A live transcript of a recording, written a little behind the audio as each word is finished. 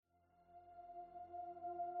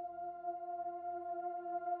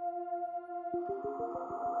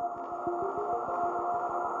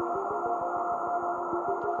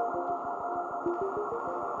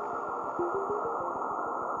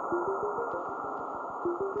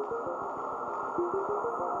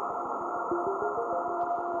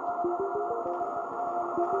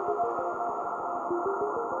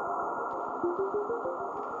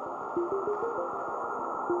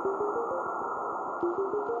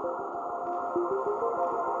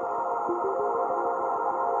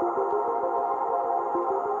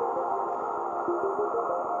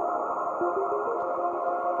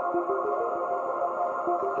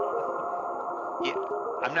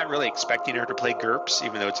I'm not really expecting her to play GURPS,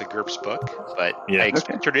 even though it's a GURPS book. But Yeah. I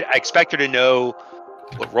expect her to know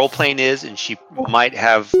what role playing is, and she might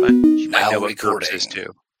know what GURPS is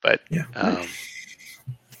too. But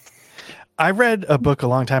I read a book a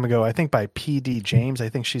long time ago, I think by P.D. James. I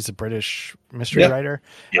think she's a British mystery writer.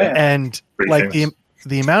 Yeah. And Pretty like famous.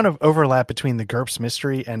 the amount of overlap between the GURPS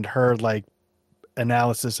mystery and her like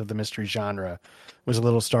analysis of the mystery genre was a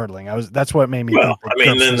little startling. That's what made me Well, think. I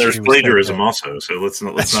mean, then there's plagiarism also, so let's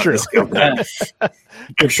not discount that.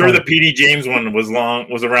 I'm sure the P.D. James one was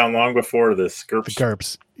around long before this GURPS. The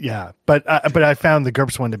GURPS, yeah, but I found the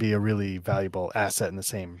GURPS one to be a really valuable asset in the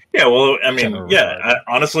same. Yeah, well, I mean,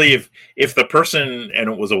 honestly, if the person, and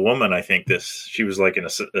it was a woman, I think she was like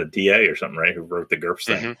a DA or something, right, who wrote the GURPS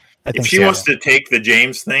thing. Mm-hmm. If she wants to take the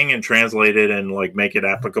James thing and translate it and like make it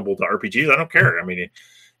applicable to RPGs, I don't care. I mean,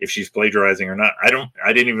 if she's plagiarizing or not, I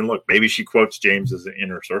didn't even look. Maybe she quotes James as in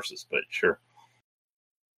her sources, but sure.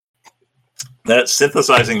 That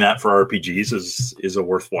synthesizing that for RPGs is a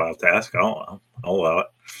worthwhile task. I'll allow it.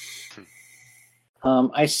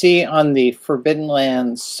 I see on the Forbidden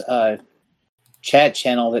Lands chat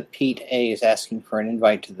channel that Pete A is asking for an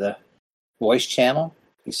invite to the voice channel.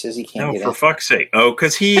 He says he can't get in. For fuck's sake. Oh,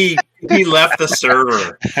 because he left the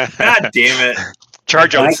server. God damn it.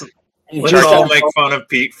 Charge him. Let's all make fun of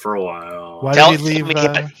Pete for a while. Why did he leave?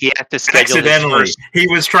 He had to schedule accidentally. He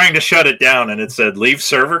was trying to shut it down, and it said "leave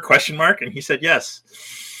server?" ? And he said yes.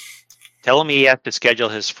 Tell him he had to schedule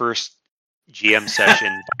his first GM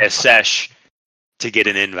session as sesh to get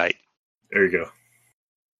an invite. There you go.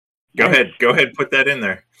 Go ahead. Put that in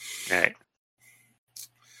there. All right.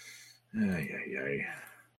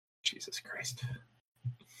 Jesus Christ.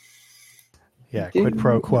 Yeah, quid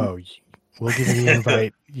pro quo. We'll give you the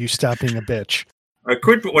invite. You stop being a bitch.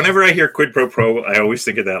 Whenever I hear quid pro quo, I always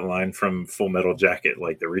think of that line from Full Metal Jacket,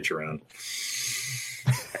 like the reach around.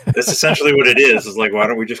 That's essentially what it is. It's like, why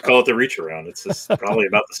don't we just call it the reach around? It's just probably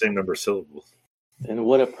about the same number of syllables. And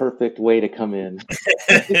what a perfect way to come in.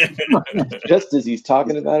 Just as he's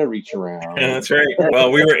talking about a reach around. Yeah, that's right.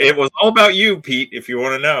 Well, it was all about you, Pete, if you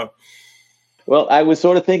want to know. Well, I was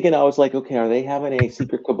sort of thinking, I was like, okay, are they having a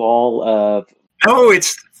secret cabal of... No,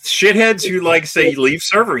 it's shitheads who like say leave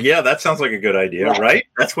server. Yeah, that sounds like a good idea, right?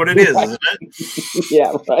 That's what it is, isn't it?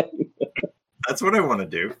 Yeah, right. That's what I want to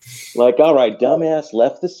do. Like, all right, dumbass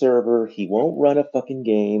left the server. He won't run a fucking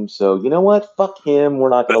game. So you know what? Fuck him. We're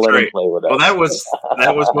not going to let him play with us. Well, that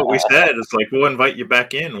was what we said. It's like we'll invite you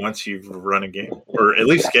back in once you've run a game, or at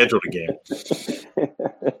least scheduled a game.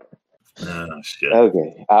 Oh shit.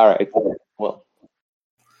 Okay. All right. Well.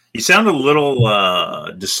 You sound a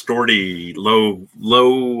little distorty, low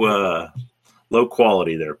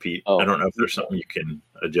quality there, Pete. I don't know if there's something you can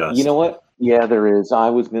adjust. You know what? Yeah, there is. I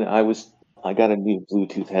got a new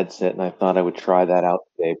Bluetooth headset, and I thought I would try that out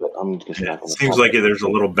today, but I'm just not going to. Seems like there's a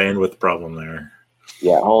little bandwidth problem there.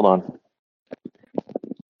 Yeah, hold on.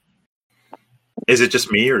 Is it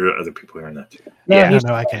just me, or are other people hearing that too?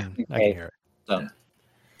 No, I can hear it. So. Yeah.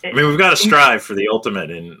 I mean, we've got to strive for the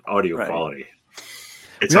ultimate in audio quality.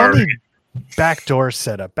 It's we all need backdoor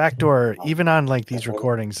setup. Backdoor, even on like these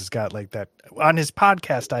recordings, has got like that. On his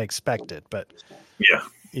podcast, I expect it, but yeah,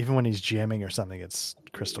 even when he's jamming or something, it's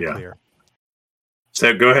crystal clear.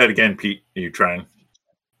 So go ahead again, Pete. Are you trying?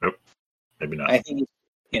 Nope, maybe not. I think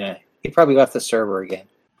he probably left the server again.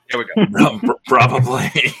 There we go. No,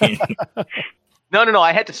 probably. No.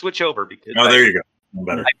 I had to switch over because. Oh, there you go.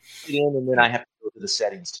 Better. I put it in, and then I have to go to the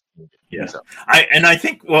settings. Yeah, so. I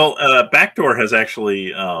think Backdoor has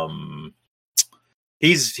actually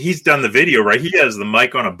he's done the video, right? He has the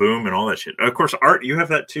mic on a boom and all that shit. Of course, Art, you have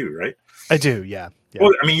that too, right? I do, yeah.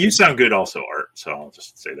 Well, I mean, you sound good also, Art. So I'll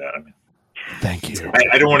just say that. I mean, thank you.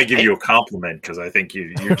 I don't want to give you a compliment because I think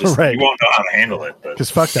you just right. You won't know how to handle it. Because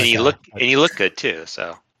fuck that. And you look good too.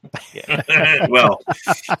 So. Yeah. Well,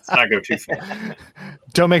 let's not go too far.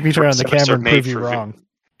 Don't make me turn on the camera and prove you wrong.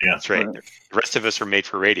 Yeah, that's right. The rest of us were made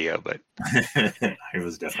for radio, but I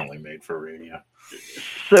was definitely made for radio.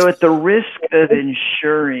 So, at the risk of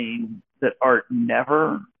ensuring that Art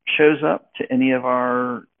never shows up to any of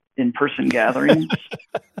our in-person gatherings.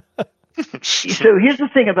 So here's the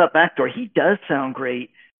thing about Backdoor. He does sound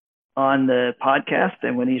great on the podcast,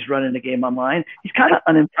 and when he's running the game online, he's kind of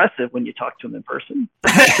unimpressive when you talk to him in person.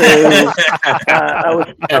 So I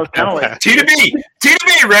was kind of like, T to B,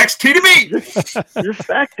 Rex, T to B. This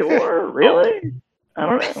Backdoor, really? I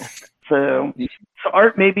don't know. So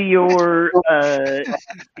Art, maybe your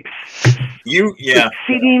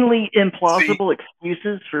exceedingly implausible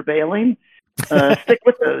excuses for bailing. Stick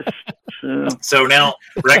with those. So now,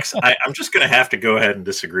 Rex, I'm just going to have to go ahead and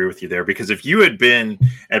disagree with you there, because if you had been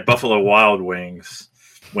at Buffalo Wild Wings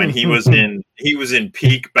when he was in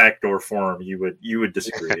peak Backdoor form, you would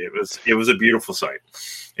disagree. It was a beautiful sight.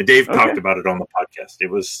 And Dave talked about it on the podcast.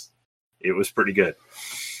 It was pretty good.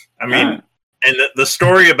 I mean, and the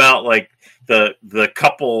story about like the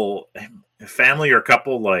couple, family or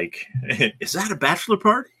couple, like, is that a bachelor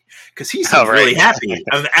party? Because he's really happy.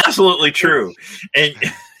 I mean, absolutely true, and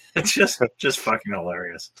it's just fucking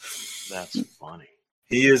hilarious. That's funny.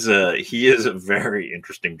 He is a very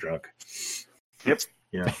interesting drunk. Yep.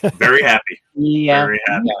 Yeah. Very happy. Yeah. Very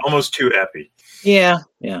happy. Yeah. Almost too happy. Yeah.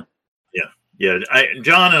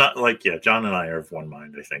 John and I are of one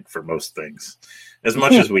mind, I think, for most things, as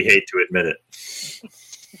much as we hate to admit it.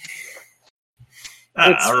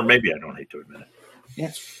 Or maybe I don't hate to admit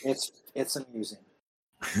it. It's amusing.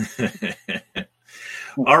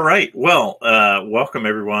 All right. Well, welcome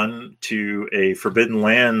everyone to a Forbidden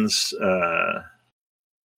Lands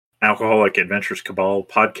Alcoholic Adventures Cabal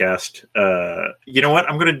podcast. You know what?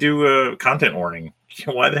 I'm going to do a content warning.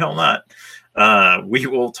 Why the hell not? We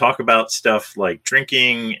will talk about stuff like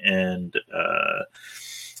drinking, and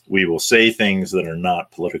we will say things that are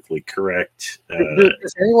not politically correct.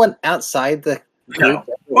 Is anyone outside the No.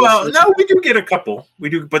 Well, no, we do get a couple. We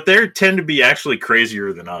do, but they tend to be actually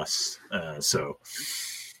crazier than us. So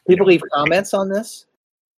people leave comments on this?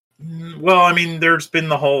 Well, I mean, there's been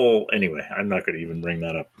the whole. Anyway, I'm not going to even bring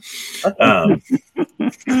that up.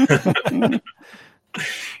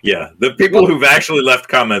 Yeah, the people who've actually left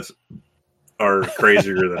comments are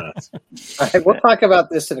crazier than us. All right, we'll talk about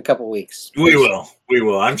this in a couple weeks. We will.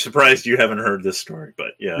 I'm surprised you haven't heard this story,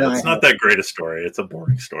 but yeah, no, it's not that great a story. It's a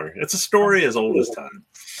boring story. It's a story as old as time.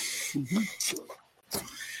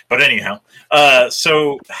 But anyhow,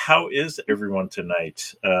 so how is everyone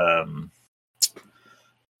tonight? A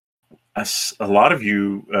lot of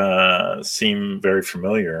you seem very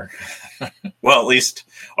familiar. Well, at least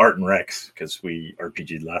Art and Rex, because we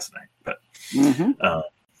RPG'd last night. But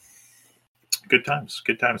good times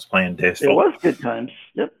playing Deus Vult. It was good times.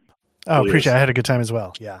 Yep. Oh, appreciate it. I had a good time as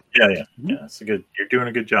well. Yeah. Yeah. It's you're doing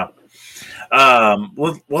a good job.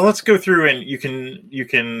 Well, let's go through, and you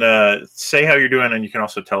can say how you're doing, and you can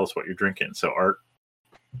also tell us what you're drinking. So, Art,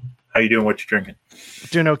 how you doing? What you drinking?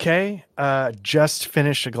 Doing okay. Just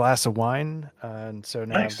finished a glass of wine, and so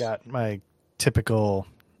now I've got my typical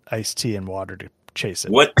iced tea and water to chase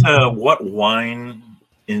it. What wine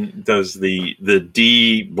does the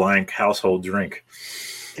D blank household drink?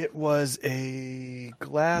 It was a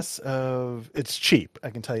glass of. It's cheap, I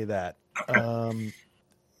can tell you that. Okay.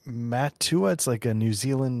 Matua. It's like a New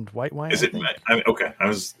Zealand white wine. Is it? Okay. I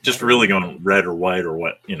was just really going red or white or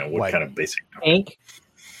what? What white. Kind of basic? Pink.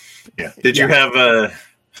 Yeah. Did you have a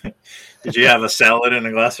salad and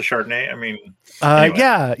a glass of Chardonnay? I mean. Anyway.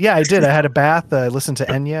 Yeah, I did. I had a bath. I listened to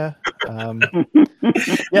Enya. Now,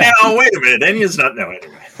 wait a minute. Enya's not. No,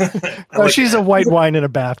 anyway. She's a white wine in a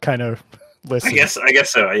bath kind of. Listen. I guess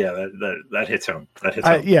so. Yeah, that hits home.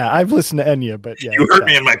 Home. Yeah, I've listened to Enya, but yeah, you hurt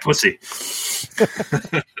me in my pussy.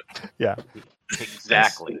 Yeah,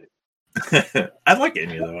 exactly. I like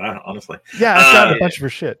Enya though, honestly. Yeah, I've got a bunch of her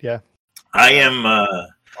shit. Yeah, I am.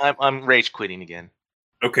 I'm rage quitting again.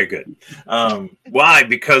 Okay, good. Why?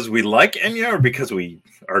 Because we like Enya, or because we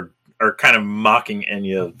are kind of mocking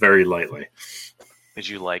Enya very lightly? Because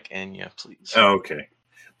you like Enya, please. Oh, okay.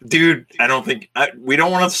 Dude, I don't think we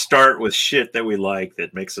don't want to start with shit that we like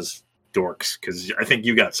that makes us dorks, because I think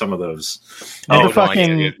you got some of those.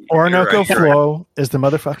 Motherfucking Orinoco Flow is the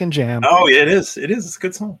motherfucking jam. Oh, yeah, it is. It's a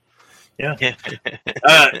good song. Yeah.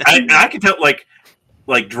 I can tell, like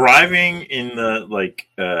driving in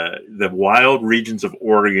the wild regions of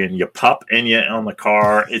Oregon, you pop Enya on the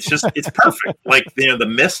car. It's perfect. Like, the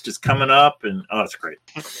mist is coming up, and it's great.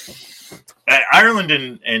 Ireland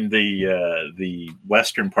and the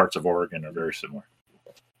western parts of Oregon are very similar.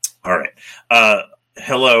 All right.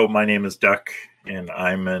 Hello, my name is Duck, and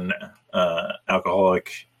I'm an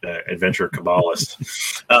alcoholic adventure Kabbalist.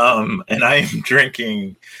 And I am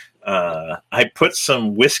drinking. I put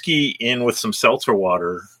some whiskey in with some seltzer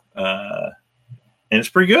water, and it's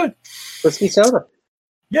pretty good. Whiskey soda.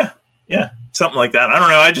 Yeah, something like that. I don't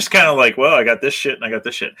know. I just kind of like, well, I got this shit and I got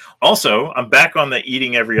this shit. Also, I'm back on the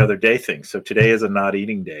eating every other day thing. So today is a not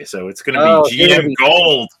eating day. So it's going to be GM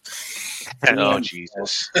Gold. Oh,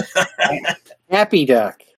 Jesus. Happy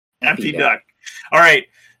Duck. Happy Duck. All right.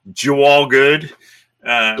 Joel Good.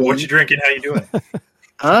 What you drinking? How you doing?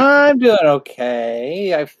 I'm doing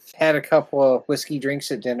okay. I've had a couple of whiskey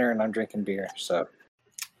drinks at dinner and I'm drinking beer. So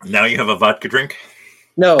now you have a vodka drink?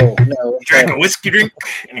 No. You drank a whiskey drink?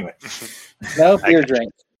 Anyway. No, beer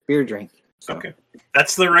drink. So. Okay.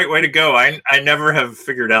 That's the right way to go. I never have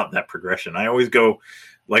figured out that progression. I always go,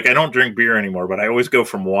 like, I don't drink beer anymore, but I always go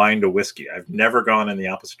from wine to whiskey. I've never gone in the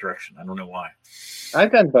opposite direction. I don't know why.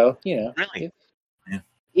 I've done both, Really? Yeah.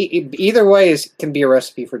 Either way can be a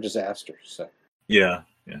recipe for disaster. So. Yeah.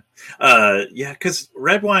 Because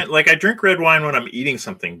red wine, like, I drink red wine when I'm eating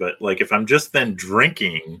something, but, like, if I'm just then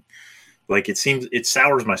drinking, like, it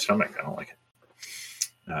sours my stomach. I don't like it.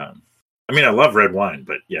 I mean, I love red wine,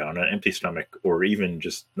 but yeah, on an empty stomach or even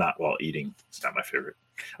just not while eating, it's not my favorite.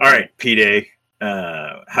 All right, P-Day,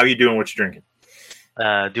 how you doing? What you drinking?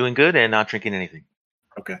 Doing good and not drinking anything.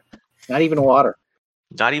 Okay. Not even water.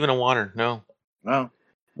 Not even a water, no. Wow.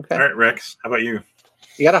 Okay. All right, Rex, how about you?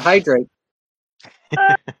 You got to hydrate.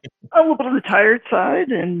 I'm a little bit on the tired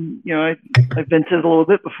side, and I've vented a little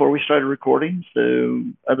bit before we started recording. So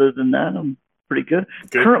other than that, I'm pretty good.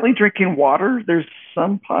 Currently drinking water. There's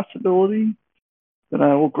some possibility that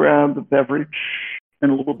I will grab a beverage in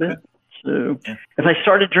a little bit. So if I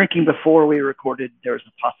started drinking before we recorded, there was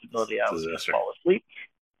a possibility I would fall asleep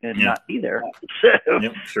and not be there. So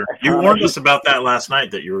sure. You warned us about that last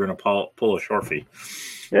night, that you were going to pull a Shorfie.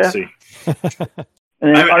 Yeah. See.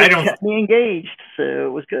 And I don't kept me engaged, so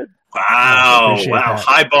it was good. Wow! That.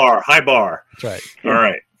 High bar. That's right. All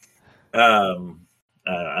right.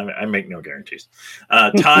 I make no guarantees.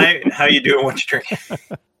 Ty, how you doing? What you drinking?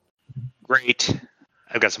 Great.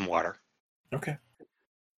 I've got some water. Okay.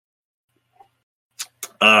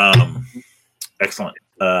 Excellent.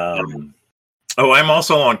 I'm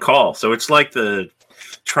also on call, so it's like the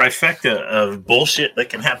trifecta of bullshit that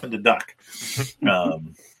can happen to Duck.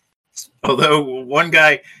 Although one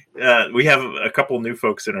guy, we have a couple new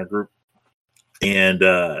folks in our group, and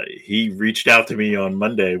he reached out to me on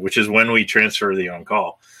Monday, which is when we transfer the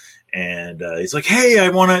on-call. And he's like, hey, I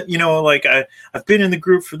want to, I've been in the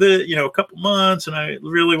group for a couple months, and I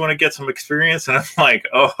really want to get some experience. And I'm like,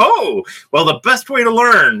 oh, well, the best way to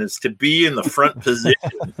learn is to be in the front position.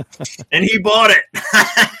 And he bought it.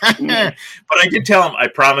 But I did tell him, I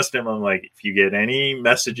promised him, I'm like, if you get any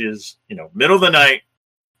messages, middle of the night,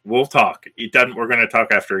 we'll talk. We're going to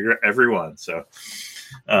talk after everyone. So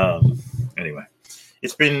anyway,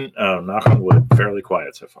 it's been, knock on wood, fairly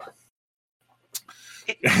quiet so far.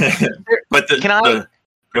 But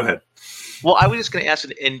go ahead. Well, I was just going to ask,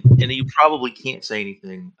 and you probably can't say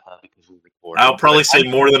anything because we record. I'll probably say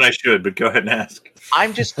more than I should, but go ahead and ask.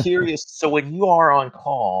 I'm just curious. So when you are on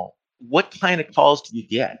call, what kind of calls do you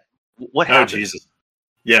get? What happens? Oh, Jesus.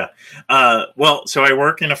 Yeah. Well, so I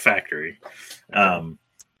work in a factory,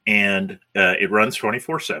 and it runs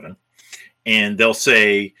 24/7, and they'll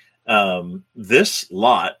say this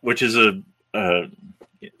lot, which is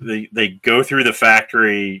they go through the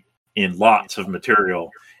factory in lots of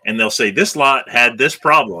material, and they'll say this lot had this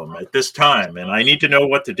problem at this time, and I need to know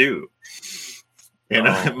what to do.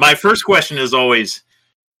 And my first question is always,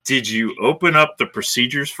 did you open up the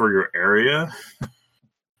procedures for your area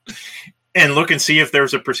and look and see if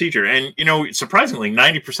there's a procedure? And, surprisingly,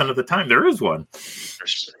 90% of the time there is one.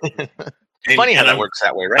 Funny how that works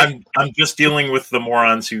that way, right? I'm just dealing with the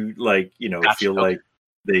morons who feel like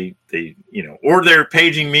they or they're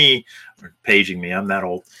paging me. I'm that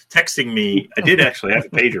old. Texting me. I did actually have a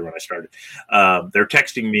pager when I started. They're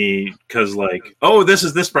texting me because this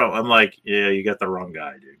is this problem. I'm like, yeah, you got the wrong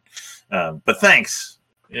guy, dude. But thanks.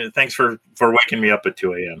 Thanks for waking me up at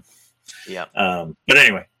 2 a.m. Yeah. But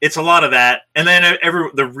anyway, it's a lot of that. And then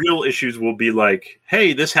the real issues will be like,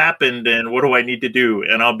 hey, this happened and what do I need to do?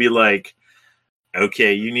 And I'll be like,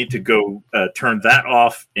 okay, you need to go turn that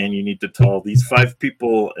off, and you need to tell these 5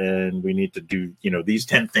 people, and we need to do, these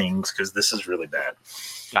 10 things because this is really bad.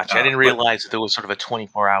 Gotcha. I didn't realize that there was sort of a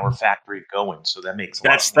 24-hour factory going, so that makes a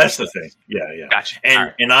lot of sense. That's the thing. Yeah. Gotcha.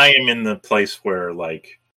 And I am in the place where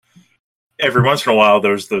every once in a while,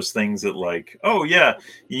 there's those things that oh yeah,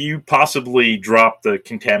 you possibly dropped the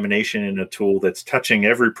contamination in a tool that's touching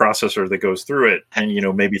every processor that goes through it, and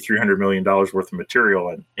maybe $300 million worth of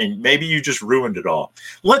material, and maybe you just ruined it all.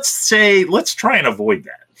 Let's try and avoid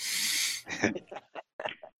that.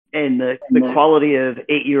 And the quality of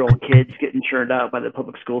 8-year-old kids getting churned out by the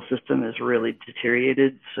public school system has really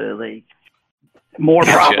deteriorated. So More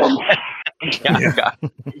problems.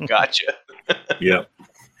 Gotcha. Yeah.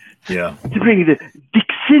 Yeah. To bring the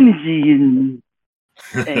Dixonian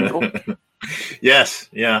angle. Yes.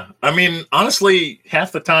 Yeah. I mean, honestly,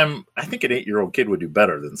 half the time, I think an 8-year-old kid would do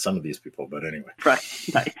better than some of these people. But anyway. Right.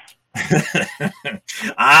 Nice.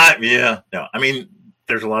 Yeah. No, I mean,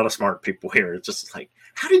 there's a lot of smart people here. It's just like,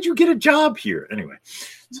 how did you get a job here? Anyway,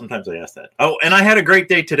 sometimes I ask that. Oh, and I had a great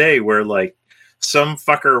day today where like some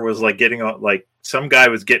fucker was like getting on, like some guy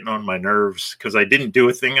was getting on my nerves because I didn't do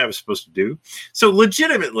a thing I was supposed to do. So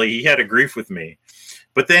legitimately, he had a grief with me.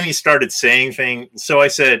 But then he started saying things. So I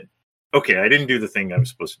said, okay, I didn't do the thing I was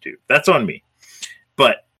supposed to do. That's on me.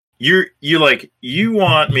 But you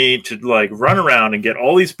want me to like run around and get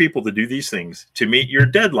all these people to do these things to meet your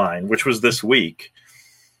deadline, which was this week.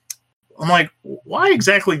 I'm like, why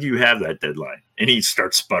exactly do you have that deadline? And he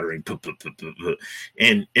starts sputtering.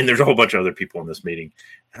 And there's a whole bunch of other people in this meeting.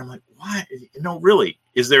 And I'm like, why? No, really,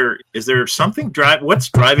 is there something what's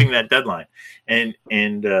driving that deadline? And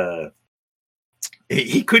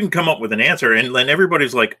he couldn't come up with an answer. And then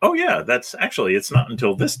everybody's like, oh yeah, that's actually, it's not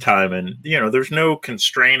until this time. And there's no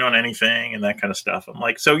constraint on anything and that kind of stuff. I'm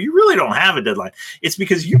like, so you really don't have a deadline. It's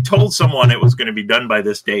because you told someone it was going to be done by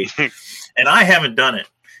this date and I haven't done it.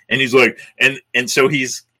 And he's like, and so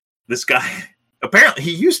he's this guy. Apparently,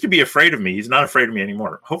 he used to be afraid of me. He's not afraid of me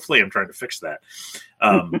anymore. Hopefully, I'm trying to fix that.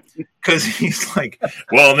 Because he's like,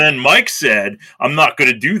 well, then Mike said, I'm not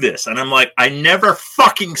going to do this. And I'm like, I never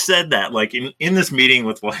fucking said that. Like in this meeting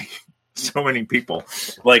with like so many people,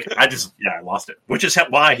 like I lost it, which is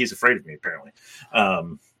why he's afraid of me, apparently.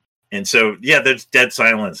 And so, yeah, there's dead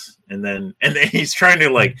silence. And then he's trying to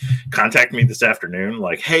like contact me this afternoon.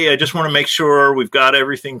 Like, hey, I just want to make sure we've got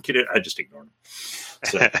everything kitted. I just ignored him.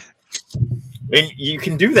 So, and you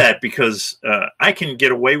can do that because I can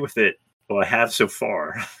get away with it. Well, I have so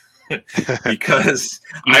far because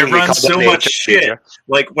I run so much shit.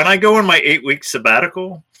 Like when I go on my 8-week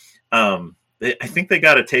sabbatical, I think they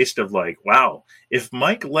got a taste of like, wow, if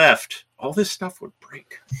Mike left, all this stuff would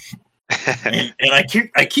break. and I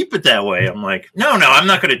keep it that way. I'm like, no, I'm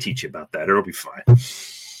not going to teach you about that. It'll be fine.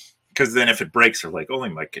 Because then if it breaks, they're like, only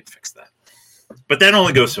Mike can fix that. But that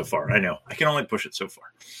only goes so far. I know. I can only push it so far.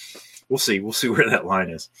 We'll see. We'll see where that line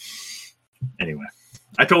is. Anyway,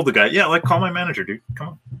 I told the guy, yeah, like call my manager, dude. Come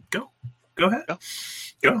on, go ahead,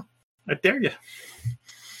 go. I dare you.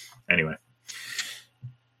 Anyway,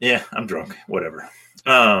 yeah, I'm drunk. Whatever.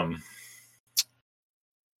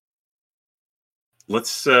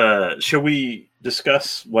 Let's. Shall we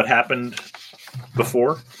discuss what happened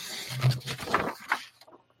before?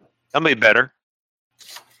 That'll be better.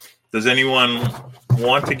 Does anyone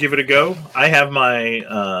want to give it a go? I have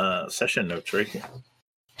my session notes right here.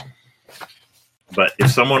 But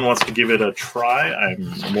if someone wants to give it a try, I'm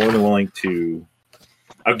more than willing to.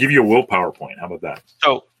 I'll give you a willpower point. How about that?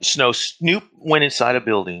 So Snoop went inside a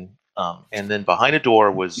building, and then behind a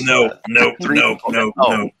door was no.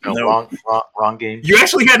 Wrong game. You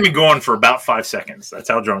actually had me going for about 5 seconds. That's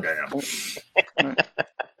how drunk I am.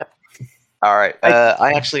 All right.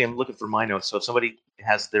 I actually am looking for my notes. So if somebody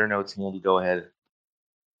has their notes handy, go ahead.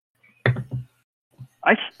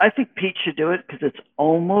 I think Pete should do it because it's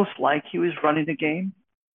almost like he was running the game.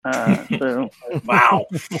 So wow,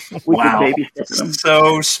 we can babysit him.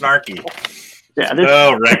 So snarky.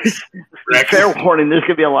 Yeah. Rex. Fair warning. There's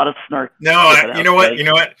gonna be a lot of snark. No, you know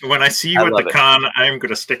what? When I see you at the con, I'm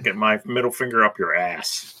gonna stick my middle finger up your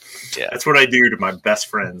ass. Yeah, that's what I do to my best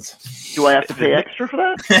friends. Do I have to pay extra for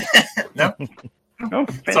that? No. Oh,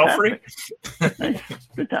 it's all free. Nice.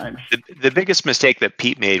 Good times. The biggest mistake that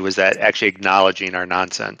Pete made was that actually acknowledging our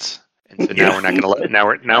nonsense, and so now we're not going to let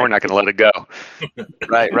we're not going to let it go.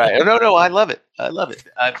 Right. No, I love it. I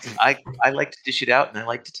like to dish it out, and I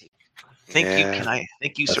like to take it. Thank you.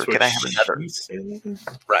 Thank you, sir. Can I have another?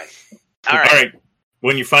 Right. All right.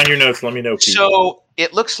 When you find your notes, let me know, Pete. So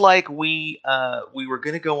it looks like we were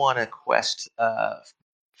going to go on a quest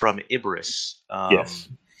from Ibris. Yes.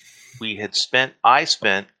 Greek spent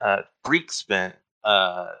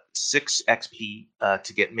 6 XP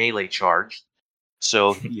to get melee charged.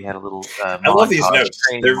 So he had a little. I love these notes.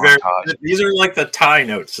 These are like the tie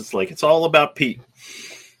notes. It's like it's all about Pete.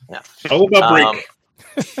 Yeah, all about Greek.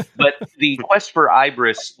 But the quest for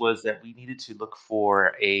Ibris was that we needed to look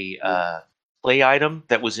for a play item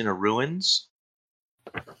that was in a ruins.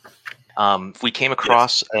 We came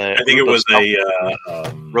across. I think it was a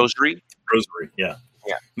rosary. Rosary, yeah.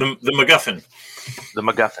 Yeah. The MacGuffin. The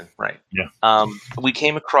MacGuffin, right. Yeah. We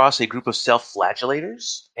came across a group of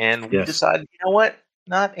self-flagellators, and we decided, you know what?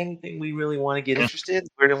 Not anything we really want to get interested.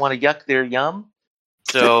 We don't want to yuck their yum.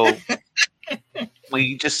 So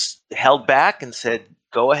we just held back and said,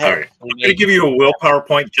 "Go ahead." All right. I'm going to give you a willpower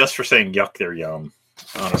point just for saying "yuck, they're yum."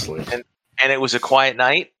 Honestly, and it was a quiet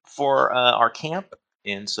night for our camp,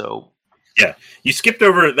 and so yeah, you skipped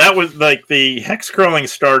over. That was like the hex crawling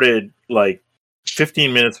started like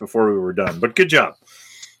 15 minutes before we were done, but good job.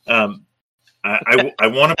 I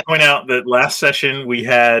want to point out that last session we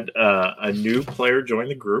had a new player join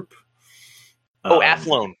the group.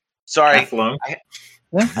 Athlone. Sorry, Athlone. I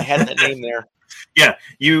had that name there. Yeah,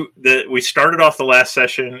 we started off the last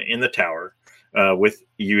session in the tower with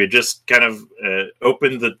you had just kind of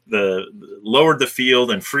opened lowered the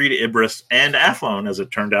field and freed Ibris and Athlone, as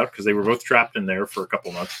it turned out, because they were both trapped in there for a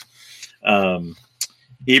couple months.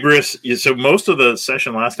 Ibris. So most of the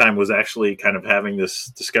session last time was actually kind of having this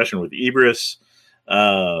discussion with Ibris.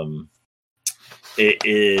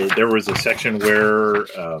 There was a section where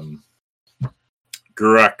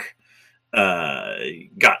Guruk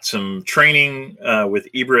got some training with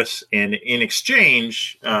Ibris, and in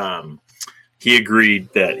exchange, he agreed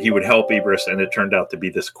that he would help Ibris, and it turned out to be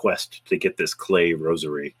this quest to get this clay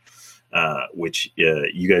rosary, which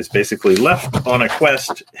you guys basically left on a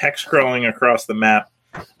quest, hex crawling across the map.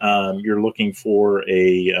 You're looking for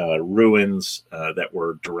ruins that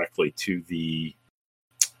were directly to the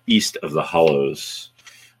east of the Hollows.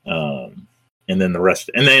 And then the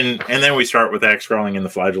rest, and then we start with axe crawling in the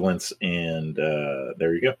flagellants, and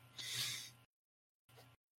there you go.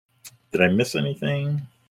 Did I miss anything?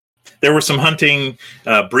 There was some hunting.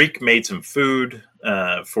 Breek made some food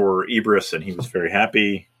for Ibris, and he was very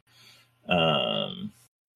happy. Yeah,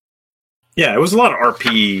 it was a lot of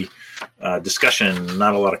RP discussion,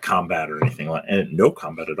 not a lot of combat or anything like, and no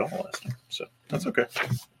combat at all last time. So that's okay.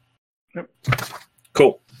 Yep.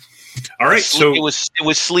 Cool. All right, so it was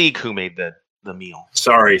Sleeg who made the meal.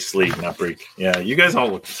 Sorry, Sleeg, not Breek. Yeah, you guys all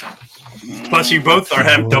look the same. Plus, you both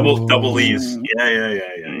have double E's.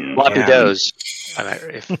 Yeah. Floppy does,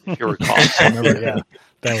 if you recall. I remember, yeah.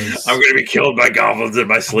 That was... I'm going to be killed by goblins in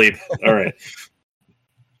my sleep. All right.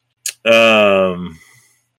 All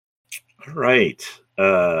right.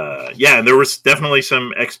 Yeah, there was definitely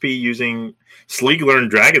some XP using Sleeg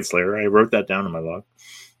learned Dragon Slayer. I wrote that down in my log.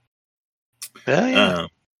 Oh, yeah.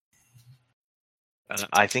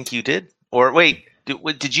 I think you did. Or wait,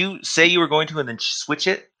 did you say you were going to and then switch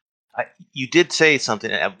it? You did say something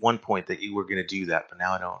at one point that you were going to do that, but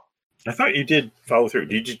now I don't. I thought you did follow through.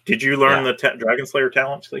 Did you learn the Dragon Slayer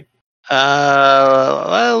talent, Sleeg?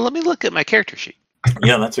 Well, let me look at my character sheet.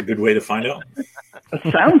 Yeah, that's a good way to find out.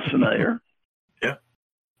 That sounds familiar. Yeah.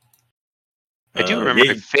 I do remember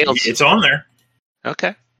it failed. It's on there.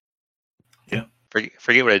 Okay. Yeah.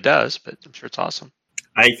 Forget what it does, but I'm sure it's awesome.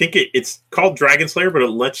 I think it's called Dragon Slayer, but it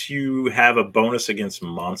lets you have a bonus against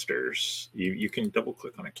monsters. You can double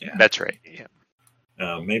click on it. Yeah, that's right. Yeah.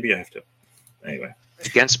 Maybe I have to. Anyway.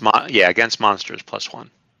 Against monsters +1.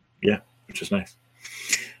 Yeah, which is nice.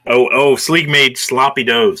 Oh, Sleeg made sloppy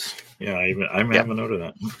doughs. Yeah, I have a note of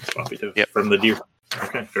that. Sloppy doughs from the deer.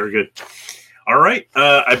 Okay, very good. All right.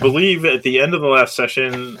 I believe at the end of the last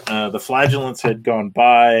session, the flagellants had gone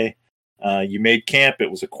by. You made camp. It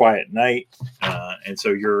was a quiet night. And so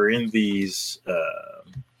you're in these...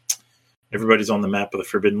 everybody's on the map of the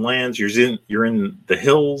Forbidden Lands. You're in the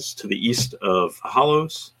hills to the east of the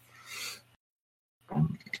Hollows.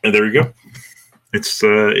 And there you go.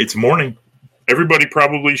 It's morning. Everybody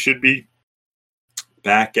probably should be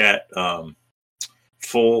back at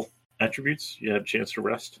full attributes. You had a chance to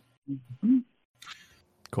rest. Mm-hmm.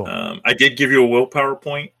 Cool. I did give you a willpower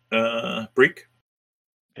point, Breek.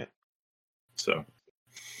 Yeah. So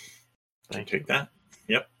I take that.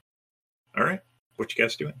 Yep. All right. What you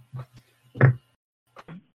guys doing?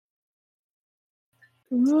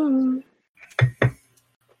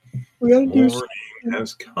 We gotta do. Morning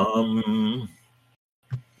has come.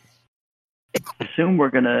 I assume we're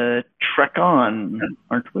gonna trek on,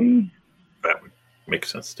 aren't we? That would make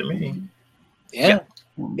sense to me. Yeah.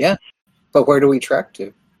 But where do we trek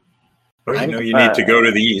to? Well, you need to go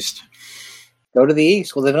to the east. Go to the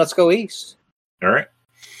east. Well, then let's go east. All right.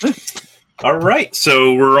 All right.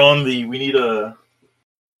 So we're on we need a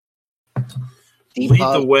lead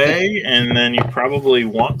the way, and then you probably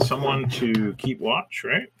want someone to keep watch,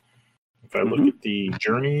 right? If I look at the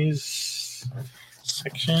journeys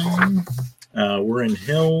section, we're in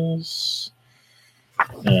hills.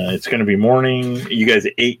 It's going to be morning. You guys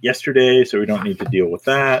ate yesterday, so we don't need to deal with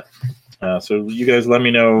that. So you guys let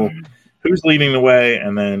me know who's leading the way,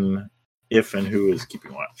 and then if and who is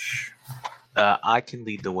keeping watch. I can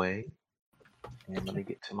lead the way. And let me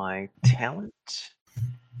get to my talent.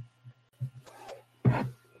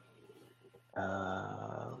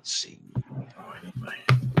 Let's see. I need my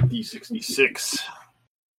D66.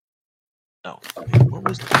 No. What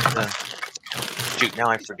was shoot, now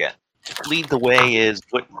I forget. Lead the way is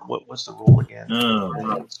what was the rule again?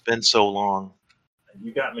 It's been so long.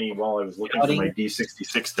 You got me while I was looking for my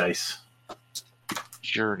D66 dice.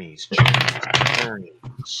 Journeys.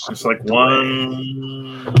 It's like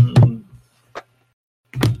one.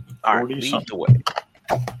 All right, lead the way.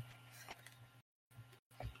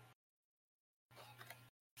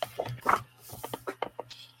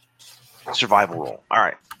 Survival roll. All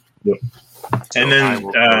right. Yep. And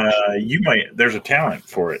then you might. There's a talent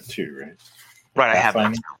for it too, right? Right, I have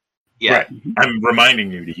that. Yeah. Right. I'm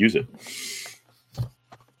reminding you to use it.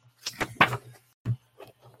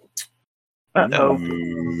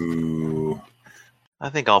 Uh-oh. I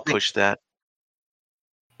think I'll push that.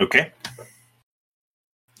 Okay.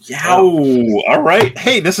 Yow! All right.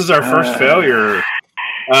 Hey, this is our first failure.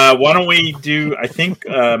 Why don't we do? I think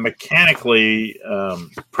mechanically,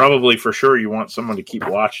 probably for sure, you want someone to keep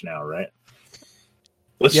watch now, right?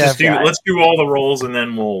 Let's do all the rolls, and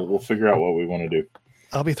then we'll figure out what we want to do.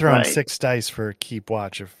 I'll be throwing 6 dice for keep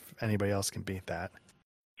watch if anybody else can beat that.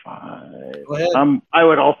 5. I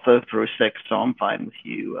would also throw 6, so I'm fine with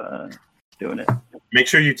you doing it. Make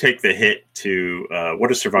sure you take the hit to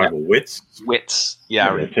what is survival? Wits. Wits.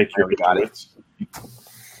 Yeah, yeah, take your wits.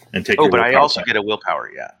 And take. But I also get a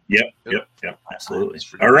willpower. Yeah. Yep. Absolutely.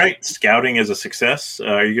 All right. Scouting is a success.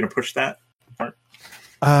 Are you going to push that?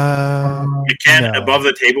 You can above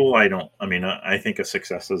the table. I think a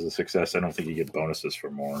success is a success. I don't think you get bonuses for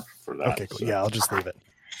that. Okay, cool. So. Yeah, I'll just leave it.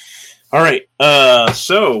 All right.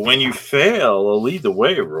 So when you fail a lead the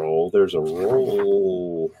way roll, there's a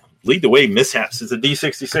roll. Lead the way mishaps. It's a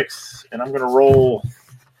D66, and I'm going to roll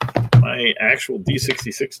my actual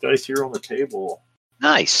D66 dice here on the table.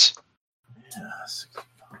 Nice. Yes.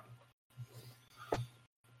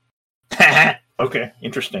 Okay.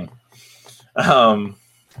 Interesting.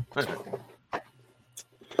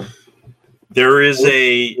 There is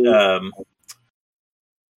a.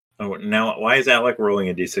 Now, why is Alec rolling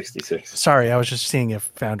a D66? Sorry, I was just seeing if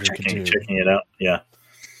Foundry could do. Checking it out. Yeah.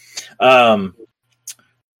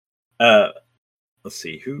 Let's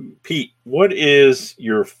see. Pete, what is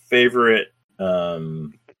your favorite?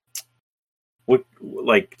 Do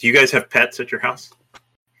you guys have pets at your house?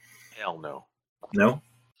 Hell no. No.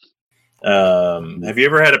 Have you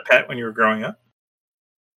ever had a pet when you were growing up?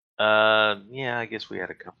 Yeah, I guess we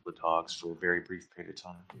had a couple of dogs for a very brief period of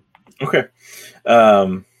time. Okay.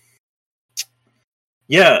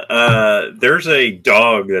 There's a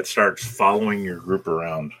dog that starts following your group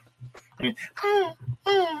around.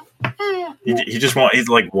 He's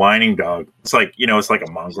like whining dog. It's like, it's like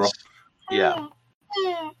a mongrel. Yeah.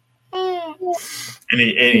 And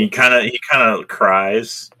he kind of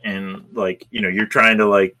cries, and like, you're trying to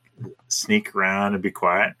like sneak around and be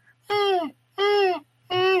quiet.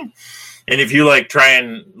 And if you like try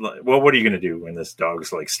and what are you going to do when this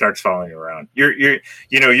dog's like starts following you around? You've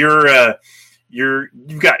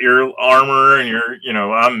got your armor and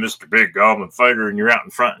I'm Mr. Big Goblin Fighter, and you're out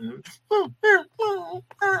in front. And,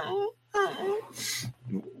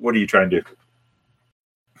 what are you trying to do?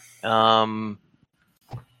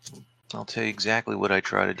 I'll tell you exactly what I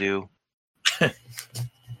try to do.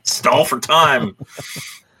 Stall for time.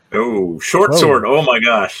 Oh, short sword. Oh my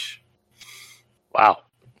gosh. Wow.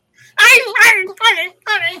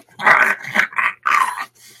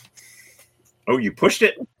 Oh, you pushed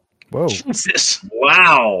it? Whoa. Jesus.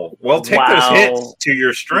 Wow. Well, take those hits to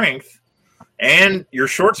your strength, and your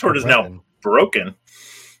short sword is now broken.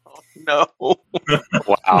 No.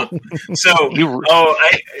 Wow. So, do you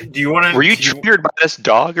want to? Were you triggered by this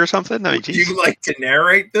dog or something? I mean, do you like to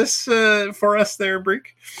narrate this for us, there, Breek?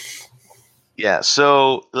 Yeah.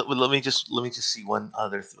 So let me just see one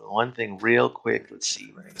thing real quick. Let's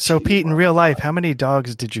see. So, Pete, in real life, how many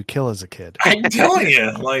dogs did you kill as a kid? I'm telling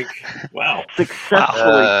you, like, wow,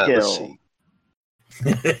 successfully kill.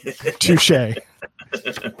 Touche.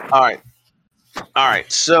 All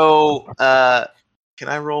right. So, can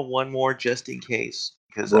I roll one more just in case?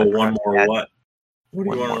 Because roll one more. What do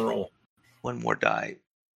you want to roll? One more die.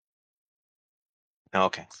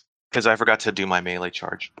 Okay. Because I forgot to do my melee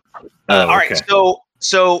charge. All right,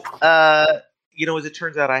 so as it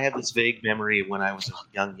turns out, I had this vague memory when I was a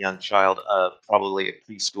young child, probably at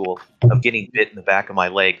preschool, of getting bit in the back of my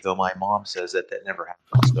leg. Though my mom says that never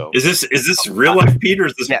happened. So is this real life, Pete, or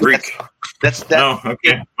is this Breek? That's No,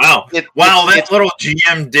 okay. That little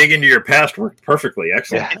GM dig into your past worked perfectly.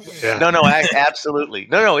 Excellent. Yeah. No, absolutely.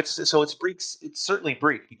 No. It's Breek's. It's certainly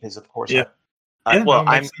Breek because of course. Yeah.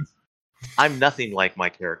 I'm nothing like my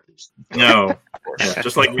characters. No, Yeah,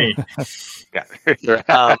 just like me. Yeah.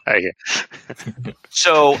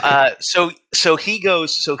 So he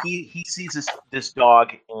goes. So he sees this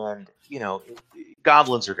dog, and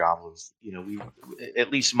goblins are goblins. We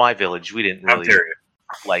at least my village, we didn't really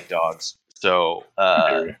like dogs. So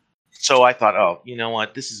so I thought, oh, you know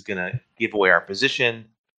what, this is gonna give away our position.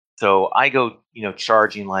 So I go,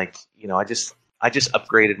 charging like, I just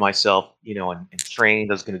upgraded myself, and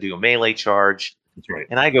trained. I was gonna do a melee charge. That's right.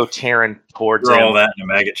 And I go tearing towards him. all that in a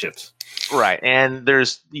bag of chips. Right. And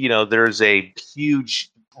there's a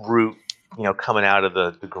huge root, coming out of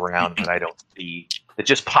the ground that I don't see. It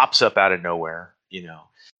just pops up out of nowhere,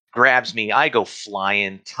 grabs me. I go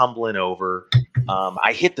flying, tumbling over.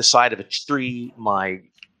 I hit the side of a tree. My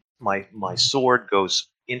sword goes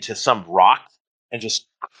into some rock and just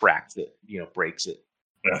cracks it, breaks it.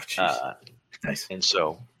 Oh, nice. And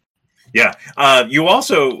so... Yeah. You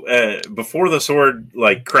also, before the sword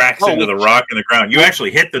cracks into the rock in the ground, you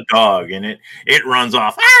actually hit the dog and it runs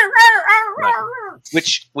off. Right.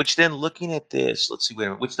 Which then, looking at this, let's see, wait a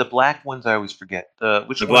minute. Which the black ones I always forget. The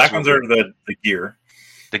black ones are the gear.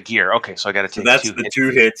 The gear. Okay, so I got to take. So that's two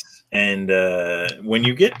hits, and when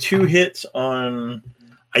you get 2 hits on,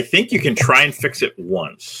 I think you can try and fix it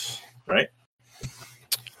once, right?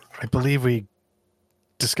 I believe we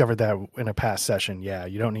discovered that in a past session. Yeah,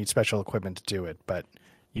 you don't need special equipment to do it, but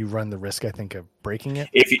you run the risk, I think, of breaking it.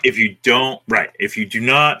 If you do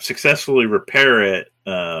not successfully repair it,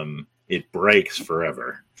 it breaks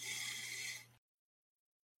forever.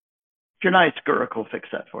 If you're nice, Guruk will fix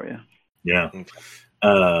that for you. Yeah.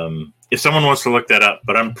 If someone wants to look that up,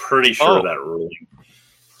 but I'm pretty sure that ruling.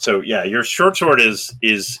 So yeah, your short sword is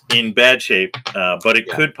in bad shape, but it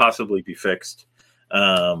could possibly be fixed.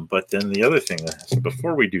 But then the other thing,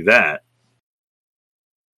 before we do that,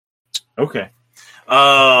 okay.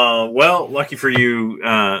 Well, lucky for you,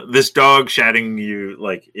 this dog shouting you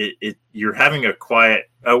you're having a quiet.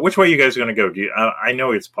 Which way you guys are going to go? Do you? I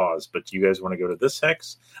know it's paused, but do you guys want to go to this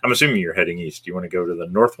hex? I'm assuming you're heading east. Do you want to go to the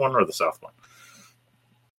north one or the south one?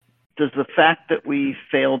 Does the fact that we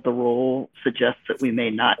failed the roll suggest that we may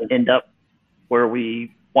not end up where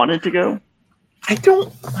we wanted to go? I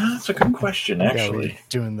don't. That's a good question, actually. Yeah,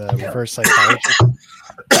 doing the reverse psychology.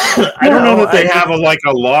 I don't know that they have a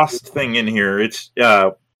lost thing in here. It's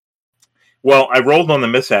well, I rolled on the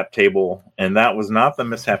mishap table, and that was not the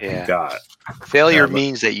mishap you got. Failure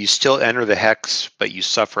means that you still enter the hex, but you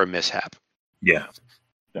suffer a mishap. Yeah.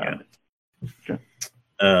 Sure.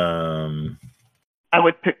 I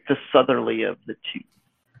would pick the southerly of the two.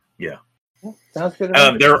 Yeah. Sounds good.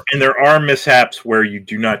 There are mishaps where you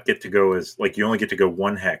do not get to go as you only get to go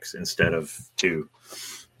 1 hex instead of 2.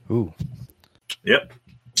 Ooh. Yep.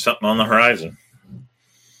 Something on the horizon.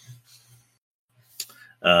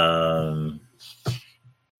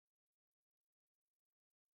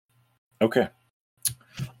 Okay.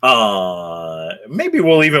 Maybe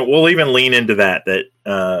we'll even lean into that.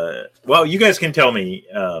 Well, you guys can tell me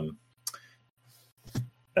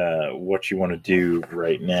what you want to do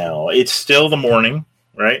right now. It's still the morning,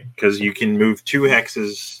 right? Because you can move 2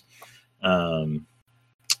 hexes.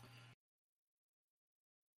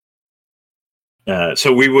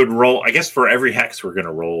 So we would roll. I guess for every hex, we're going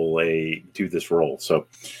to do this roll. So,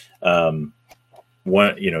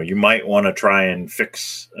 you might want to try and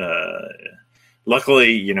fix.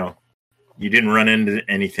 Luckily, you didn't run into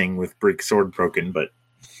anything with Breek Sword broken, but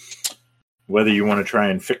whether you want to try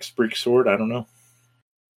and fix Breek Sword, I don't know.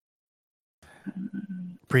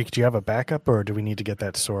 Breek, do you have a backup, or do we need to get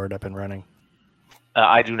that sword up and running?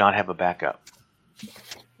 I do not have a backup.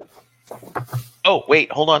 Oh,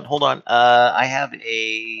 wait, hold on. I have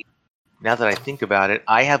now that I think about it,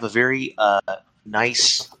 I have a very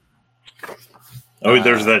nice...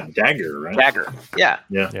 there's that dagger, right? Dagger, yeah.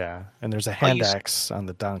 Yeah, and there's a hand axe on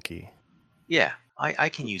the donkey. Yeah, I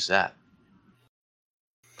can use that.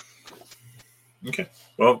 Okay.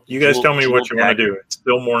 Well, you guys tell me what you want to do. It's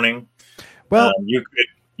still morning. Well,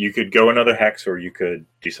 you could go another hex, or you could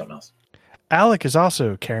do something else. Alec is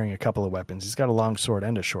also carrying a couple of weapons. He's got a long sword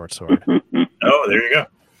and a short sword. Oh, there you go.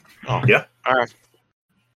 Oh, yeah. All right.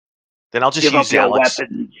 Then I'll just use Alex.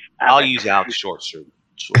 I'll use Alex's short sword.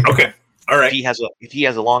 Okay. All right. If he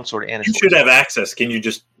has a long sword and a you should have access. Can you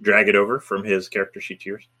just drag it over from his character sheet to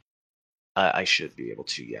yours? I should be able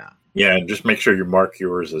to. Yeah. Yeah, and just make sure you mark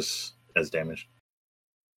yours as damaged.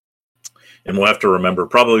 And we'll have to remember,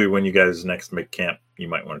 probably when you guys next make camp, you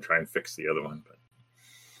might want to try and fix the other one. But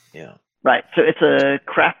yeah. Right. So it's a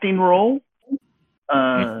crafting roll.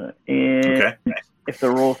 And if the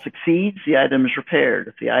roll succeeds, the item is repaired.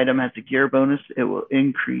 If the item has a gear bonus, it will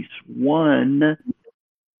increase 1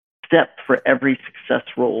 step for every success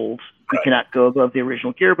rolled You cannot go above the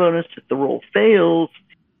original gear bonus. If the roll fails,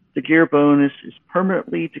 the gear bonus is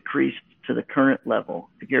permanently decreased to the current level.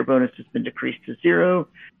 The gear bonus has been decreased to 0,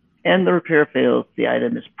 and the repair fails. The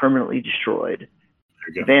item is permanently destroyed.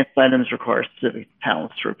 Advanced items require specific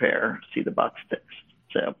talents to repair. See the box text.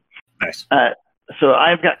 So nice. So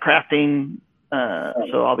I've got crafting,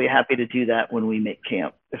 so I'll be happy to do that when we make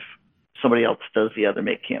camp, if somebody else does the other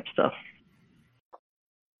make camp stuff.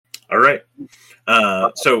 All right.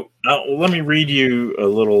 So let me read you a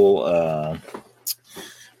little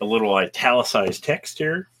italicized text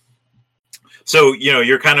here. So,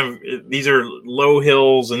 you're kind of, these are low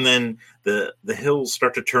hills, and then the hills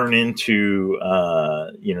start to turn into,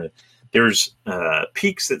 there's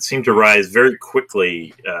peaks that seem to rise very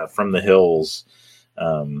quickly from the hills.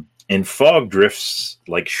 And fog drifts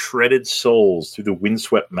like shredded souls through the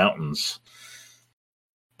windswept mountains.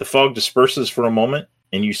 The fog disperses for a moment,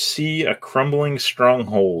 and you see a crumbling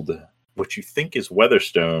stronghold, which you think is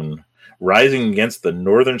Weatherstone, rising against the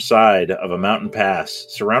northern side of a mountain pass,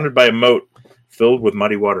 surrounded by a moat filled with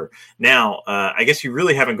muddy water. Now, I guess you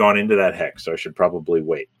really haven't gone into that hex, so I should probably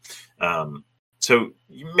wait. So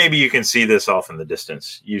maybe you can see this off in the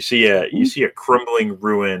distance. You see a crumbling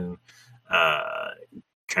ruin,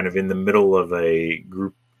 kind of in the middle of a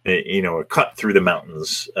group, a cut through the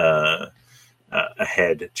mountains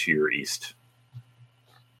ahead to your east.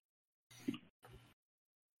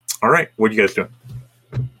 All right, what are you guys doing?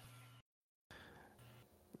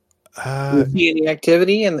 Do you see any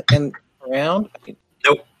activity and around?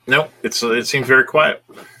 Nope. It seems very quiet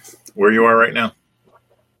where you are right now.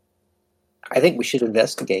 I think we should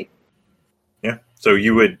investigate. Yeah. So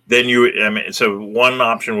so one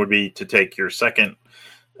option would be to take your second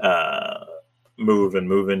move and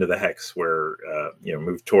move into the hex where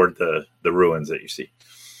move toward the ruins that you see.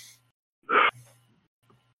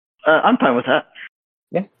 I'm fine with that.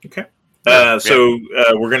 Yeah. Okay. So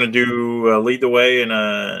we're going to do lead the way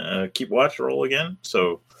and keep watch roll again.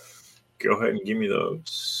 So go ahead and give me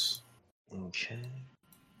those. Okay.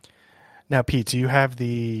 Now, Pete, do you have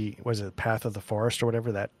the Path of the Forest or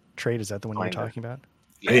whatever that trait? Is that the one you're talking about?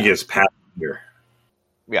 I think it's Path here.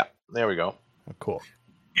 Yeah, there we go. Oh, cool.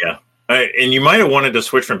 Yeah. And you might have wanted to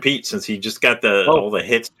switch from Pete since he just got all the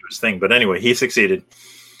hits to his thing. But anyway, he succeeded.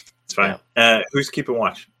 It's fine. Yeah. Who's keeping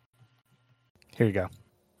watch? Here you go.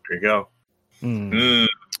 Here you go.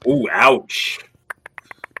 Ooh, ouch.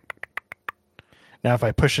 Now, if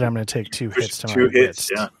I push it, I'm going to take 2 hits to my 2 hits,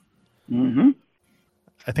 wrist. yeah. Mm-hmm.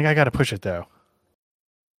 I think I got to push it, though.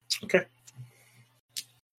 Okay.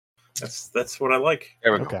 That's what I like.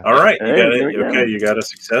 There we go. Okay. All right. You got it. Go. Okay, you got a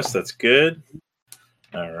success. That's good.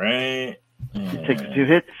 All right. You take the 2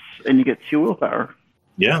 hits, and you get 2 willpower.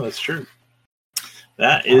 Yeah, that's true.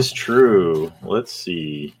 That is true. Let's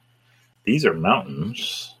see. These are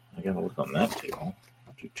mountains. I got to look on that table.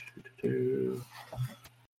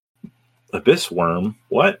 Abyss worm.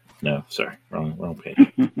 What? No, sorry. Wrong page.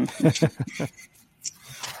 Okay.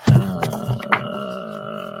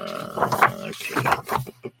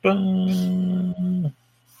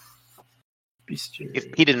 Bestiary.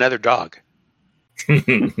 Give Pete another dog. No,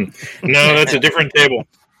 that's a different table.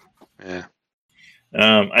 Yeah.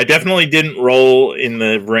 I definitely didn't roll in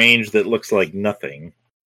the range that looks like nothing.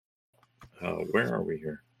 Where are we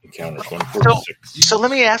here? Encounters 146. So let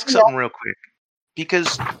me ask something real quick,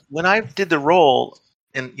 because when I did the roll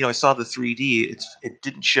and I saw the 3D, it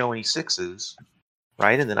didn't show any 6s,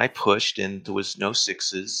 right? And then I pushed and there was no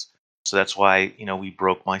 6s, so that's why we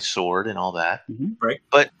broke my sword and all that, right?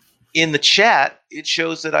 But in the chat, it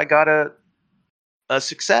shows that I got a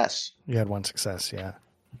success. You had 1 success, yeah.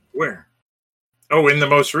 Where? Oh, in the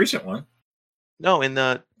most recent one. No, in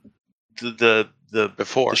the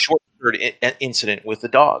Before. the short sword incident with the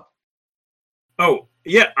dog. Oh,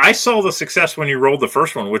 yeah, I saw the success when you rolled the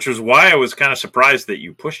first one, which is why I was kind of surprised that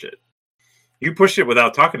you pushed it. You pushed it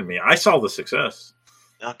without talking to me. I saw the success.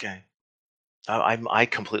 Okay. I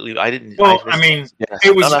completely. I didn't. Well,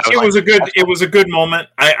 it was a good moment.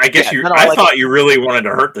 I guess I thought you really wanted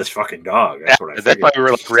to hurt this fucking dog. That's what I figured. That's why we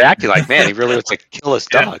were reacting like, man, he really wants to kill his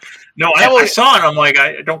dog. No, I saw it. I'm like,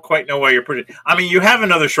 I don't quite know why you're pushing. I mean, you have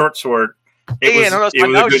another short sword. It was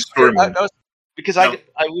a good story. Because I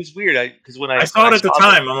was weird. Because when I saw it at the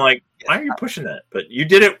time, I'm like, why are you pushing that? But you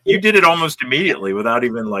did it. You did it almost immediately without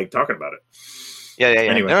even talking about it. Yeah.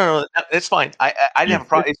 Anyway. No, it's fine. I didn't have a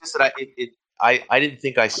problem. It's just that I didn't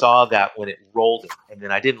think I saw that when it rolled it, and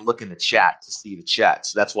then I didn't look in the chat to see the chat,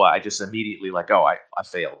 so that's why I just immediately I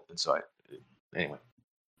failed, and so anyway,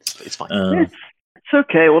 it's fine. It's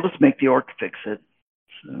okay. We'll just make the orc fix it.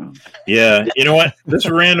 So. Yeah, you know what? This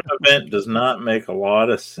random event does not make a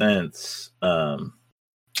lot of sense.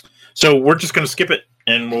 So we're just going to skip it,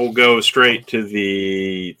 and we'll go straight to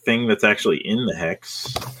the thing that's actually in the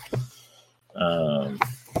hex.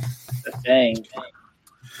 Dang.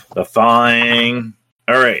 The thing.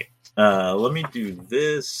 All right. Let me do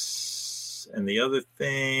this and the other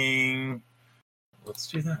thing. Let's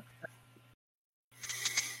do that.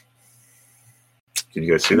 Did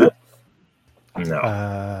you guys see that?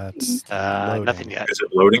 No. It's Nothing yet. Is it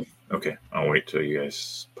loading? Okay. I'll wait till you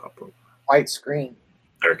guys pop over. White screen.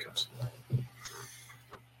 There it comes.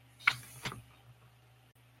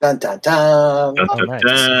 Dun dun dun. Dun, dun, nice.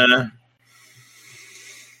 dun.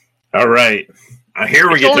 All right. Here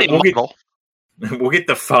we get we'll get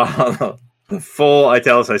the fog, the full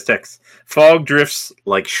italicized text. Fog drifts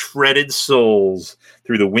like shredded souls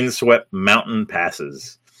through the windswept mountain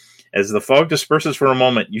passes. As the fog disperses for a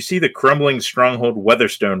moment, you see the crumbling stronghold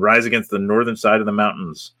Weatherstone rise against the northern side of the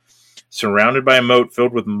mountains, surrounded by a moat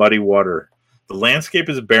filled with muddy water. The landscape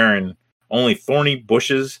is barren. Only thorny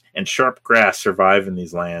bushes and sharp grass survive in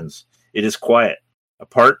these lands. It is quiet,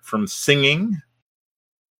 apart from singing,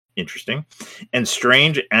 interesting, and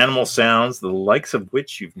strange animal sounds, the likes of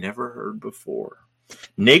which you've never heard before.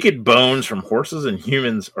 Naked bones from horses and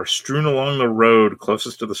humans are strewn along the road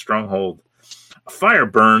closest to the stronghold. A fire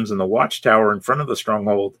burns in the watchtower in front of the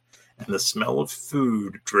stronghold, and the smell of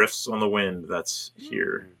food drifts on the wind that's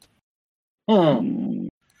here. Human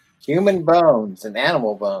bones and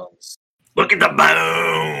animal bones. Look at the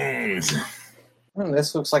bones!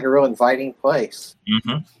 This looks like a real inviting place.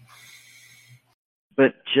 Mm-hmm.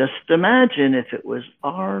 But just imagine if it was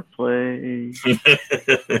our place. It's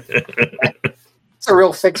a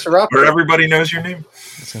real fixer-upper. Where everybody knows your name.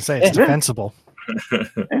 I was going to say, it's defensible.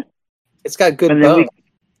 It's got good And then bones.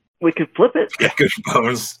 we could flip it. Yeah, good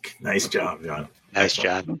bones. Nice job, John. Nice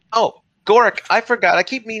job. Oh, Gorik, I forgot. I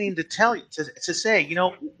keep meaning to tell you to say,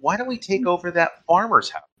 why don't we take over that farmer's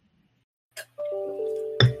house?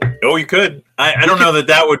 Oh, you could. I don't know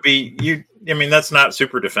that would be you. I mean, that's not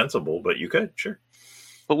super defensible, but you could, sure.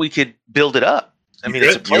 But we could build it up. I mean,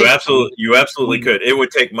 it's a you place. you absolutely could. It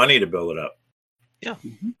would take money to build it up. Yeah.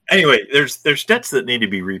 Anyway, there's debts that need to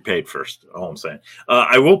be repaid first. All I'm saying.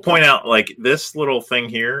 I will point out, like this little thing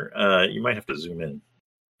here. You might have to zoom in.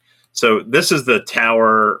 So this is the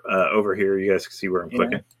tower over here. You guys can see where I'm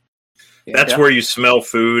clicking. Yeah. That's where you smell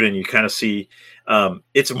food, and you kind of see.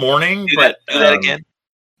 It's morning, Do but that again.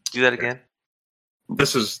 Do that again.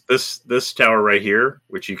 This is this tower right here,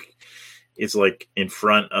 which is like in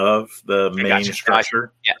front of the main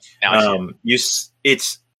structure. Yeah. Now I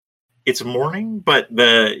see. It's morning, but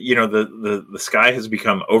the sky has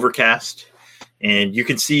become overcast, and you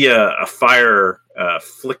can see a fire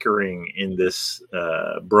flickering in this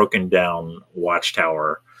broken down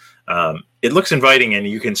watchtower. It looks inviting, and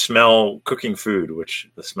you can smell cooking food, which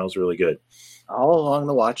smells really good. All along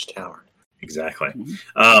the watchtower. Exactly.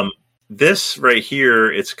 This right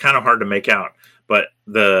here, it's kind of hard to make out, but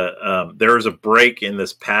there is a break in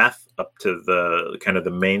this path up to the kind of the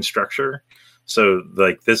main structure. So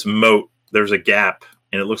like this moat, there's a gap,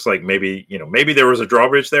 and it looks like maybe there was a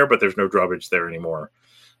drawbridge there, but there's no drawbridge there anymore.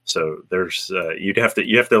 So there's you have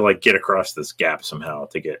to like get across this gap somehow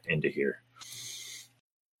to get into here.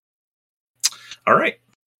 All right.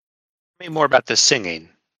 Tell me more about the singing.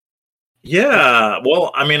 Yeah,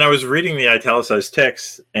 well, I mean, I was reading the italicized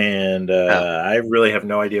text, and I really have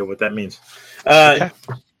no idea what that means. But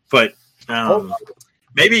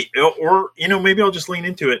maybe, or maybe I'll just lean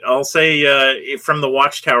into it. I'll say from the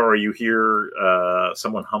watchtower, you hear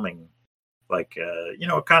someone humming, like a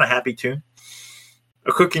kind of happy tune,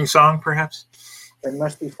 a cooking song, perhaps. There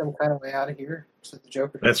must be some kind of way out of here, said the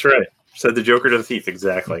Joker. That's right. Said the Joker to the thief.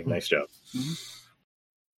 Exactly. Nice job.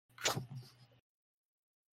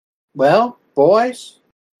 Well, boys,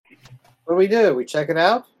 what do? We check it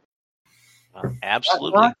out?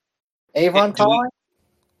 Absolutely. Avon calling?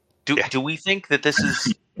 Do we think that this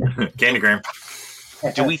is Candygram?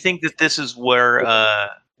 Do we think that this is where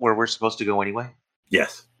we're supposed to go anyway?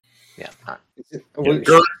 Yes. Yeah.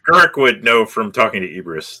 Gurk would know from talking to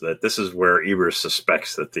Ibris that this is where Ibris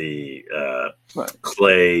suspects that the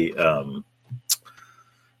clay,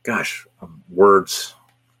 words.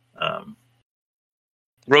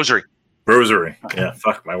 Rosary. Yeah,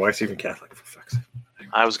 fuck. My wife's even Catholic, for fuck's sake.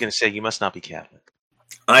 I was going to say, you must not be Catholic.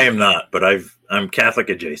 I am not, but I'm Catholic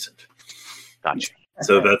adjacent. Gotcha.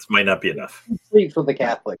 So that might not be enough. He sleeps with the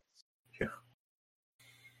Catholic. Yeah.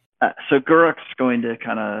 So Guruk's going to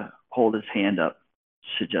kind of hold his hand up,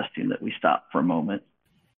 suggesting that we stop for a moment.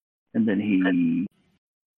 And then he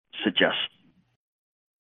suggests,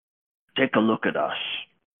 take a look at us.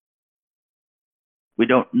 We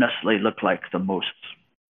don't necessarily look like the most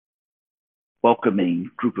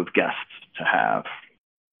welcoming group of guests to have.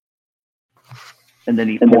 And then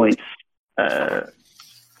he points, and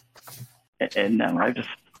now I just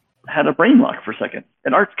had a brain lock for a second.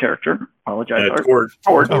 An Art's character. Apologize, Art. Tord.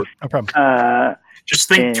 Oh, no problem. Just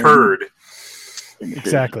think turd.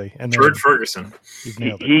 Exactly. And Turd Ferguson. You've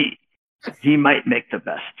nailed it. He might make the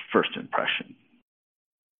best first impression.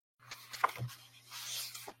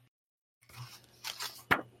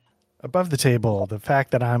 Above the table, the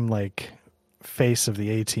fact that I'm like face of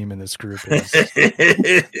the A team in this group is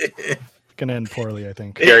gonna end poorly, I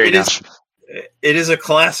think. It is a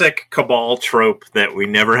classic Cabal trope that we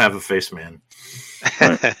never have a face man.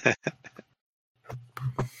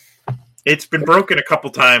 It's been broken a couple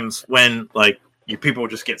times when like you people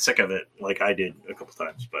just get sick of it, like I did a couple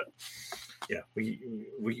times. But yeah,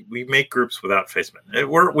 we make groups without face men.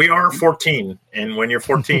 We are 14, and when you're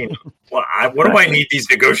 14, well, what do I need these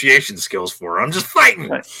negotiation skills for? I'm just fighting.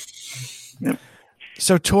 Yep.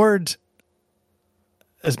 So Tord,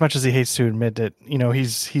 as much as he hates to admit it,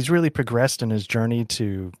 he's really progressed in his journey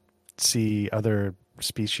to see other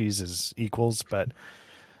species as equals, but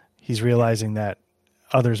he's realizing that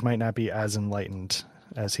others might not be as enlightened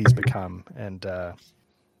as he's become, and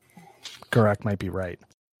Gurak might be right.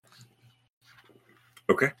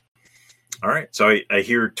 Okay. All right. So I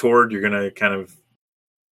hear Tord, you're going to kind of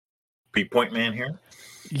be point man here?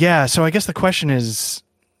 Yeah. So I guess the question is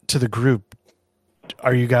to the group,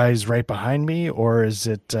 are you guys right behind me, or is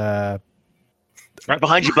it right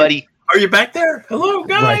behind you, buddy? Are you back there? Hello,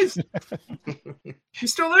 guys. Right. You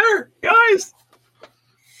still there, guys?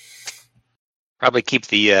 Probably keep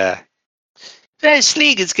the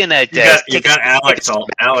Sleeg is gonna. You got Alex.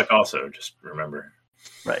 Alec also. Just remember.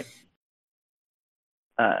 Right.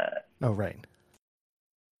 Right.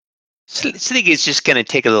 Sleeg is just gonna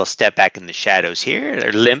take a little step back in the shadows here,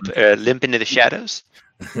 or limp into the shadows.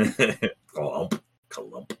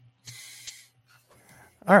 Clump.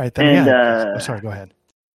 All right, then. And, sorry, go ahead.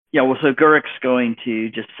 Yeah, well, so Gurak's going to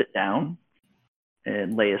just sit down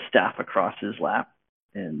and lay his staff across his lap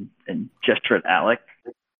and gesture at Alec.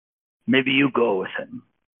 Maybe you go with him.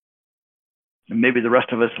 And maybe the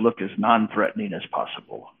rest of us look as non-threatening as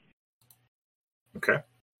possible. Okay.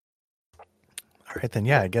 All right, then,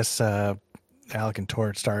 yeah, I guess Alec and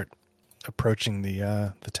Tord start approaching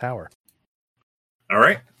the tower. All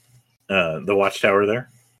right. The watchtower there?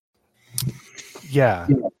 Yeah.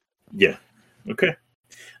 Yeah. Okay.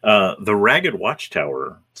 The ragged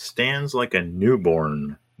watchtower stands like a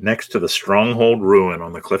newborn next to the stronghold ruin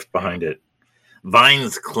on the cliff behind it.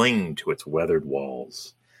 Vines cling to its weathered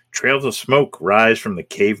walls. Trails of smoke rise from the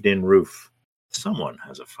caved-in roof. Someone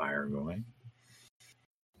has a fire going.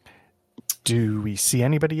 Do we see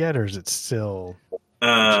anybody yet, or is it still...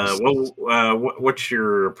 what's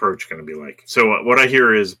your approach going to be like? So what I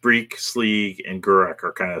hear is Breek, Sleeg, and Gurak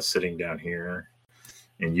are kind of sitting down here,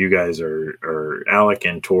 and you guys are Alec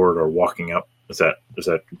and Tord are walking up. Is that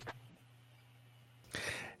correct?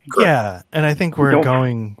 Yeah, and I think we're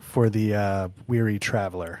going for the weary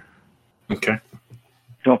traveler. Okay.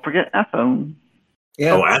 Don't forget Athone.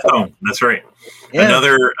 Yeah. Oh, Athone. That's right. Yeah.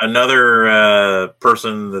 Another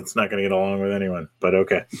person that's not going to get along with anyone. But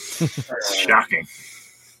okay. Shocking.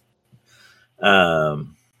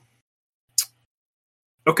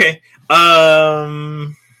 Okay.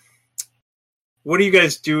 What are you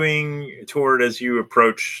guys doing Tord as you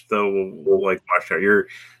approach the watchtower?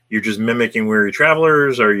 You're just mimicking weary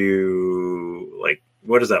travelers? Are you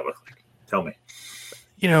what does that look like? Tell me.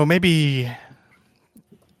 Maybe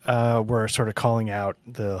we're sort of calling out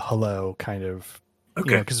the hello kind of,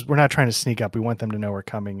 because we're not trying to sneak up. We want them to know we're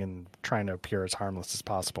coming and trying to appear as harmless as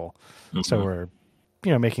possible. Mm-hmm. So we're,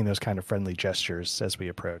 making those kind of friendly gestures as we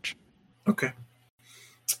approach. Okay.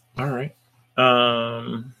 All right.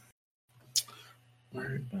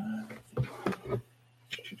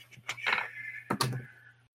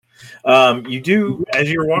 You do,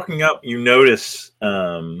 as you're walking up, you notice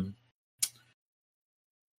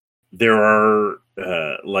there are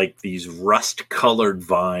these rust-colored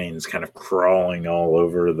vines kind of crawling all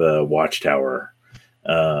over the watchtower.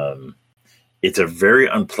 It's a very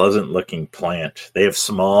unpleasant-looking plant. They have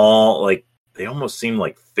small, they almost seem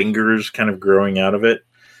like fingers kind of growing out of it.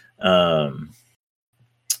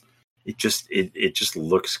 It just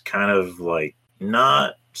looks kind of like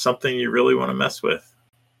not something you really want to mess with.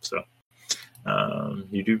 So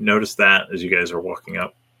you do notice that as you guys are walking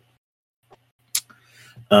up.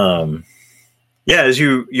 As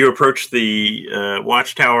you approach the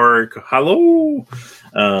watchtower, hello.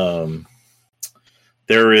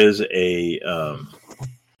 There is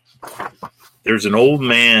there's an old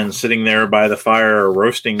man sitting there by the fire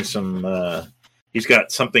roasting some he's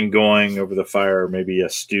got something going over the fire, maybe a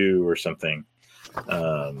stew or something.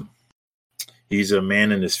 He's a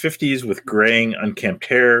man in his 50s with graying, unkempt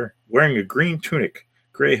hair, wearing a green tunic,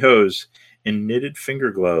 gray hose, and knitted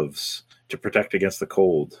finger gloves to protect against the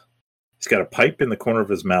cold. He's got a pipe in the corner of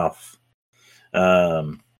his mouth.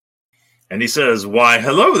 And he says, "Why,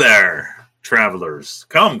 hello there, travelers.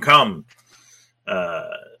 Come.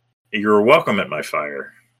 You're welcome at my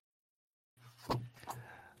fire."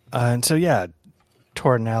 And so,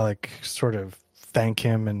 Tord and Alec sort of thank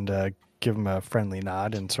him and give him a friendly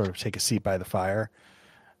nod and sort of take a seat by the fire.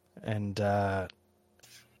 And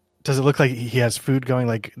does it look like he has food going?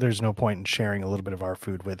 Like, there's no point in sharing a little bit of our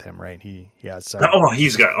food with him, right? He has some.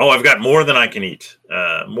 I've got more than I can eat.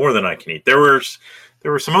 More than I can eat. There were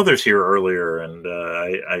some others here earlier, and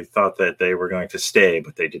I thought that they were going to stay,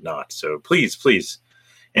 but they did not. So please.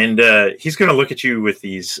 And he's going to look at you with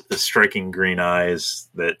these striking green eyes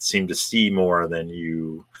that seem to see more than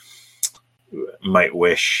you might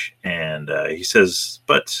wish. And he says,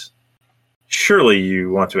 "But surely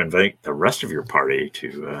you want to invite the rest of your party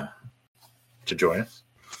to join us?"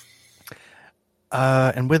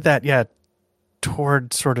 And with that,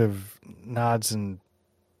 Tord sort of nods and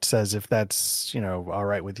says, "If that's all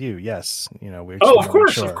right with you, yes." Of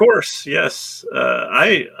course, yes.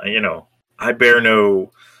 I bear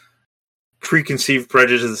no preconceived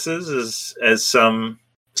prejudices as some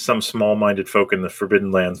small-minded folk in the Forbidden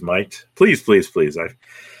Lands might. Please.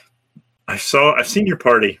 I've seen your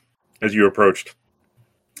party as you approached,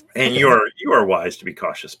 and you are wise to be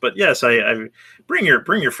cautious. But yes, I bring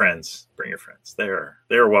your friends. Bring your friends. They are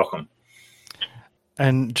welcome.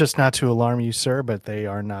 And just not to alarm you, sir, but they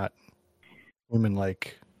are not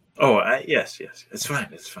human-like. Oh, yes. It's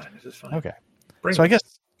fine. It is fine. Okay. I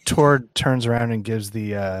guess Tord turns around and gives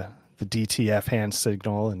the DTF hand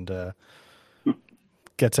signal and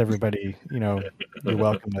gets everybody, you're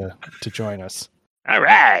welcome to join us. All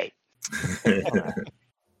right.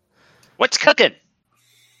 What's cooking?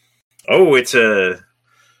 Oh, it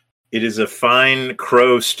is a fine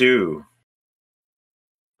crow stew.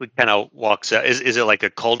 He kind of walks out. Is it like a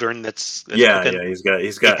cauldron that's cooking? Yeah.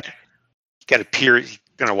 He's got a peer. He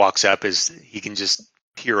kind of walks up as he can just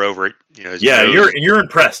peer over it. You're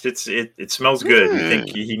impressed. It smells good. You think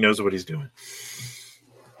he knows what he's doing.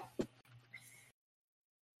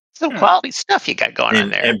 Some quality stuff you got going on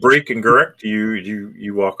there. And Breek and Gurek,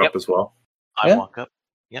 you walk up as well. I walk up.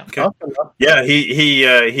 Yeah. Okay. Yeah.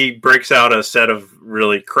 He breaks out a set of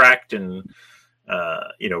really cracked and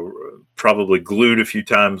probably glued a few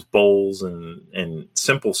times bowls and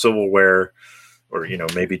simple silverware, or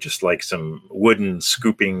maybe just like some wooden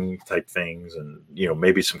scooping type things, and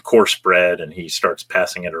maybe some coarse bread, and he starts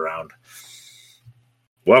passing it around.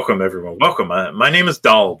 Welcome, everyone. Welcome. My name is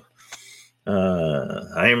Dalb.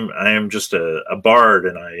 I am just a bard,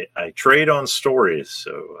 and I trade on stories.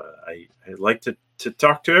 So I like to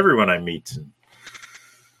talk to everyone I meet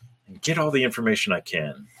and get all the information I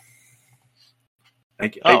can. I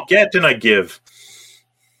get and I give.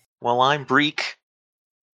 Well, I'm Breek,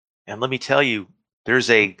 and let me tell you, there's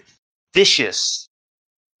a vicious,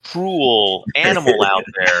 cruel animal out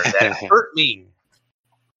there that hurt me,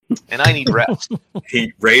 and I need rest.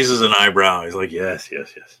 He raises an eyebrow. He's like, yes.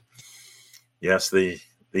 Yes, the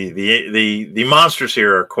monsters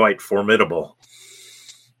here are quite formidable.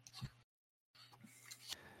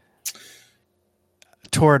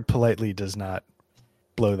 Tord politely does not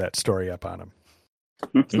blow that story up on him.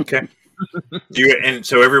 Okay. And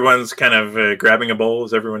so everyone's kind of grabbing a bowl.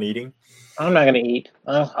 Is everyone eating? I'm not going to eat.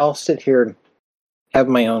 I'll sit here and have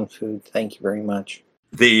my own food. Thank you very much.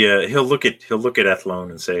 He'll look at Ethlone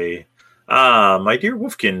and say, my dear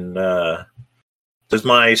Wolfkin, does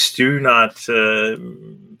my stew not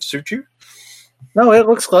suit you? No, it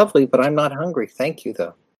looks lovely, but I'm not hungry. Thank you,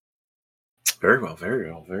 though. Very well.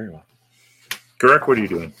 Gurek, what are you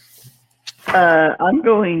doing? I'm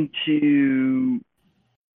going to...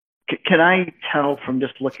 Can I tell from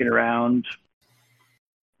just looking around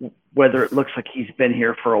whether it looks like he's been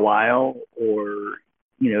here for a while, or,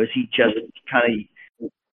 is he just kind of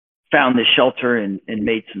found the shelter and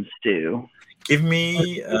made some stew? Give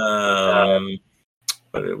me...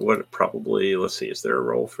 What probably, let's see, is there a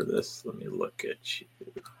role for this? Let me look at you.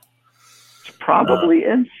 It's probably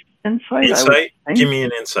insight. Insight? Give me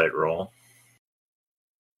an insight roll.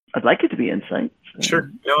 I'd like it to be insight.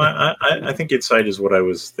 Sure. No, I think insight is what I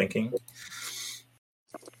was thinking.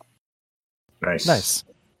 Nice.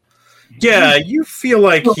 Yeah, you feel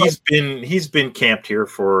like he's been camped here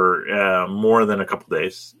for more than a couple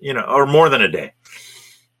days, or more than a day.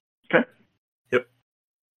 Okay. Yep.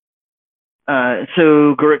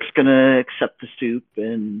 So Gurek's gonna accept the soup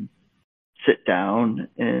and sit down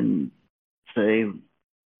and say,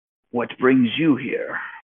 what brings you here?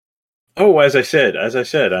 Oh, as I said,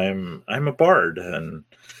 I'm a bard, and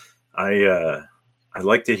I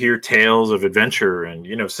like to hear tales of adventure.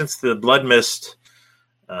 And since the blood mist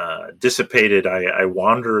dissipated, I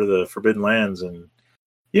wander the Forbidden Lands, and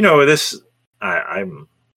I'm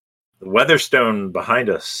the Weatherstone behind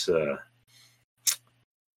us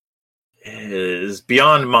is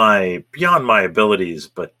beyond my abilities,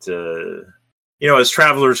 but as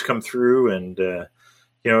travelers come through and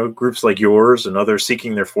groups like yours and others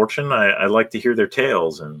seeking their fortune, I like to hear their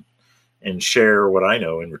tales and share what I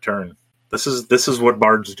know in return. This is what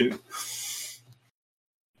bards do.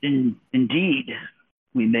 Indeed,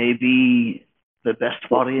 we may be the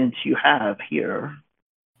best audience you have here.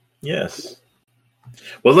 Yes.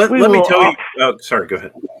 Well, let me tell you. Oh, sorry. Go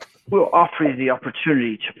ahead. We'll offer you the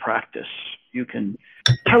opportunity to practice. You can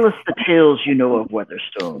tell us the tales you know of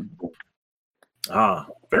Weatherstone. Ah,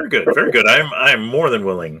 very good, very good. I'm more than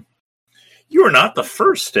willing. You are not the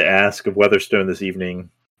first to ask of Weatherstone this evening.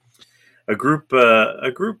 A group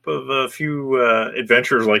of a few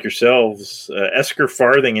adventurers like yourselves, Esker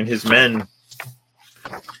Farthing and his men,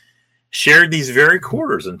 shared these very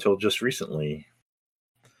quarters until just recently.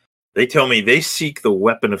 They tell me they seek the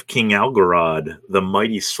weapon of King Algarod, the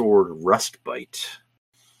mighty sword Rustbite.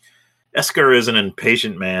 Esker is an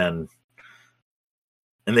impatient man,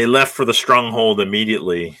 and they left for the stronghold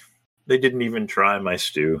immediately. They didn't even try my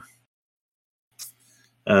stew.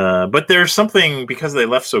 But there's something, because they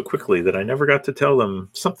left so quickly, that I never got to tell them,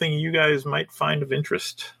 something you guys might find of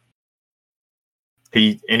interest.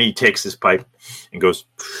 He takes his pipe and goes,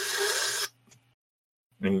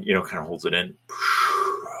 and kind of holds it in.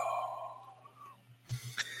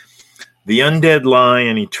 The undead lie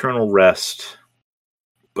in eternal rest,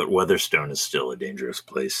 but Weatherstone is still a dangerous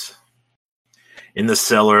place. In the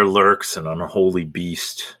cellar lurks an unholy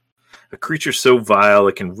beast, a creature so vile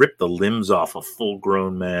it can rip the limbs off a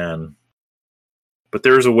full-grown man. But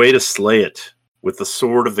there is a way to slay it, with the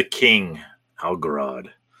sword of the king,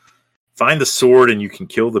 Algarod. Find the sword and you can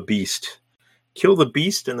kill the beast. Kill the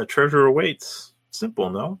beast and the treasure awaits.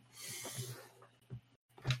 Simple, no?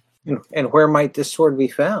 And where might this sword be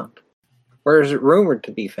found? Where is it rumored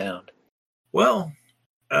to be found? Well,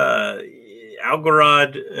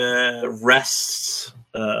 Algarod rests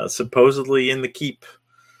supposedly in the keep.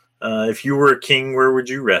 If you were a king, where would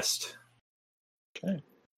you rest? Okay.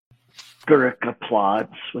 Guruk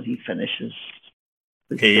applauds when he finishes.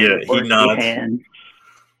 He nods.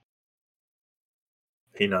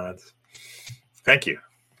 He nods. Thank you.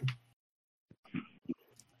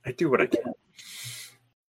 I do what I can.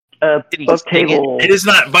 Table. It is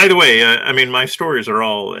not. By the way, my stories are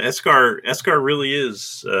all Esker really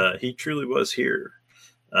is. He truly was here.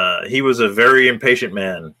 He was a very impatient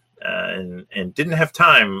man, and didn't have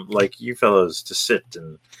time like you fellows to sit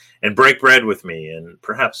and break bread with me. And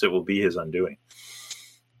perhaps it will be his undoing.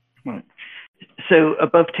 So,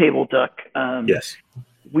 above table, Duck. Yes,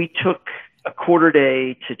 we took a quarter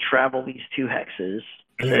day to travel these 2 hexes.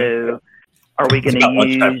 Mm-hmm. So, are we going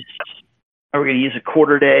to use a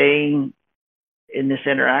quarter day in this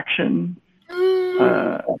interaction?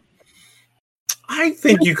 I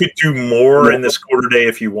think you could do more in this quarter day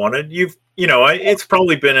if you wanted. It's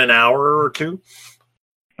probably been an hour or 2.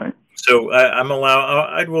 Right. So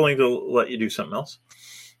I'd willing to let you do something else.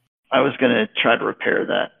 I was going to try to repair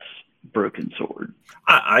that broken sword.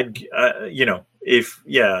 I'm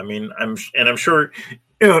sure,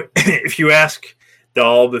 if you ask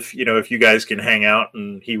Dalb, if you guys can hang out,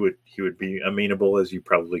 and he would be amenable, as you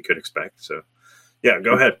probably could expect. So, yeah,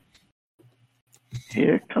 go ahead.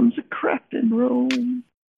 Here comes a Crafton roll.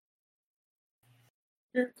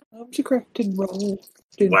 Here comes a Crafton roll.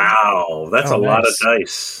 Wow, that's a lot of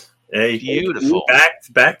dice. Hey, beautiful.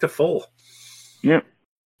 Back to full. Yep.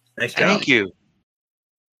 Nice job. Thank you.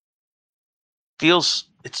 Feels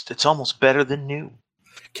it's almost better than new.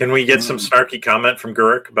 Can we get some snarky comment from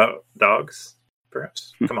Guruk about dogs?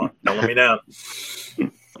 Perhaps. Come on, don't let me down. He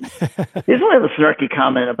doesn't have a snarky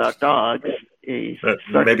comment about dogs. A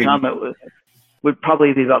snarky comment would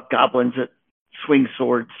probably be about goblins that swing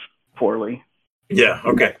swords poorly. Yeah.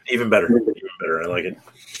 Okay. Even better. I like it.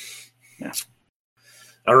 Yeah.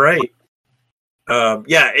 All right.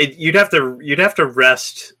 You'd have to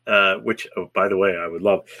rest. Which, by the way, I would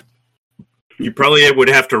love. You probably would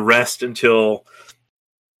have to rest until.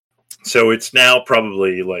 So it's now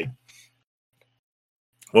probably like.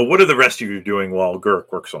 Well, what are the rest of you doing while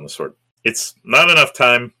Guruk works on the sword? It's not enough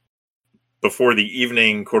time before the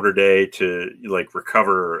evening quarter day to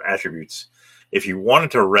recover attributes. If you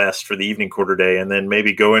wanted to rest for the evening quarter day and then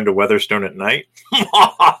maybe go into Weatherstone at night,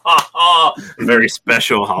 Very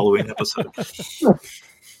special Halloween episode.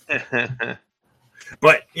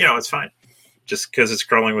 But, it's fine. Just because it's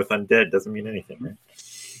crawling with undead doesn't mean anything, right?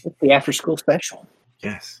 It's the after-school special.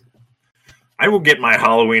 Yes. I will get my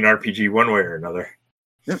Halloween RPG one way or another.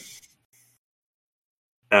 Yep.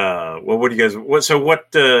 Well, what do you guys...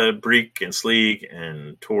 What Breek and Sleeg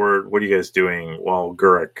and Tord, what are you guys doing while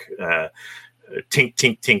Guruk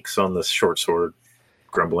tinks on the short sword,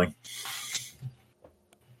 grumbling?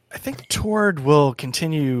 I think Tord will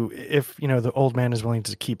continue if, the old man is willing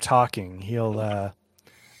to keep talking. He'll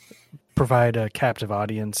provide a captive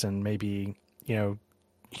audience and maybe,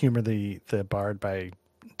 humor the bard by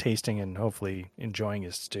tasting and hopefully enjoying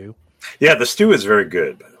his stew. Yeah, the stew is very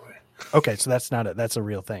good, by the way. Okay, so that's a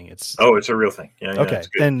real thing. It's a real thing. Yeah, okay,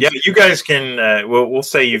 then you guys can. We'll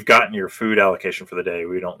say you've gotten your food allocation for the day.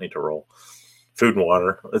 We don't need to roll food and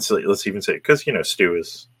water. Let's even say because stew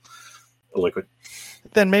is a liquid.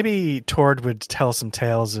 Then maybe Tord would tell some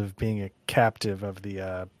tales of being a captive of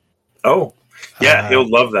the. He'll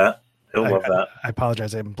love that. He'll love that. I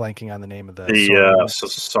apologize. I'm blanking on the name of the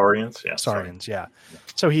Saurians. Yeah, Saurians. Yeah.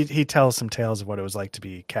 So he tells some tales of what it was like to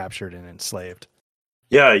be captured and enslaved.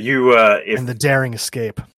 Yeah, and the daring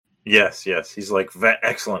escape. Yes. He's like,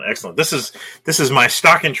 excellent. This is my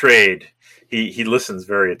stock and trade. He listens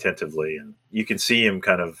very attentively, and you can see him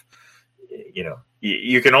kind of,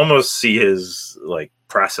 you can almost see his like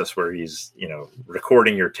process where he's,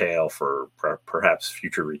 recording your tale for perhaps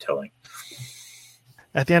future retelling.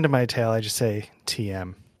 At the end of my tale, I just say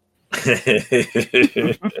TM.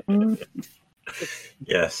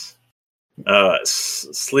 Yes.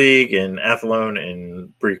 Sleeg and Athlone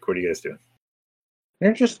and Breek, what are you guys doing?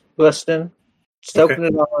 They're just listening, soaking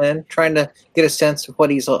it all in, trying to get a sense of what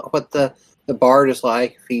the bard is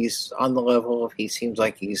like, if he's on the level, if he seems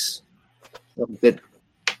like he's a little bit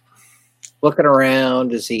looking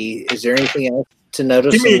around. Is there anything else to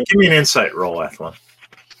notice? Give me an insight roll, Athlone.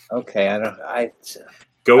 Okay,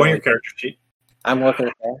 Go on your character sheet. I'm looking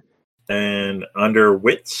at that. And under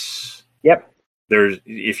wits. Yep. There's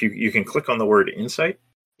if you can click on the word insight.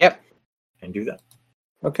 Yep. And do that.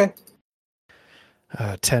 Okay.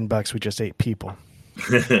 $10. We just ate people.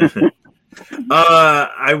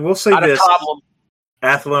 I will say Not this, a problem.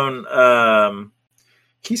 Athlone.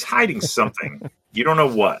 He's hiding something. You don't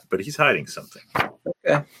know what, but he's hiding something.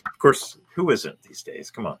 Okay. Of course, who isn't these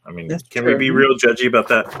days? Come on. I mean, That's can true. we be real judgy about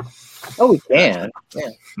that? Oh, we can. Yeah.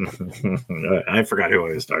 I forgot who I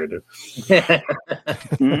was talking to.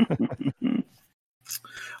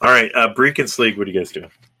 All right, Breek and Sleeg, what are you guys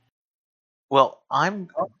doing? Well, I'm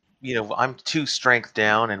 2 strength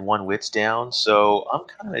down and 1 wits down, so I'm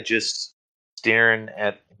kind of just staring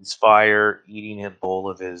at his fire, eating a bowl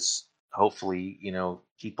of his, hopefully,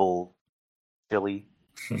 people chili,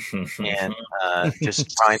 and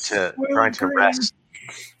just trying to rest.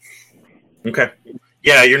 Okay.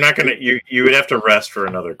 Yeah, you're not gonna. You would have to rest for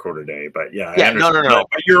another quarter day, but yeah, I understand. No.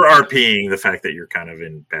 But you're RPing the fact that you're kind of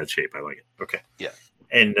in bad shape. I like it. Okay. Yeah.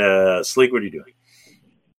 And Sleeg, what are you doing?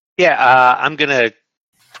 Yeah, I'm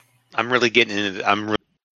really getting into. I'm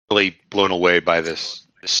really blown away by this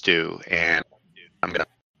stew, and I'm gonna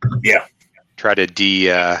try to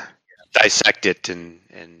dissect it and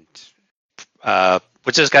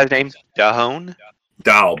what's this guy's name? Dahone?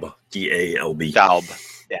 Dalb. D-A-L-B. Dalb.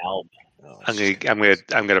 Oh,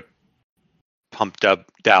 I'm gonna pump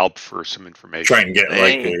Dalb for some information. Try and get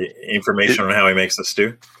the information on how he makes the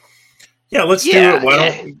stew. Yeah, let's do it. Why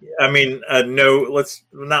don't? I mean, no. Let's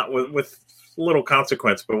not with little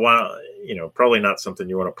consequence, but why? Probably not something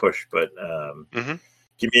you want to push. But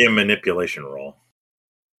give me a manipulation roll.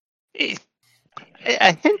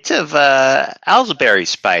 A hint of Owlsberry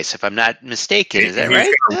spice, if I'm not mistaken. Is that right?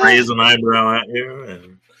 He's gonna raise an eyebrow at you,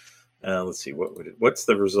 and let's see what's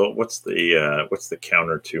the result. What's the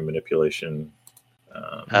counter to manipulation?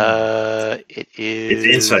 It is. It's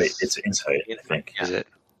insight. It's insight. I think. Is it?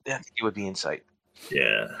 I think it would be insight.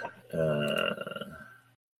 Yeah.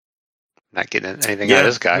 Not getting anything out of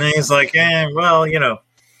this guy. And he's like, well,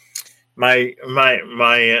 my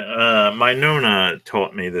Nona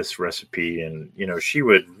taught me this recipe, and she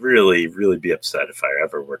would really, really be upset if I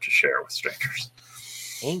ever were to share it with strangers.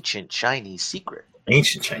 Ancient Chinese secret.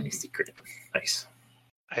 Ancient Chinese secret. Nice.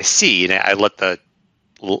 I see. And I let the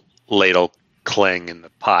ladle cling in the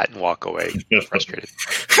pot and walk away, frustrated.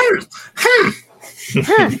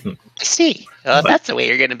 I see. That's the way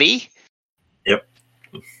you're going to be. Yep.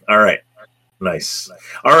 All right. Nice.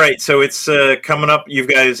 All right. So it's coming up. You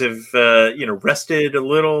guys have, rested a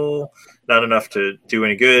little, not enough to do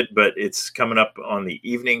any good, but it's coming up on the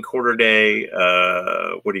evening quarter day.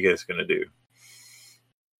 What are you guys going to do?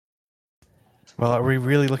 Well, are we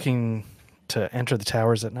really looking to enter the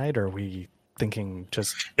towers at night, or are we thinking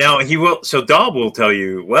just now? He will. So Daub will tell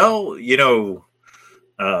you. Well,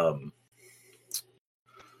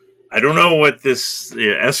 I don't know what this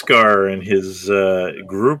Eskar and his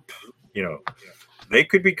group. They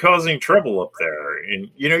could be causing trouble up there, and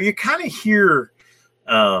you kind of hear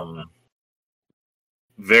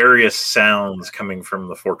various sounds coming from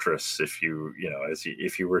the fortress if you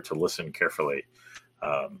were to listen carefully.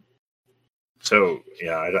 So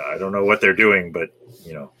yeah, I don't know what they're doing, but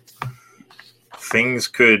things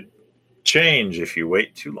could change if you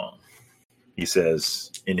wait too long, he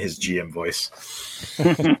says in his GM voice.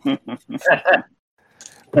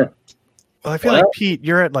 Well, I feel like Pete,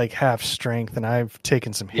 you're at like half strength, and I've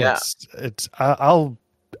taken some hits. Yeah.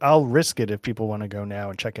 I'll risk it if people want to go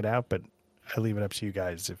now and check it out, but I leave it up to you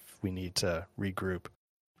guys if we need to regroup.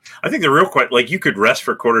 I think the real question, like, you could rest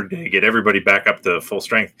for a quarter day, get everybody back up to full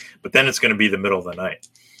strength, but then it's going to be the middle of the night.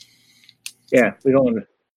 Yeah, we don't want to.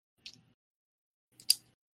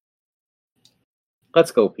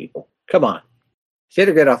 Let's go, people. Come on,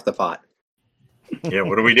 get off the pot. Yeah,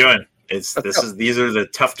 what are we doing? These are the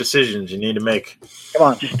tough decisions you need to make. Come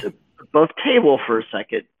on, just above table for a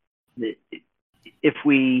second. If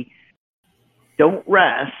we don't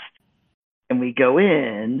rest and we go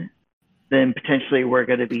in, then potentially we're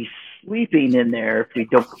going to be sleeping in there. If we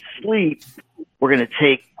don't sleep, we're going to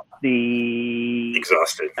take the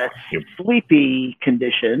exhausted, sleepy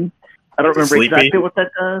condition. I don't remember exactly what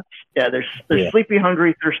that does. Yeah, there's sleepy,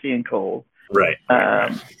 hungry, thirsty, and cold. Right.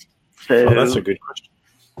 So that's a good question.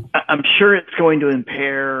 I'm sure it's going to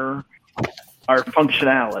impair our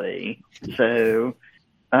functionality. So,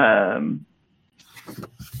 and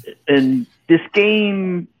this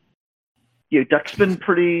game, Duck's been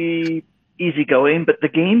pretty easygoing, but the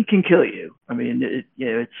game can kill you. I mean,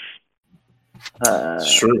 it's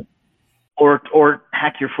true. Or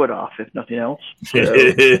hack your foot off, if nothing else. So. I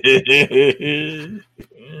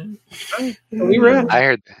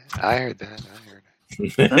heard that.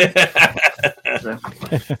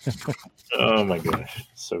 Oh my gosh,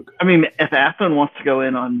 so good. I mean, if Athen wants to go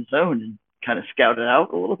in on his own and kind of scout it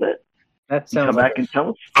out a little bit, that sounds come back and tell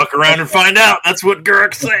us. Fuck around and find out. That's what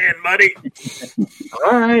Guruk's saying, buddy.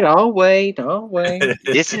 All right, I'll wait.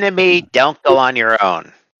 Listen to me. Don't go on your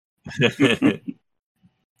own.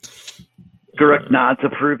 Guruk nods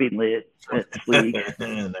approvingly at Sleek.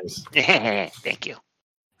 Nice. Thank you.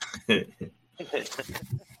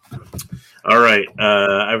 All right.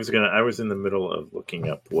 I was in the middle of looking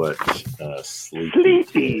up what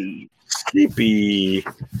Sleepy. Do you want me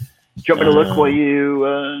to look while you?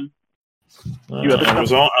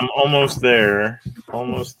 I'm almost there.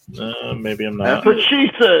 Almost. Maybe I'm not. That's what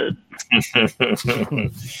she said.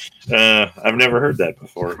 I've never heard that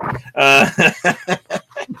before.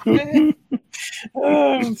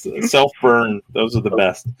 Self-burn. Those are the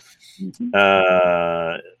best.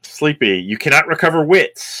 Sleepy. You cannot recover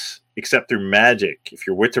wits except through magic. If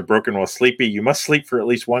your wits are broken while sleepy, you must sleep for at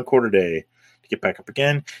least 1 quarter day to get back up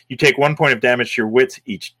again. You take 1 point of damage to your wits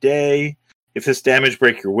each day. If this damage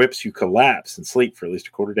breaks your whips, you collapse and sleep for at least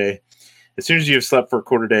a quarter day. As soon as you have slept for a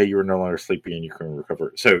quarter day, you are no longer sleepy and you can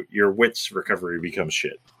recover. So your wits recovery becomes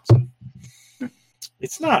shit. So,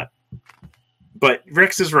 it's not. But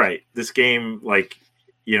Rex is right. This game,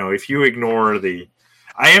 if you ignore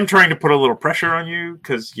I am trying to put a little pressure on you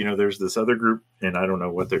because, there's this other group and I don't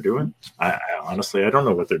know what they're doing. I honestly don't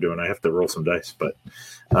know what they're doing. I have to roll some dice, but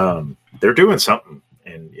they're doing something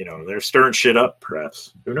and, they're stirring shit up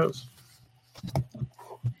perhaps. Who knows?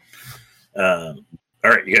 All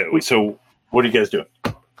right. So what are you guys doing?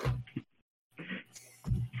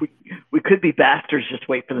 We could be bastards, just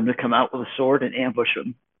wait for them to come out with a sword and ambush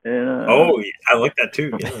them. I like that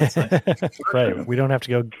too. Yeah, that's nice. Right. We don't have to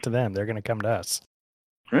go to them. They're going to come to us.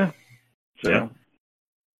 Yeah. So,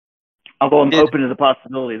 although I'm open to the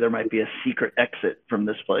possibility there might be a secret exit from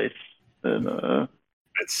this place. And,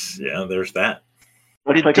 there's that.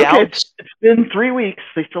 It's okay, it's been 3 weeks.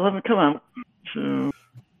 They still haven't come out. So.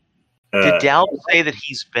 Did Daub say that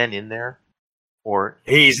he's been in there? Or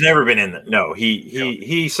he's never been in there. No,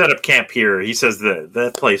 he set up camp here. He says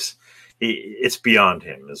that place, it's beyond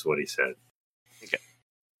him, is what he said. Okay.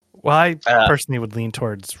 Well, I personally would lean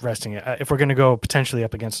towards resting it. If we're going to go potentially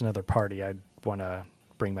up against another party, I'd want to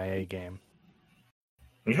bring my A game.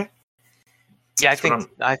 Okay. Yeah, I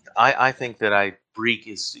think that Breek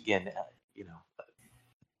is again.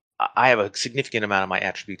 I have a significant amount of my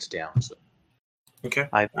attributes down. So. Okay.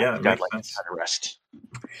 I'd like sense. to try to rest.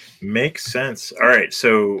 Makes sense. All right.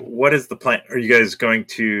 So, what is the plan? Are you guys going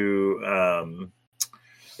to?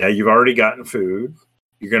 You've already gotten food.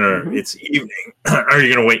 You're gonna. Mm-hmm. It's evening. Are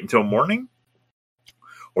you gonna wait until morning?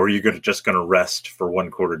 or you're just going to rest for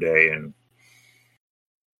 1/4 day, and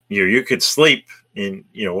you could sleep in,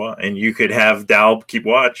 and you could have Dalb keep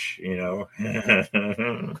watch,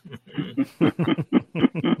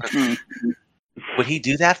 Would he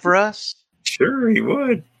do that for us? Sure, he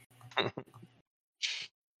would.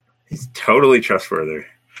 He's totally trustworthy.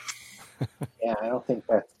 Yeah, I don't think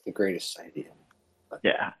that's the greatest idea.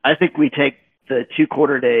 Yeah, I think we take the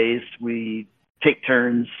 2/4 days, we take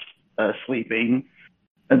turns sleeping,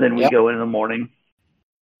 and then we go in the morning.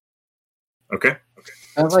 Okay.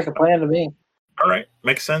 Sounds like a plan to me. All right,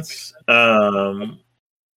 makes sense.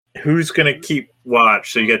 Who's going to keep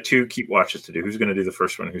watch? So you got 2 keep watches to do. Who's going to do the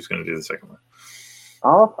first one? Who's going to do the second one?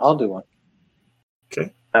 I'll do one.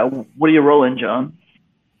 Okay. What are you rolling, John?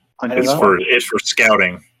 It's for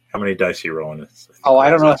scouting. How many dice are you rolling? I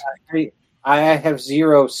don't know. I have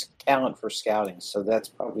 0 talent for scouting, so that's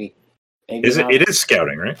probably. It is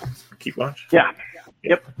scouting, right? Keep watch. Yeah.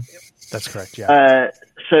 Yep. That's correct. Yeah.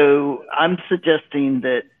 So I'm suggesting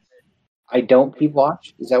that I don't keep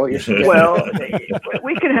watch. Is that what you're suggesting? Well,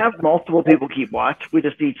 we can have multiple people keep watch. We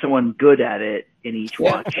just need someone good at it in each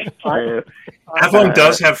watch. So, Athlon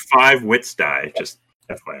does have 5 wits die, just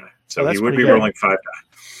FYI. So he would be rolling 5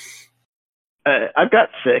 die. I've got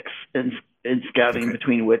 6 in scouting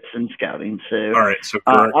between wits and scouting. So all right. So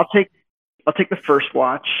I'll take the first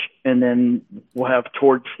watch, and then we'll have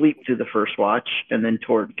Tord sleep through the first watch, and then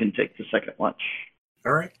Tord can take the second watch.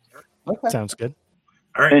 All right. Okay. Sounds good.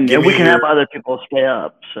 All right. And we can have other people stay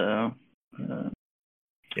up. So.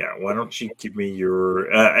 Yeah. Why don't you give me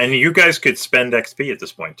your? And you guys could spend XP at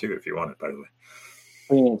this point too, if you want it. By the way.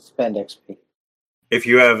 What do you mean spend XP? If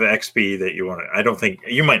you have XP that you want, I don't think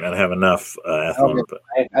you might not have enough. Athlon, but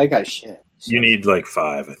I got shit. You need like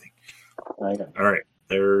 5, I think. I got. All right.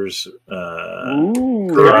 There's.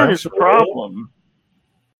 That is a problem.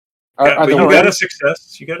 But you got a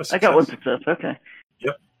success. You got a success. I got 1 success. Okay.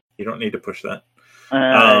 Yep. You don't need to push that.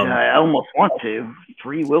 I almost want to.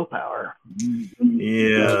 3 willpower.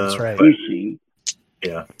 Yeah. That's right.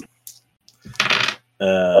 Yeah.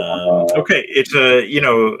 Okay. It's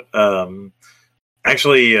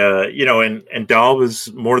actually, and Dahl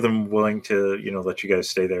was more than willing to, let you guys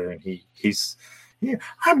stay there, and he's. Yeah.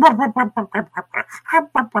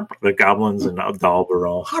 The goblins and Dahl are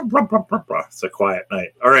all. It's a quiet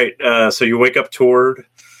night. All right. So you wake up Tord,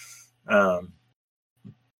 and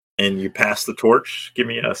you pass the torch. Give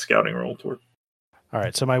me a scouting roll, Tord. All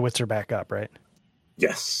right. So my wits are back up, right?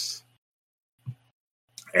 Yes.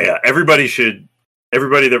 Yeah. Everybody except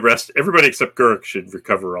Gurk should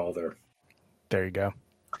recover all their. There you go.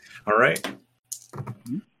 All right.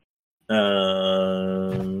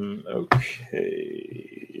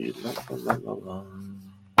 Okay.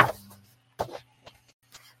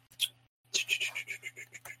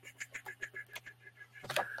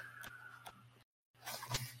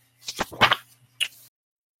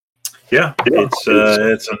 Yeah,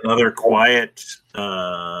 it's another quiet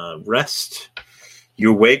rest.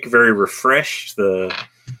 You awake very refreshed.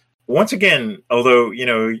 Once again, although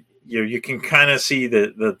you can kind of see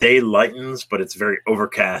the day lightens, but it's very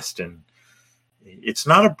overcast and it's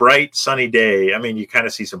not a bright sunny day. I mean, you kind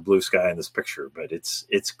of see some blue sky in this picture, but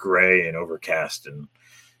it's gray and overcast, and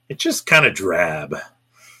it's just kind of drab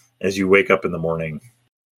as you wake up in the morning.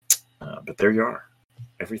 But there you are.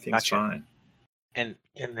 Everything's fine. And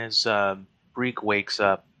as Breek wakes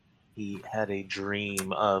up, he had a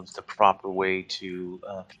dream of the proper way to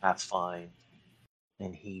pathfind,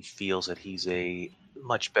 and he feels that he's a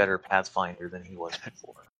much better pathfinder than he was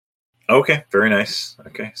before. Okay, very nice.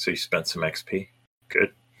 Okay, so you spent some XP.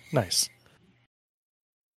 Good. Nice.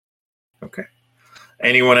 Okay.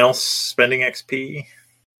 Anyone else spending XP?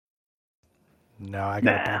 No, I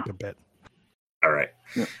got back a bit. All right.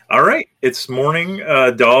 Yeah. All right. It's morning.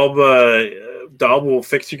 Dalb will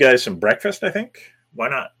fix you guys some breakfast, I think. Why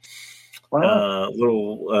not?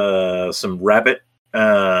 Wow. Some rabbit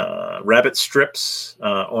strips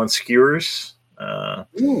on skewers.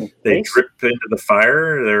 They drip into the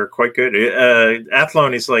fire. They're quite good.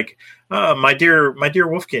 Athlon is like, my dear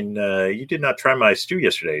Wolfkin, you did not try my stew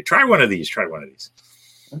yesterday. Try one of these.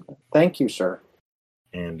 Thank you, sir.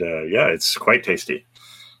 And it's quite tasty.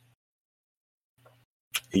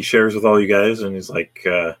 He shares with all you guys, and he's like,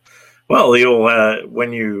 you'll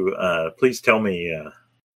when you please tell me.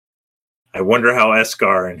 I wonder how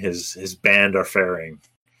Esgar and his band are faring.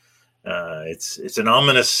 It's an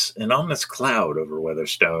ominous cloud over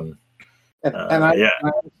Weatherstone. I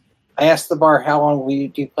asked the bar, how long do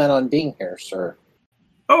you plan on being here, sir?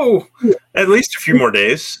 Oh, at least a few more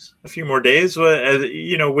days. With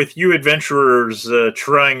you adventurers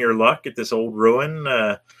trying your luck at this old ruin,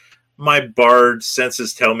 my bard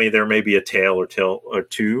senses tell me there may be a tale or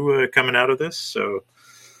two coming out of this. So,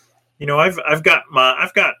 I've got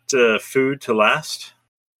food to last.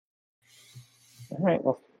 All right.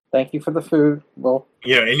 Well, thank you for the food. Well,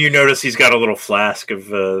 and you notice he's got a little flask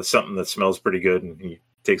of something that smells pretty good, and he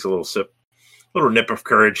takes a little sip, a little nip of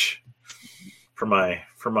courage for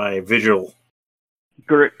my vigil.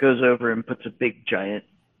 Guruk goes over and puts a big giant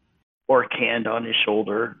orc hand on his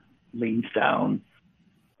shoulder, leans down.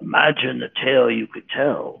 Imagine the tale you could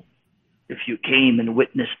tell if you came and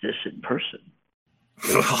witnessed this in person.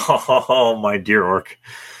 Oh, my dear orc.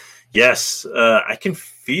 Yes, I can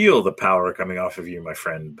feel the power coming off of you, my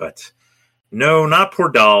friend, but no, not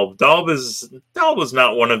poor Dalb. Dalb is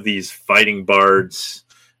not one of these fighting bards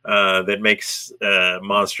that makes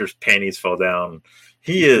monsters' panties fall down.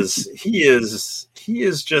 He is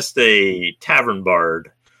just a tavern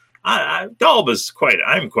bard. Dalb is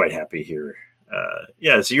I'm quite happy here.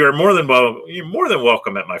 Yes, you're more than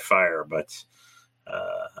welcome at my fire, but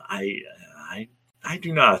I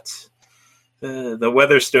do not. The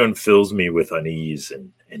Weatherstone fills me with unease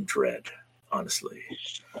and dread, honestly.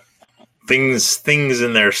 Things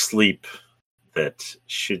in their sleep that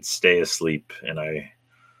should stay asleep, and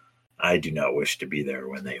I do not wish to be there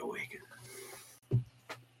when they awaken.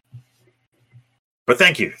 But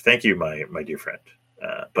thank you, my dear friend.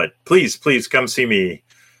 But please come see me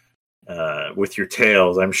with your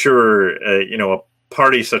tales. I'm sure a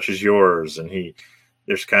party such as yours, and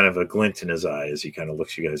there's kind of a glint in his eye as he kind of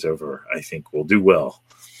looks you guys over, I think will do well.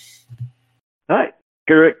 All right.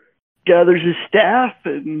 Guruk gathers his staff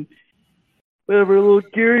and whatever little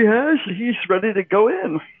gear he has, he's ready to go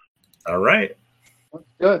in. All right. That's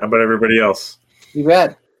good. How about everybody else? You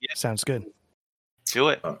bet. Yeah, sounds good. Do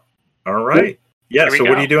it. All right. Yeah, so what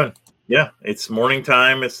go. are you doing? Yeah, it's morning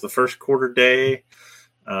time. It's the first quarter day.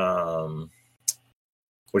 What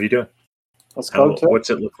are you doing? Let's go. What's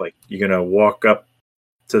it look like? You gonna walk up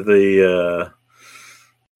to the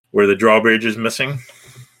where the drawbridge is missing?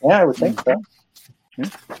 Yeah, I would think so. Yeah.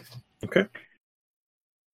 Okay.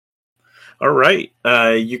 All right.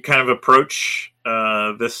 You kind of approach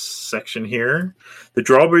this section here. The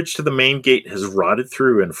drawbridge to the main gate has rotted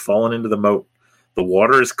through and fallen into the moat. The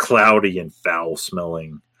water is cloudy and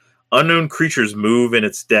foul-smelling. Unknown creatures move in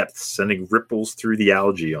its depths, sending ripples through the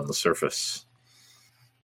algae on the surface.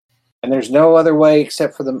 And there's no other way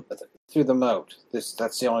except for through the moat.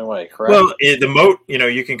 That's the only way, correct? Well, the moat,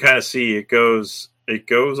 you can kind of see it goes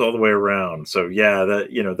all the way around. So yeah,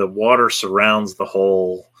 the water surrounds the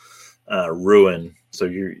whole ruin. So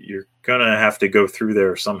you're gonna have to go through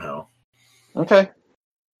there somehow. Okay.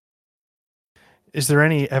 Is there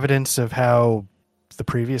any evidence of how the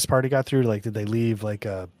previous party got through? Like, did they leave like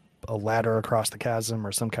a ladder across the chasm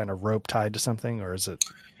or some kind of rope tied to something, or is it?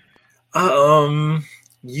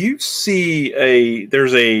 You see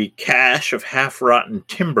there's a cache of half-rotten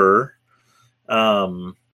timber,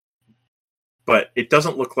 but it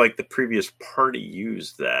doesn't look like the previous party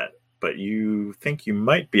used that. But you think you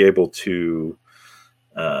might be able to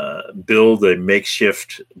build a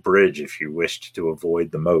makeshift bridge if you wished to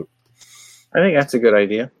avoid the moat. I think that's a good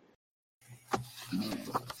idea.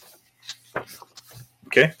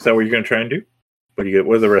 Okay, is that what you're going to try and do? What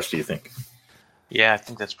do the rest of you think? Yeah, I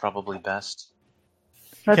think that's probably best.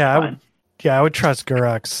 That's fine. I would trust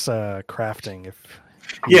Guruk's crafting if.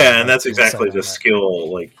 Yeah, and that's exactly the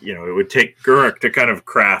skill. Like, it would take Guruk to kind of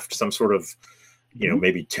craft some sort of,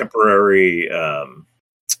 maybe temporary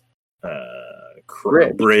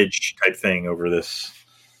bridge type thing over this.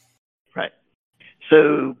 Right.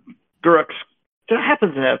 So Guruk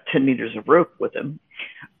happens to have 10 meters of rope with him.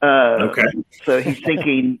 Okay. So he's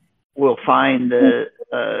thinking we'll find the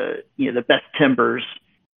best timbers,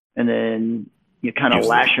 and then you kind of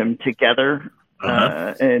lash them together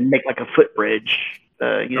and make like a footbridge.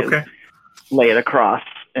 Okay. Lay it across,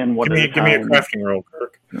 and give me a crafting roll,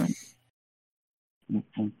 Kirk.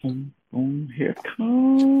 Here it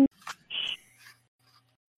comes.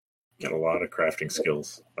 Got a lot of crafting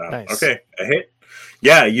skills. Wow. Nice. Okay, a hit.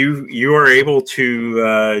 Yeah, you are able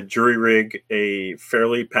to jury rig a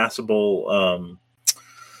fairly passable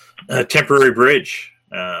temporary bridge,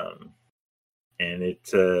 and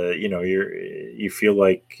it you feel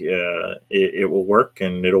like it will work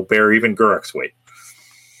and it'll bear even Guruk's weight.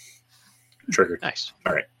 Triggered. Nice.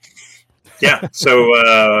 All right. Yeah.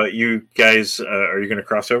 So you guys, are you going to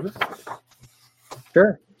cross over?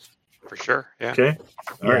 Sure. For sure. Yeah. Okay.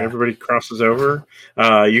 All right. Everybody crosses over.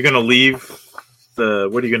 You're going to leave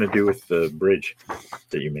what are you going to do with the bridge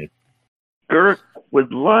that you made? Guruk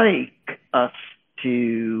would like us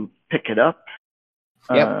to pick it up.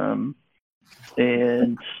 Yep.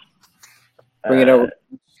 And bring it over.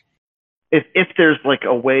 if there's like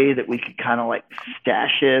a way that we could kind of like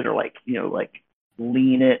stash it or like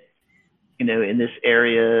lean it, in this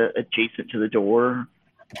area adjacent to the door,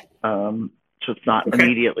 so it's not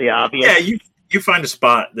immediately obvious. Yeah, you find a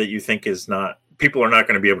spot that you think is not people are not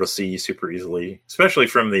going to be able to see super easily, especially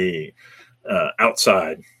from the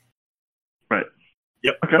outside. Right.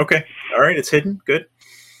 Yep. Okay. All right. It's hidden. Good.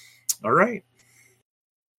 All right.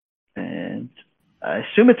 And I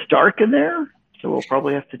assume it's dark in there, so we'll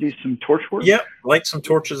probably have to do some torch work. Yep. Light some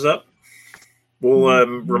torches up. We'll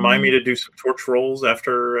remind me to do some torch rolls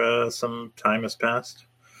after some time has passed.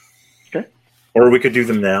 Okay. Or we could do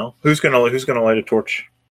them now. Who's gonna light a torch?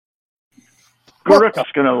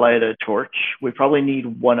 Guruk's gonna light a torch. We probably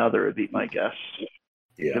need one other, would be my guess.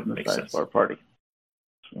 Yeah, given the makes size sense. of our party.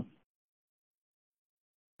 So.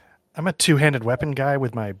 I'm a two-handed weapon guy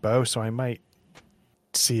with my bow, so I might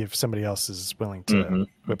see if somebody else is willing to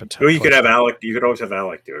whip a torch. Well, you could have Alec. You could always have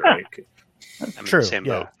Alec do it, right? I'm True. in the same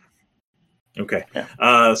boat. Okay.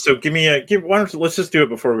 Yeah. So let's just do it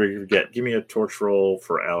before we forget. Give me a torch roll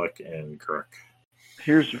for Alec and Kirk.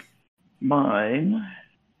 Here's mine.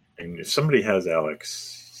 And if somebody has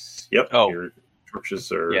Alex, yep. Oh. Your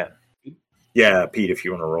torches are. Yeah. Yeah, Pete, if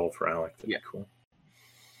you want to roll for Alec, that'd be cool.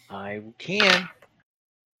 I can.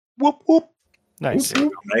 Whoop whoop. Nice.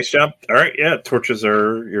 Nice job. All right, yeah.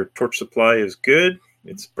 Your torch supply is good.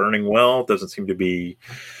 It's burning well. Doesn't seem to be.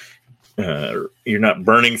 You're not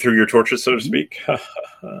burning through your torches, so to speak.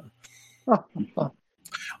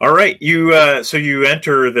 All right, so you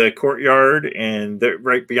enter the courtyard, and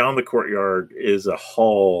right beyond the courtyard is a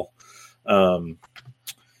hall.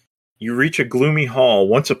 You reach a gloomy hall,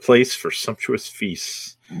 once a place for sumptuous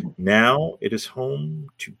feasts. Now it is home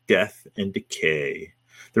to death and decay.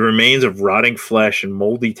 The remains of rotting flesh and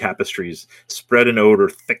moldy tapestries spread an odor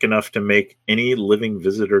thick enough to make any living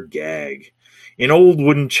visitor gag. In old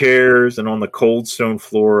wooden chairs and on the cold stone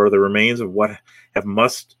floor are the remains of what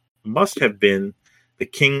must have been the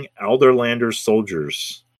King Alderlander's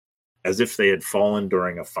soldiers, as if they had fallen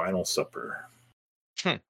during a final supper.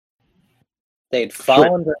 They'd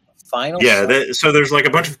fallen during a final supper? So there's like a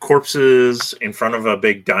bunch of corpses in front of a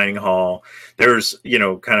big dining hall. There's,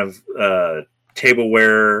 kind of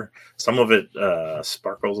tableware. Some of it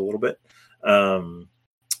sparkles a little bit.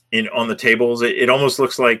 On the tables, it almost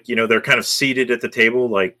looks like, they're kind of seated at the table,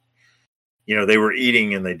 like, they were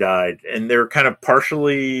eating and they died. And they're kind of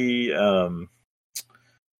partially,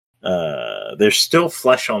 there's still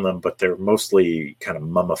flesh on them, but they're mostly kind of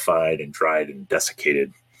mummified and dried and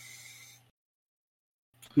desiccated.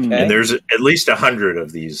 Okay. And there's at least 100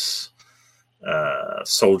 of these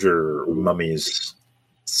soldier mummies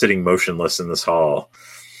sitting motionless in this hall.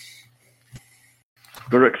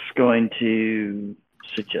 Guruk's going to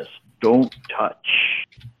suggest don't touch.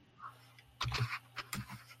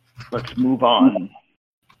 Let's move on.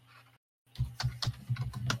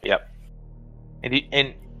 Yep.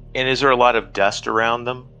 And is there a lot of dust around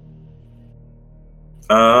them?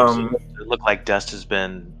 It looked like dust has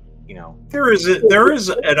been, There is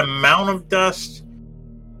an amount of dust,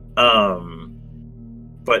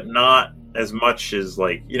 but not as much as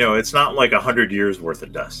it's not like 100 years worth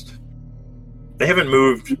of dust. They haven't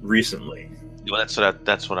moved recently. Well,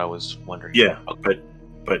 that's what I was wondering. Yeah, okay.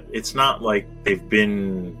 but it's not like they've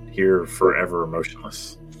been here forever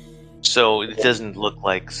motionless. So it doesn't look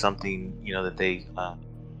like something that they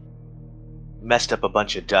messed up a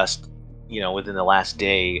bunch of dust within the last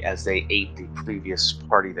day as they ate the previous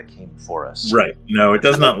party that came before us. Right. No, it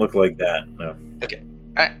does not look like that. No. Okay.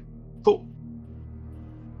 All right. Cool.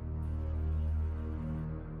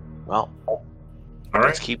 Well, all right.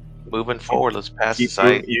 Let's keep moving forward. Let's pass the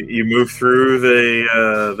site. You move through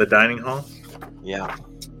the dining hall? Yeah.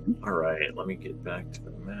 All right. Let me get back to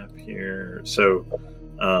the map here. So,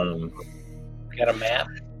 got a map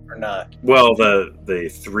or not? Well, the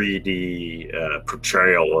 3D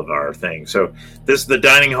portrayal of our thing. So the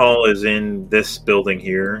dining hall is in this building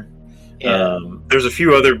here. Yeah. There's a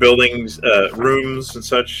few other buildings, rooms and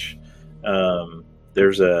such.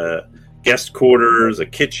 There's a guest quarters, a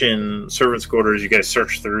kitchen, servants' quarters. You guys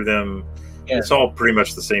search through them. Yeah. It's all pretty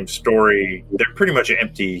much the same story. They're pretty much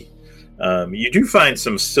empty. You do find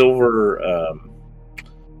some silver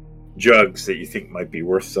jugs that you think might be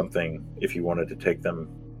worth something if you wanted to take them.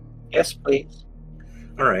 Yes, please.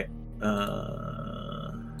 All right.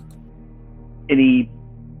 Any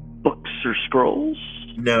books or scrolls?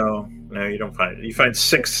 No, you don't find it. You find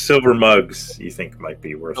 6 silver mugs you think might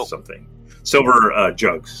be worth something. Silver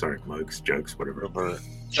jugs, sorry, mugs, jugs, whatever.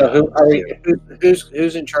 So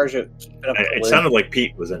who's in charge of keeping up the It sounded like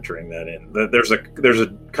Pete was entering that in. There's a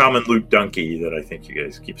common loot donkey that I think you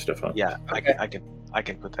guys keep stuff on. Yeah, I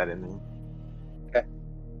can put that in there.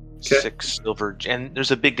 6 silver, and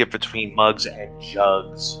there's a big difference between mugs and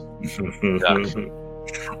jugs.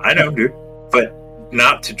 I know, dude, but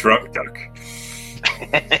not to drunk duck.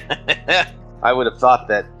 I would have thought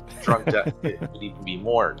that drunk duck would even be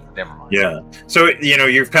more. Never mind. Yeah. So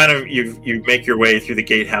you make your way through the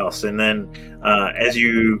gatehouse, and then as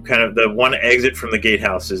you the one exit from the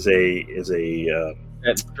gatehouse is a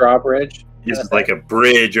That drawbridge. Is like a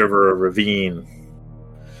bridge over a ravine.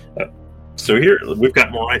 So here we've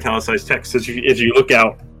got more italicized text. As you look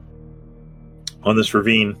out on this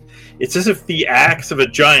ravine, it's as if the axe of a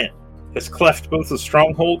giant has cleft both the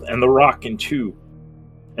stronghold and the rock in two,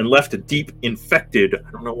 and left a deep infected, I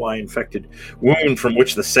don't know why infected, wound from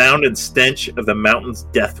which the sound and stench of the mountain's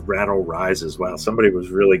death rattle rises. Wow, somebody was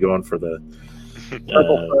really going for the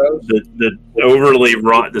overly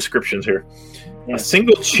wrought descriptions here. Yeah. A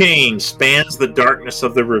single chain spans the darkness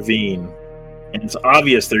of the ravine, and it's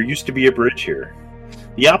obvious there used to be a bridge here.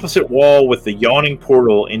 The opposite wall with the yawning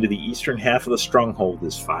portal into the eastern half of the stronghold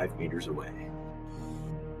is 5 meters away.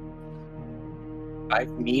 5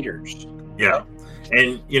 meters. Yeah.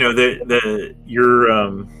 And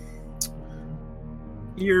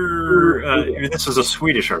this is a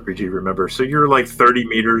Swedish RPG, remember? So you're like 30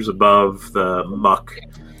 meters above the muck.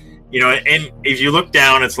 And if you look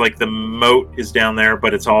down, it's like the moat is down there,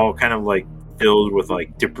 but it's all kind of like filled with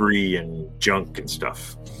like debris and junk and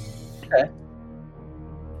stuff. Okay.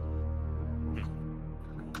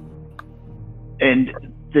 And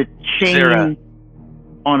the chain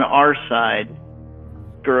on our side,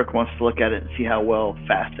 Guruk wants to look at it and see how well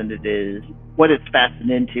fastened it is, what it's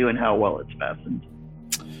fastened into, and how well it's fastened.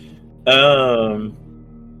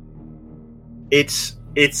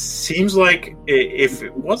 It seems like if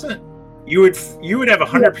it wasn't, you would have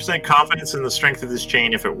 100% confidence in the strength of this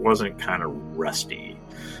chain if it wasn't kind of rusty.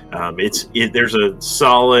 There's a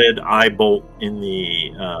solid eye bolt in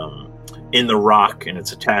the rock, and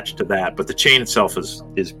it's attached to that, but the chain itself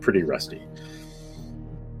is pretty rusty.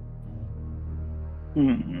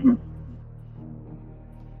 Mm-hmm.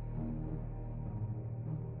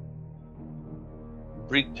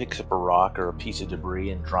 Breek picks up a rock or a piece of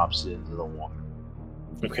debris and drops it into the water.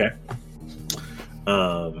 Okay.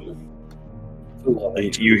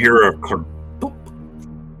 You hear a boop,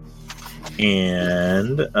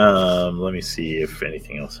 and let me see if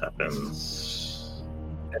anything else happens.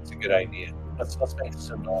 That's a good idea. Let's make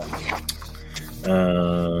some noise.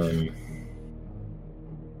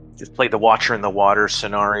 Just play the Watcher in the Water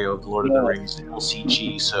scenario of Lord of the Rings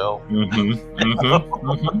LCG. So.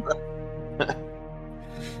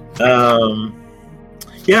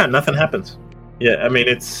 Yeah, nothing happens. Yeah, I mean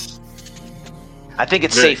it's. I think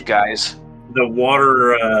it's safe, guys. The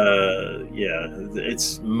water,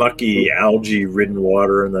 it's mucky, algae-ridden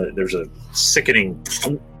water, and there's a sickening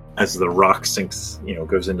as the rock sinks,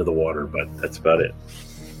 goes into the water. But that's about it.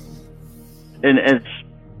 And as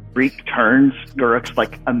Breek turns, Guruk's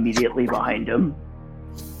like immediately behind him.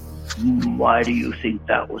 Why do you think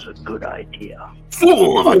that was a good idea?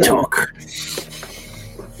 Fool of a talk.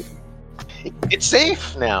 It's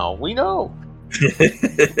safe now. We know.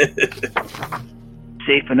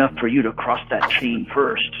 Safe enough for you to cross that chain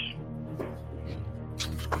first.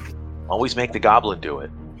 Always make the goblin do it.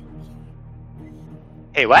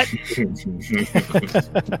 Hey, what?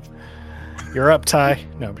 You're up, Ty.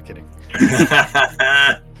 No, I'm kidding.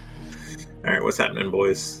 All right, what's happening,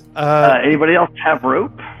 boys? Anybody else have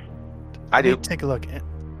rope? I do. Take a look.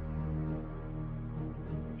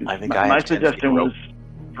 I think my suggestion was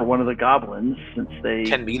for one of the goblins, since they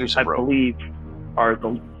 10 meters I of rope. believe are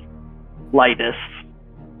the lightest,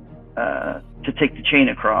 to take the chain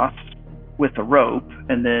across with the rope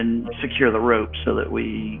and then secure the rope so that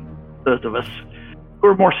those of us who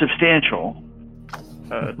are more substantial,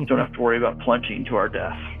 don't have to worry about plunging to our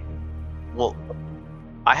death. Well,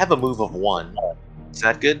 I have a move of 1. Is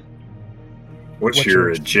that good? What's your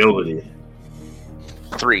agility?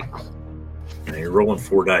 3. Yeah, you're rolling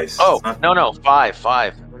 4 dice. Oh, no, 5.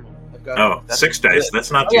 Oh, 6 dice. Good.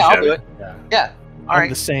 That's not too shabby. shabby. I'll do it. Yeah. All right.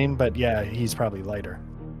 The same, but yeah, he's probably lighter.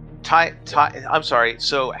 Ty, I'm sorry.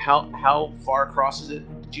 So how far across is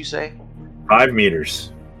it? Did you say? 5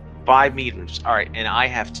 meters. 5 meters. All right, and I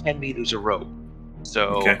have 10 meters of rope.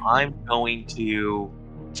 So Okay. I'm going to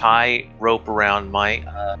tie rope around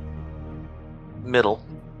my middle,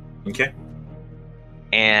 Okay.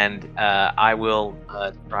 and I will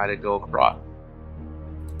try to go across.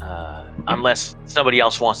 Unless somebody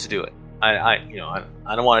else wants to do it. I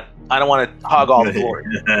don't want to hog all the glory.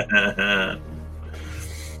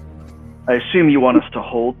 I assume you want us to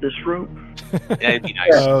hold this rope? That'd be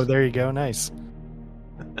nice. Oh, there you go. Nice.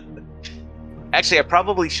 Actually, I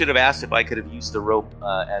probably should have asked if I could have used the rope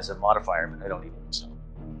as a modifier, but I don't need it. So.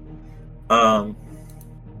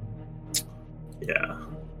 Yeah.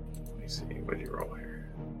 Let me see. What do you roll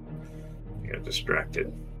here? I got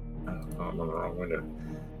distracted. I'm on the wrong window.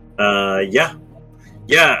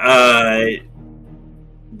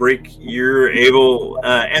 Break, you're able,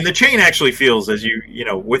 and the chain actually feels as you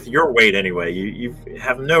with your weight anyway, you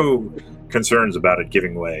have no concerns about it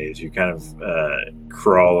giving way as you kind of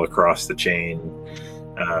crawl across the chain.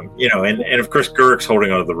 And of course Gurk's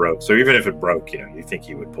holding onto the rope, so even if it broke, you think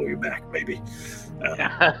he would pull you back maybe.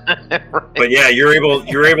 Right. But yeah, you're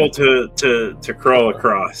able to crawl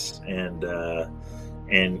across and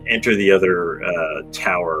enter the other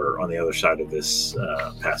tower on the other side of this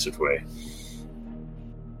passageway.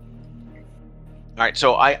 All right,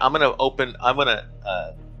 so I'm gonna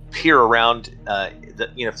peer around,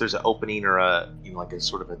 if there's an opening or like a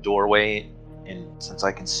sort of a doorway, and since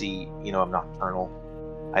I can see, I'm nocturnal,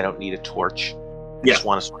 I don't need a torch. I just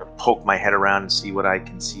want to sort of poke my head around and see what I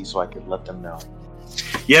can see, so I could let them know.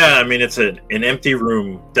 Yeah, I mean it's an empty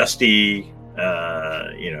room, dusty.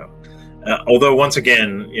 Although once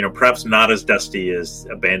again, perhaps not as dusty as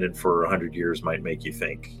abandoned for 100 years might make you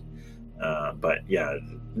think. But yeah,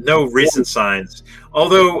 no recent signs.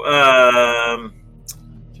 Although,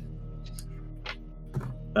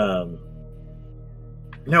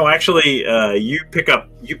 no, actually, you pick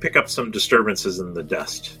up some disturbances in the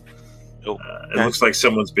dust. Oh, it looks like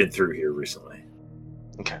someone's been through here recently.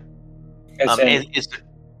 Okay.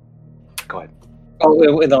 Go ahead.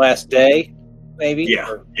 Oh, in the last day, maybe.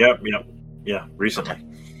 Yeah. Yeah. Recently. Okay.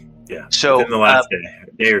 Yeah. So in the last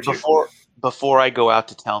day or two. Before I go out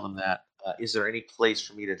to tell them that, is there any place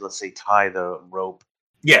for me to, let's say, tie the rope?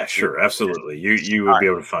 Yeah, sure, absolutely. You would be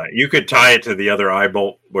able to find it. You could tie it to the other eye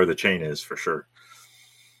bolt where the chain is for sure.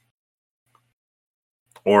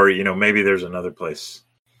 Or maybe there's another place.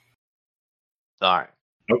 All right.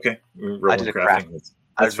 Okay. I did a crafting.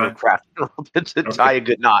 I was doing crafting to tie a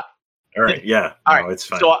good knot. All right. Yeah. All right. It's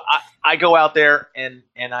fine. So I go out there and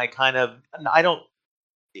I kind of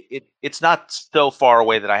it's not so far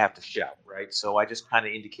away that I have to shout, right? So I just kind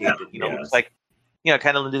of indicate that looks like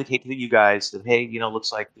kind of indicate to you guys that hey,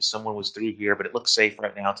 looks like someone was through here, but it looks safe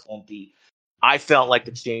right now. It's empty. I felt like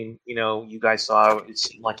the chain, you guys saw it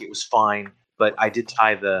seemed like it was fine, but I did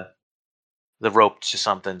tie the rope to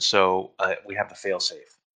something, so we have the fail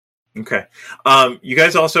safe. Okay. You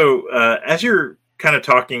guys also, as you're kind of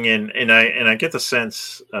talking and I get the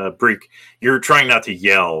sense, Breek, you're trying not to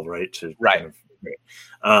yell, right? Right.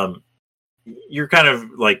 You're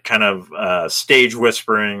kind of stage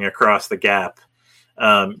whispering across the gap.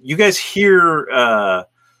 You guys hear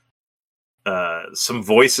some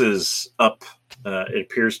voices up. It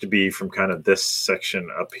appears to be from kind of this section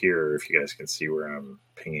up here. If you guys can see where I'm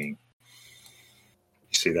pinging,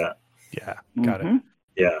 you see that? Yeah, got it.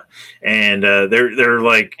 Yeah, and they're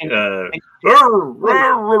like,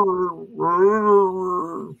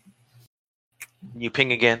 you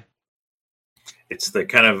ping again. It's the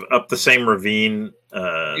kind of up the same ravine.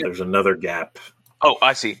 There's another gap. Oh,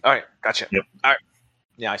 I see. All right, gotcha. Yep. All right.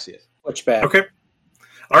 Yeah, I see it. Which back? Okay.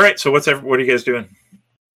 All right. So what are you guys doing?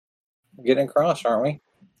 We're getting across, aren't we?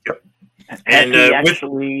 Yep. And we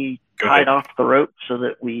actually tied off the rope so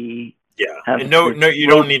that we. Yeah. And no, you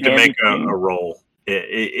don't need to make a roll.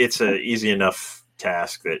 It's an easy enough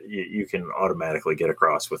task that you can automatically get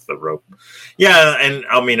across with the rope. Yeah, and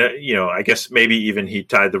I mean, I guess maybe even he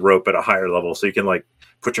tied the rope at a higher level, so you can like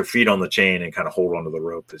put your feet on the chain and kind of hold onto the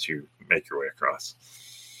rope as you make your way across.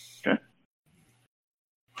 Okay.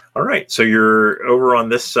 All right, so you're over on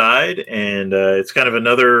this side, and it's kind of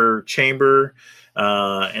another chamber,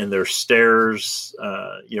 and there's stairs.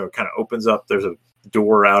 It kind of opens up. There's a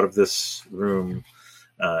door out of this room,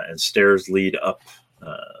 and stairs lead up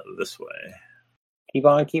this way. Keep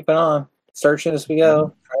on keeping on. Searching as we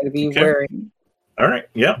go. Try to be wary. All right.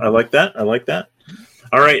 Yeah, I like that.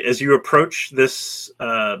 All right. As you approach this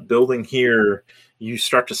building here, you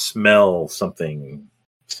start to smell something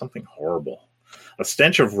horrible. A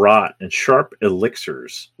stench of rot and sharp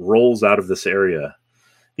elixirs rolls out of this area.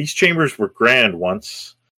 These chambers were grand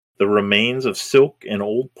once. The remains of silk and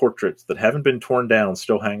old portraits that haven't been torn down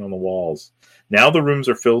still hang on the walls. Now the rooms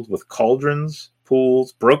are filled with cauldrons,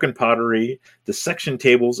 pools, broken pottery, dissection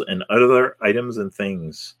tables, and other items and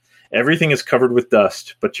things. Everything is covered with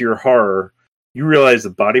dust, but to your horror, you realize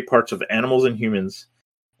the body parts of animals and humans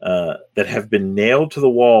that have been nailed to the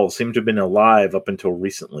walls seem to have been alive up until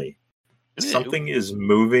recently. Something is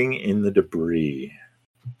moving in the debris.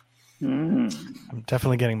 I'm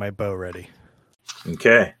definitely getting my bow ready.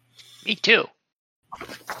 Okay. Me too.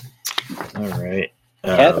 All right.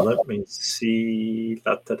 Let me see.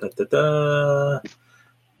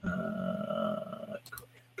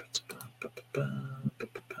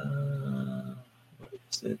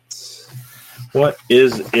 What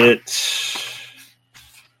is it?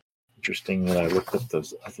 Interesting that I looked up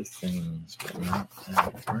those other things, but not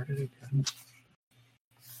that. Where did it go?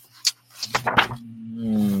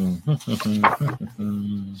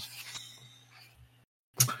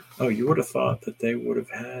 Oh, you would have thought that they would have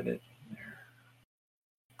had it there.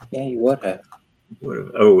 Yeah, you would have.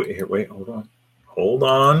 Oh, here, wait, hold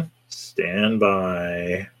on. Stand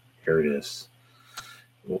by. Here it is.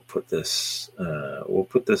 We'll put this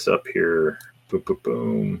up here. Boom, boom,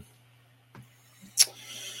 boom.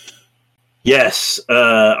 Yes.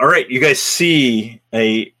 All right. You guys see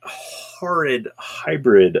a horrid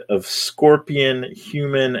hybrid of scorpion,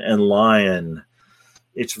 human, and lion.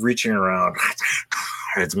 It's reaching around.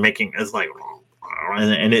 It's like,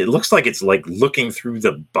 and it looks like it's like looking through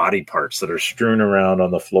the body parts that are strewn around on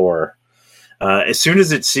the floor. As soon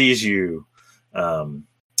as it sees you,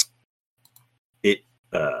 it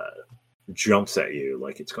jumps at you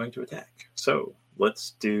like it's going to attack. So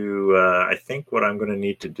let's do. I think what I'm going to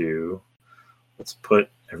need to do. Let's put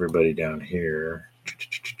everybody down here.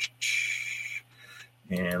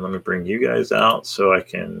 And let me bring you guys out so I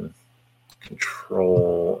can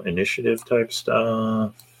control initiative type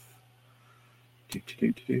stuff.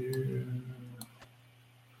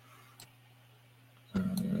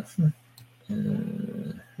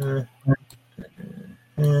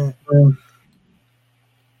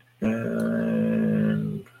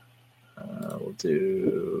 And we'll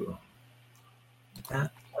do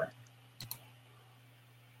that.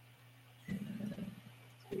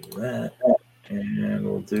 That, and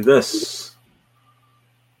we'll do this.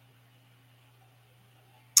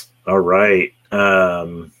 All right.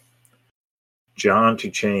 John to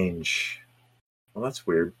change. Well, that's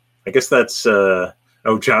weird. I guess that's John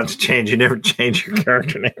to change. You never change your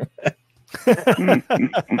character name.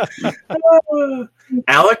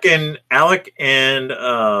 Alec and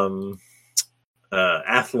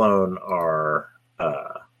Athlone are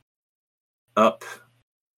up.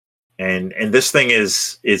 And this thing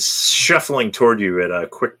is shuffling toward you at a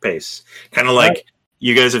quick pace, kind of like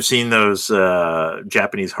you guys have seen those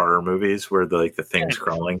Japanese horror movies where the thing's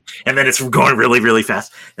crawling, and then it's going really, really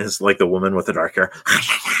fast, and it's like the woman with the dark hair.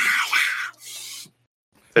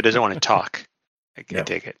 It doesn't want to talk. I can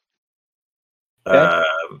take it.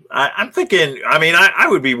 I'm thinking. I mean, I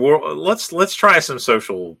would be. Let's try some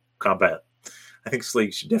social combat. I think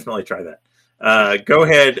Sleek should definitely try that. Go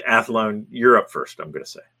ahead, Athlone. You're up first. I'm going to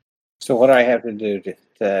say. So what do I have to do to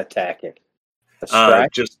attack it? You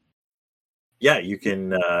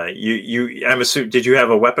can. I'm assuming. Did you have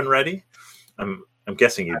a weapon ready? I'm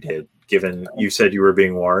guessing you did. Given you said you were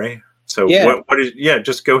being wary. So what is? Yeah,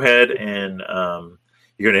 just go ahead and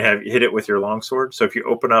you're going to hit it with your longsword. So if you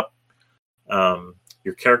open up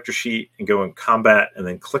your character sheet and go in combat and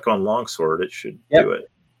then click on longsword, it should do it.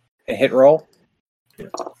 A hit roll. Yeah.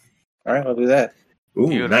 All right, I'll do that. Ooh,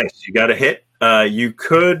 beautiful. Nice! You got a hit. You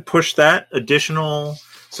could push that additional.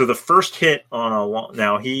 So the first hit on a long.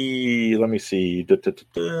 Now let me see. Let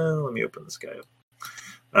me open this guy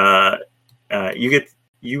up.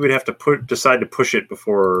 You would have to decide to push it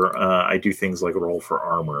before I do things like roll for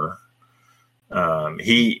armor.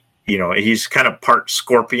 He's kind of part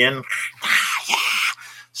scorpion,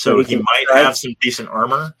 so he might have some decent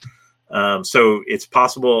armor. So it's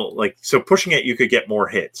possible. So pushing it, you could get more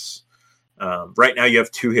hits. Right now you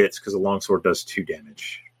have 2 hits because a longsword does 2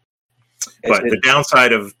 damage. But the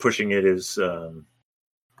downside of pushing it is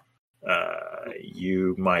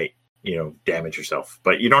you might, damage yourself.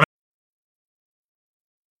 But you don't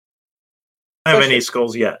have any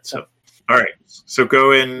skulls yet. So, all right. So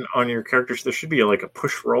go in on your characters. There should be a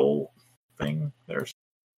push roll thing there.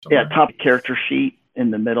 Yeah, top character sheet in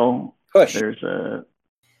the middle. Push. There's a.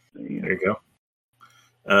 There you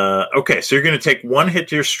go. Okay, so you're going to take 1 hit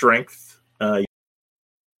to your strength.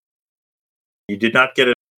 You did not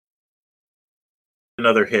get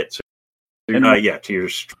another hit. So, to your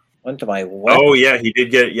strength. One to my weapon. Oh yeah, he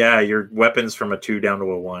did get your weapons from a 2 down to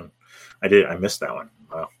a 1. I missed that one.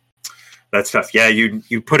 Wow, that's tough. Yeah,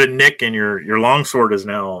 you put a nick, and your longsword is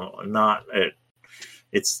now not.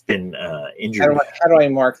 It's been injured. How do I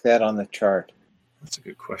mark that on the chart? That's a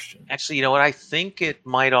good question. Actually, you know what? I think it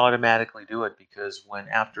might automatically do it because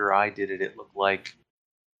after I did it, it looked like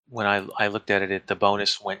when I looked at it, the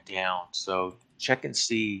bonus went down. So check and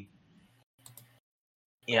see.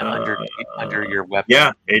 Yeah, under your weapon.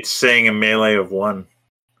 Yeah, it's saying a melee of 1.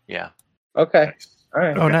 Yeah. Okay. Nice. All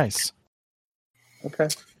right. Oh, nice. Okay.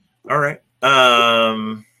 All right.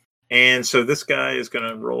 And so this guy is going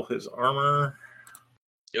to roll his armor.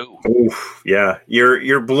 Oof, yeah.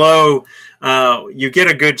 Your blow, you get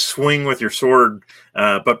a good swing with your sword,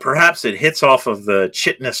 but perhaps it hits off of the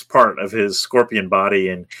chitinous part of his scorpion body,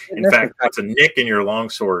 and in fact, puts a nick in your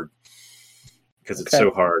longsword because it's so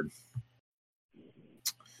hard.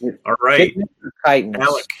 All right,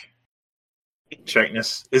 Alec.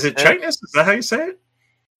 Chitinous. Is it chitinous? Is that how you say it?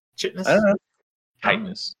 Chitinous? I don't know.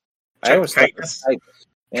 Chitinous. I always thought chitinous.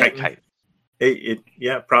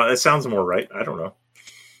 Probably. It sounds more right. I don't know.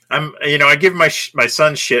 I give my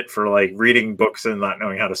son shit for like reading books and not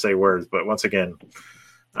knowing how to say words, but once again,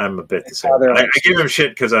 I'm a bit the same. I give him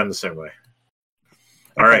shit because I'm the same way.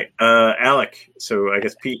 All right, Alec. So I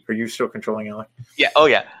guess Pete, are you still controlling Alec? Yeah. Oh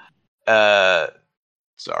yeah.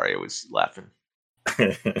 Sorry, I was laughing.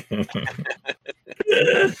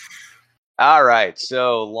 All right,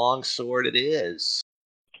 so longsword it is.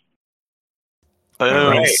 Boom.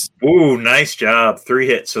 All right. Ooh, nice job. 3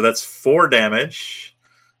 hits. So that's 4 damage.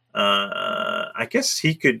 I guess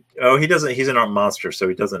he could. Oh, he doesn't. He's an art monster, so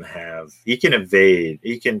he doesn't have. He can evade.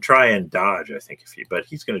 He can try and dodge. I think but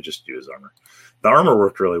he's going to just do his armor. The armor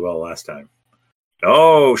worked really well last time.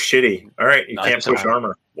 Oh, shitty. All right, you can't push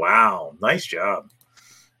armor. Wow, nice job.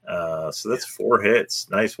 So that's 4 hits.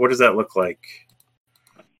 Nice. What does that look like?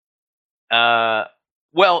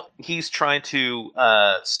 Well, he's trying to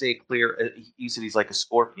stay clear. You said he's like a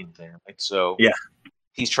scorpion thing, right? So yeah,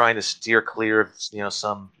 he's trying to steer clear of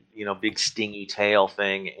some big stingy tail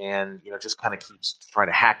thing, and just kind of keeps trying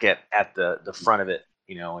to hack it at the front of it,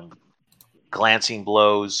 and glancing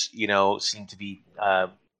blows, seem to be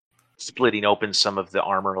splitting open some of the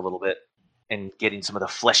armor a little bit and getting some of the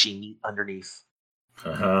fleshy meat underneath.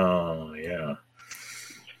 Oh yeah.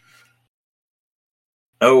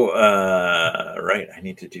 Oh, right. I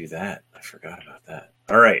need to do that. I forgot about that.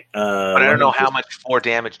 All right. But I don't know how much 4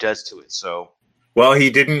 damage does to it. So. Well,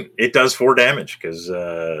 he didn't. It does 4 damage because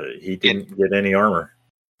he didn't get any armor.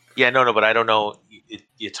 Yeah, no, but I don't know.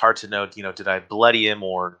 It's hard to know. Did I bloody him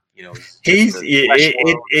or He's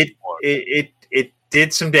it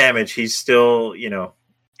did some damage. He's still Yeah.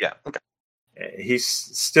 Okay. He's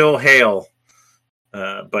still hale.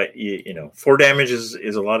 But 4 damage is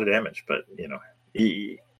a lot of damage. But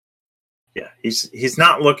he's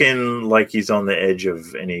not looking like he's on the edge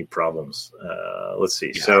of any problems. Let's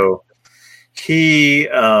see. Yeah. So he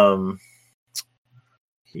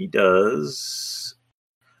does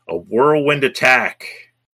a whirlwind attack.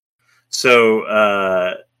 So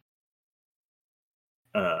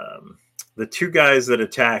the 2 guys that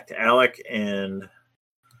attacked, Alec and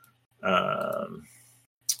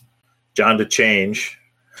John to Change,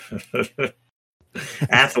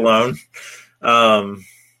 Athlone.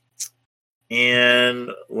 And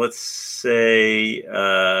let's say,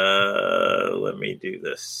 let me do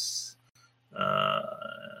this.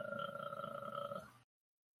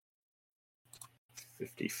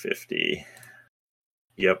 50-50.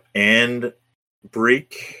 Yep. And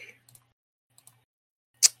Breek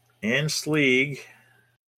and Sleeg,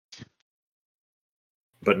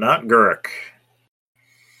 but not Guruk.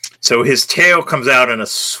 So his tail comes out in a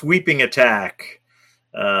sweeping attack.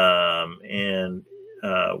 And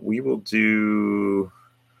we will do.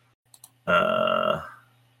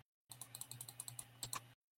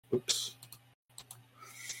 Oops.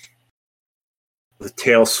 The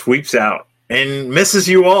tail sweeps out and misses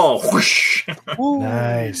you all. Whoosh.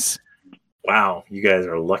 Nice. Wow, you guys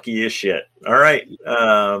are lucky as shit. All right.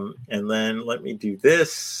 And then let me do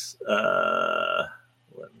this.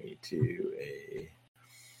 Let me do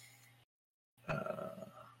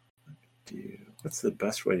what's the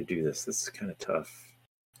best way to do this? This is kind of tough.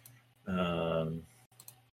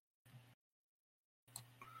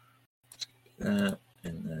 That, and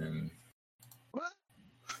then what?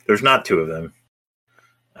 There's not 2 of them.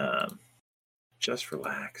 Just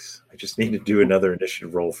relax. I just need to do another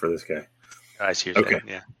initiative roll for this guy. I see. Okay. Saying,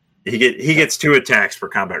 yeah. He gets 2 attacks per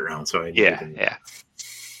combat round. So yeah.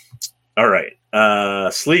 All right.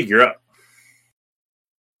 Sleeg, you're up.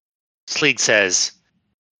 Sleeg says,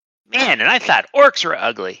 "Man, and I thought orcs were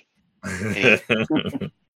ugly." And he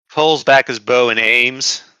pulls back his bow and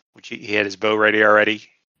aims, which he had his bow ready already.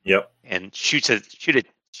 Yep. And shoots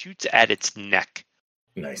at its neck.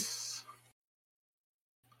 Nice.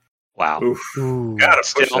 Wow. Ooh. Gotta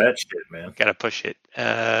push that shit, man. Gotta push it.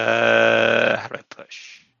 How do I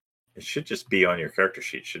push? It should just be on your character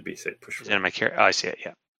sheet. It should be say push. Is it in my character? Oh, I see it.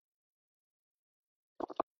 Yeah.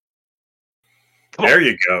 There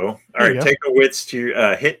you go. All right, take a wits to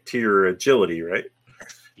hit to your agility, right?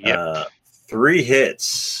 Yeah. 3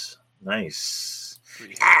 hits. Nice.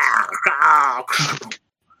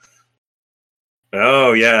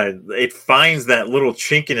 Oh yeah, it finds that little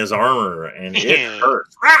chink in his armor, and it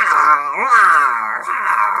hurts.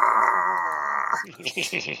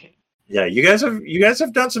 Yeah, you guys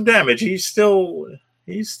have done some damage. He's still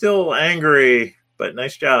angry, but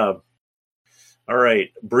nice job. All right,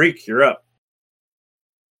 Breek, you're up.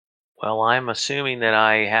 Well, I'm assuming that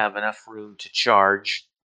I have enough room to charge.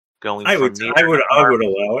 I would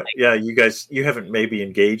allow it. Yeah, you haven't maybe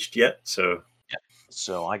engaged yet, so. Yeah.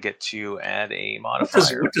 So I get to add a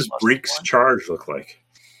modifier. What does Breek's charge look like?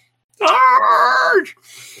 Charge!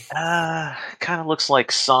 Kind of looks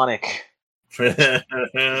like Sonic.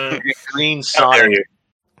 Green Sonic.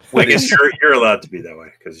 I guess you're allowed to be that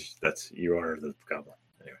way because you are the goblin.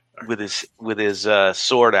 Anyway, right. With his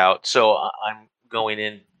sword out, so I'm going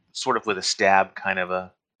in sort of with a stab kind of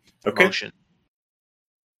a motion.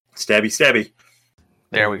 Stabby.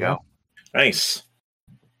 There we go. Nice.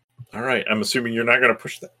 All right. I'm assuming you're not going to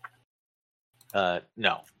push that.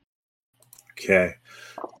 No. Okay.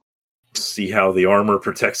 See how the armor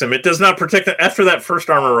protects him. It does not protect him. After that first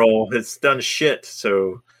armor roll, it's done shit.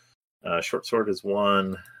 So, short sword is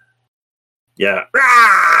 1. Yeah.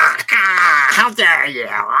 How dare you?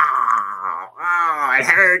 Oh, it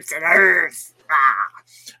hurts.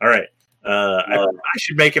 All right. I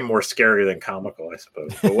should make him more scary than comical, I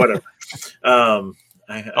suppose. But whatever. I'm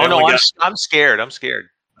scared. I'm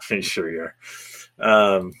sure you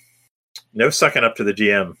are. No sucking up to the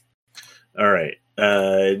GM. All right.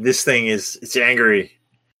 This thing it's angry.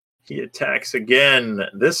 He attacks again.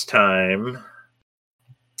 This time.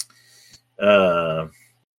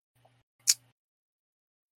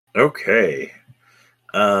 Okay.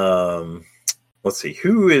 Let's see.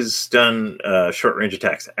 Who has done short range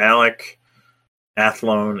attacks? Alec,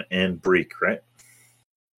 Athlone, and Breek, right?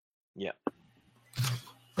 Yeah.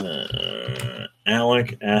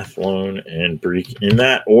 Alec, Athlone, and Breek. In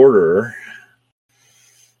that order.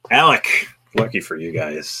 Alec, lucky for you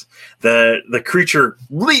guys. The creature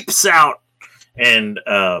leaps out and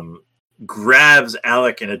grabs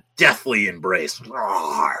Alec in a deathly embrace.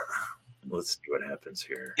 Let's see what happens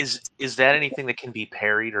here. Is that anything that can be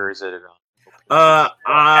parried, or is it? Because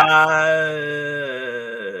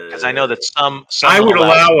I know that some I would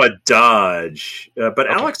allow a dodge, but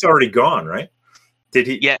okay. Alec's already gone, right? Did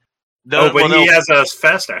he? Yeah. He has a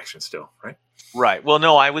fast action still, right? Right. Well,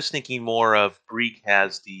 no, I was thinking more of Breek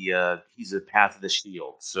has he's a Path of the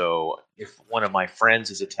Shield. So if one of my friends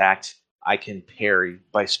is attacked, I can parry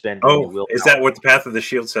by spending the will. Is that what the Path of the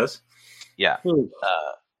Shield says? Yeah.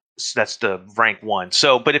 So that's the rank 1.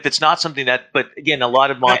 So, but if it's not something but again, a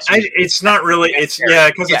lot of monsters. It's not really. It's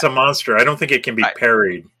because it's a monster. I don't think it can be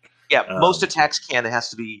parried. Yeah, most attacks can. It has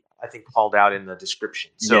to be, I think, called out in the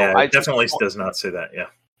description. So it definitely does not say that. Yeah.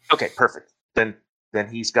 Okay, perfect. Then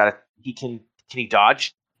he's got he can. Can he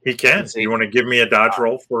dodge? He can. You want to give me a dodge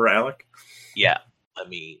roll for Alec? Yeah. Let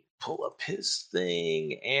me pull up his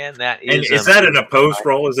thing, and that is. And is that an opposed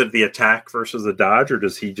roll? Is it the attack versus the dodge, or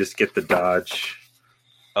does he just get the dodge?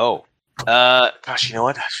 Oh, gosh, you know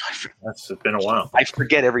what? That's been a while. I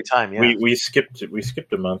forget every time. Yeah, we skipped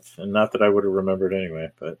a month, and not that I would have remembered anyway.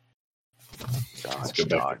 But let's go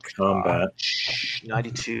back to combat.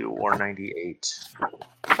 92 or 98.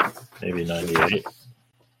 Maybe 98.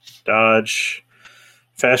 Dodge,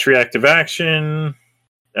 fast reactive action.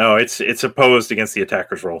 Oh, it's opposed against the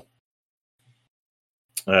attacker's roll,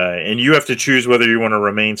 and you have to choose whether you want to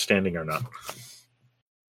remain standing or not.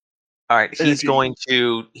 All right, he's going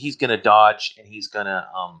to dodge, and he's gonna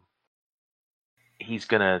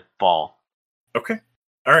fall. Okay.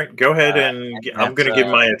 All right, go ahead and I'm going to give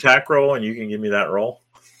my attack roll, and you can give me that roll.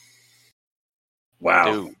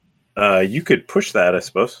 Wow. You could push that, I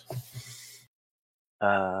suppose.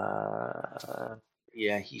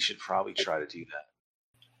 Yeah, he should probably try to do that.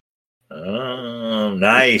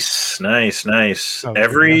 Nice. Oh,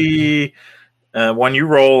 Every one you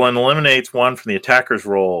roll and eliminates one from the attacker's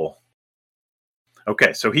roll.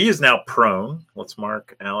 Okay, so he is now prone. Let's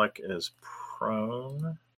mark Alec as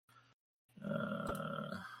prone.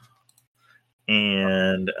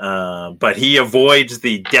 But he avoids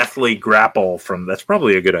the deathly grapple from. That's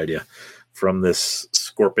probably a good idea from this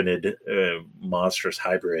scorpionid monstrous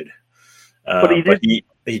hybrid. But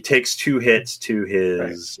he takes 2 hits to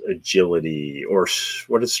his agility, or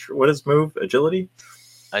what is move agility?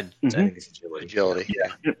 I think it's agility.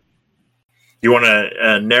 Yeah. You want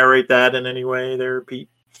to narrate that in any way, there, Pete?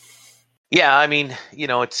 Yeah, I mean,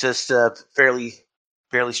 it's just fairly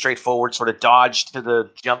straightforward. Sort of dodge to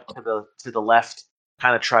the jump to the left,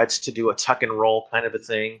 kind of tries to do a tuck and roll kind of a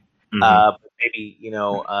thing. But maybe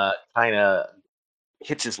kind of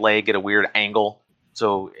hits his leg at a weird angle,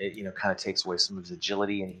 so it kind of takes away some of his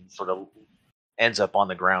agility, and he sort of ends up on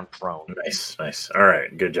the ground prone. Nice. All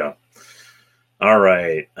right, good job. All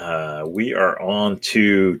right, we are on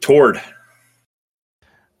to Tord.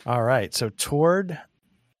 All right, so Tord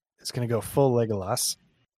is going to go full Legolas.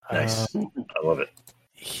 Nice. I love it.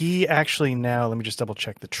 He actually now, let me just double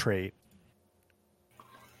check the trait.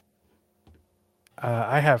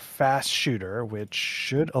 I have fast shooter, which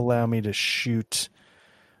should allow me to shoot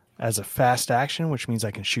as a fast action, which means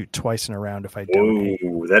I can shoot twice in a round if I don't.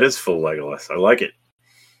 Ooh, that is full Legolas. I like it.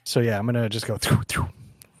 So yeah, I'm gonna just go through.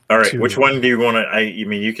 All right, which one do you want to? I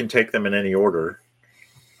mean, you can take them in any order.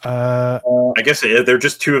 I guess they're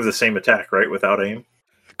just two of the same attack, right? Without aim.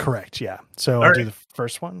 Correct. Yeah. So I'll do the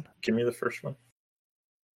first one. Give me the first one.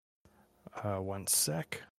 1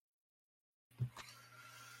 sec.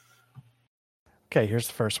 Okay, here's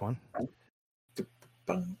the first one.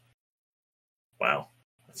 Wow.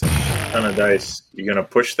 That's a ton of dice. You going to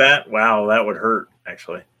push that? Wow, that would hurt,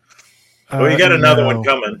 actually. Well, you got another one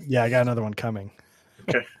coming. Yeah, I got another one coming.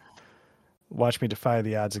 Okay. Watch me defy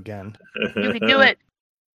the odds again. You can do it.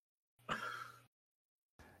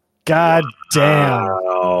 God damn.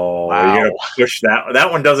 Oh, wow. You're going to push that.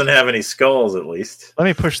 That one doesn't have any skulls, at least. Let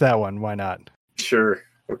me push that one. Why not? Sure.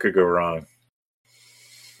 What could go wrong?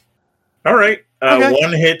 All right. Okay.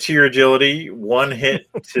 1 hit to your agility, 1 hit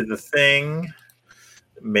to the thing.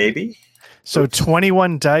 Maybe. So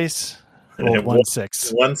 21 dice. Well,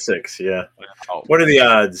 1/6. 1/6, yeah. Wow. What are the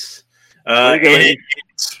odds?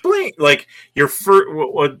 Explain, like, your first.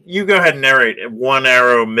 Well, you go ahead and narrate. 1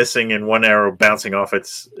 arrow missing and 1 arrow bouncing off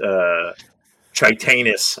its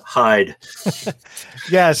chitinous hide.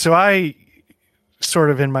 Yeah, so I sort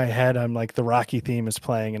of in my head, I'm like, the Rocky theme is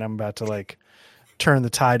playing, and I'm about to like turn the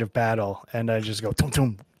tide of battle, and I just go boom,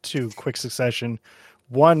 boom, 2 quick succession.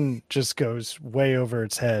 1 just goes way over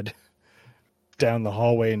its head down the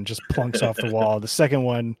hallway and just plunks off the wall. The second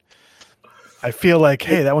one, I feel like,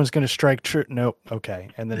 hey, that one's going to strike true. Nope. Okay.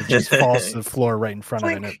 And then it just falls to the floor right in front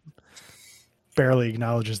of it. And it barely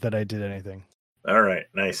acknowledges that I did anything. All right.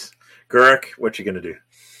 Nice. Guruk, what you going to do?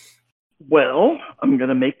 Well, I'm going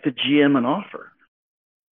to make the GM an offer.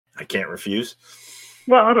 I can't refuse.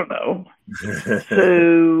 Well, I don't know.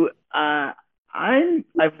 So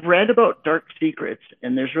I've read about Dark Secrets,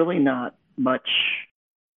 and there's really not much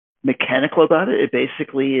mechanical about it. It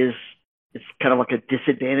basically is, it's kind of like a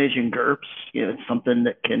disadvantage in GURPS. You know, it's something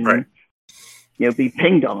that can, be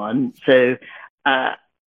pinged on. So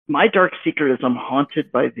my Dark Secret is I'm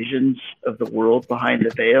haunted by visions of the world behind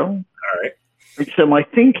the veil. All right. And so my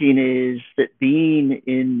thinking is that being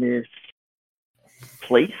in this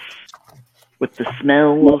place with the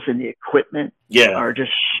smells and the equipment are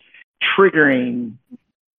just triggering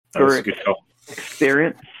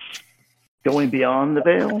experience going beyond the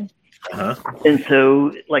veil. Uh-huh. And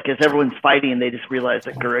so, like, as everyone's fighting, they just realize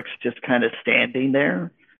that Guruk's just kind of standing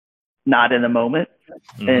there, not in the moment.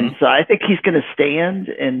 Mm-hmm. And so I think he's going to stand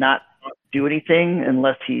and not do anything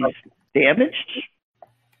unless he's damaged.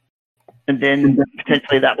 And then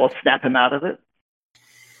potentially that will snap him out of it.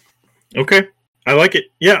 Okay. I like it.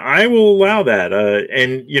 Yeah, I will allow that.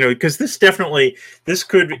 And, because this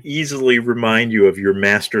could easily remind you of your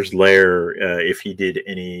master's lair if he did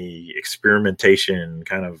any experimentation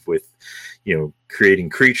kind of with, creating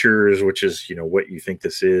creatures, which is, what you think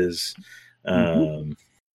this is. That's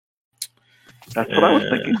what I was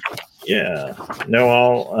thinking. Yeah.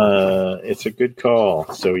 No, it's a good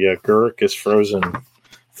call. So, yeah, Guruk is frozen.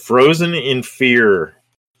 Frozen in fear.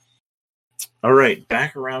 All right,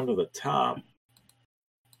 back around to the top.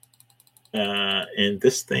 And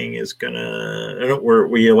this thing is gonna.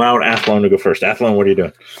 We allowed Athlon to go first. Athlon, what are you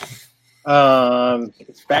doing?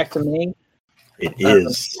 It's back to me. It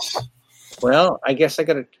is. Well, I guess I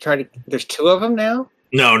gotta try to. There's 2 of them now.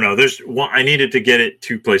 No. There's one. I needed to get it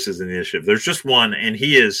 2 places in the initiative. There's just one, and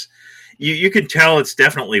he is. You can tell it's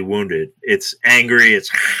definitely wounded. It's angry.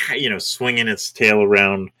 It's swinging its tail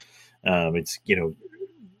around. It's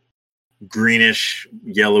greenish,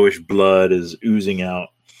 yellowish blood is oozing out.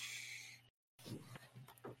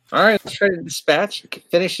 All right, let's try to dispatch.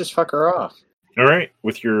 Finish this fucker off. All right,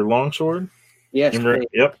 with your longsword. Yes.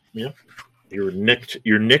 Yep. Your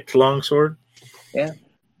nicked longsword. Yeah.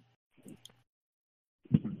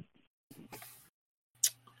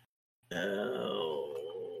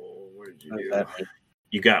 What did you do?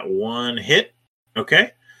 You got 1 hit.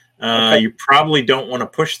 Okay. You probably don't want to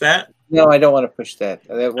push that. No, I don't want to push that.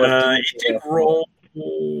 It did roll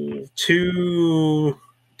 2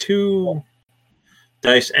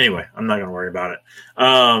 dice. Anyway, I'm not going to worry about it.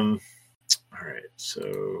 All right. So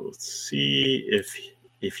let's see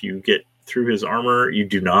if you get through his armor. You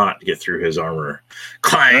do not get through his armor.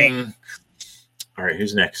 Clang. All right.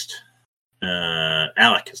 Who's next?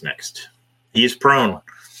 Alec is next. He's prone.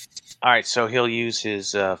 All right, so he'll use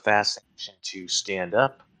his fast action to stand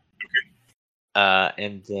up,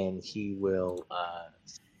 and then he will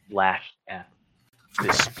lash at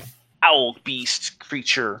this owl beast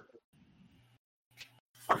creature.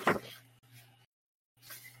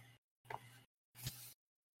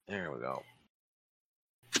 There we go.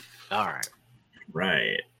 All right.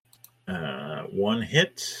 Right. One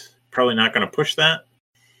hit. Probably not going to push that.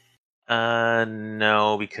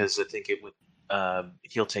 No, because I think it would.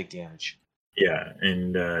 He'll take damage. Yeah,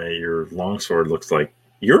 and your longsword looks like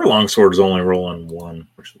your longsword is only rolling 1,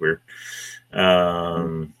 which is weird.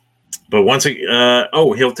 But once he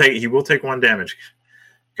will take 1 damage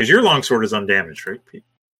because your longsword is undamaged, right, Pete?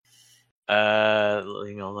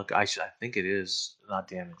 Look, I think it is not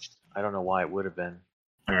damaged. I don't know why it would have been.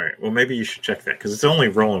 All right, well maybe you should check that because it's only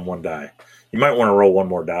rolling 1 die. You might want to roll 1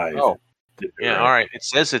 more die. Oh, yeah. All right. It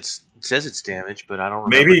says it's damaged, but I don't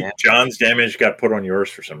remember. Maybe John's damage got put on yours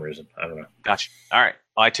for some reason. I don't know. Gotcha. All right.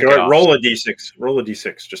 I took it off. Roll a d6. Roll a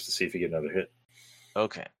d6 just to see if you get another hit.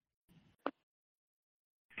 Okay.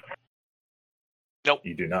 Nope.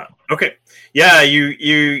 You do not. Okay. Yeah,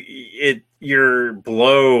 your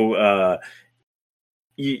blow.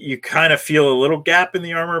 You kind of feel a little gap in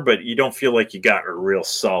the armor, but you don't feel like you got a real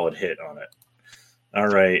solid hit on it. All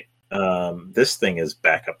right. This thing is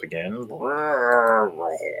back up again.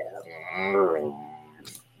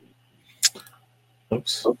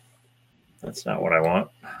 Oops. That's not what I want.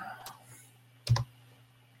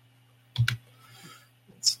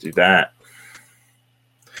 Let's do that.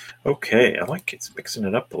 Okay, I like it's mixing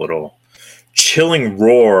it up a little. Chilling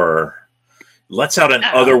roar lets out an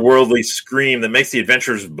otherworldly scream that makes the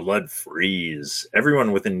adventurer's blood freeze.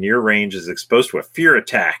 Everyone within near range is exposed to a fear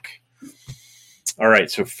attack. All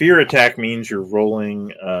right, so fear attack means you're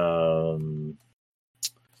rolling.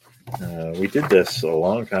 We did this a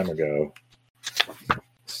long time ago.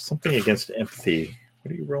 Something against empathy.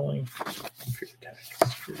 What are you rolling? Fear attacks.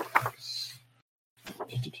 Fear attacks. I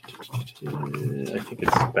think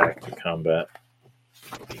it's back to combat.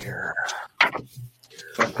 Here.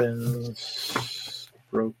 Weapons.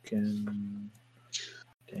 Broken.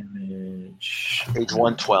 Damage. Page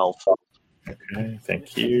 112. Okay,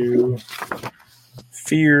 thank you.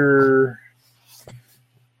 Fear.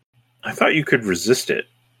 I thought you could resist it.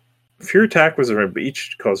 Fear attack was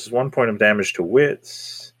each causes 1 point of damage to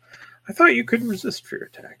wits. I thought you could resist fear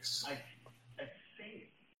attacks.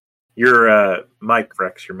 Your mic,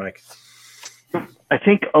 Rex, your mic. I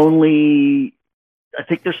think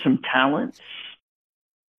there's some talents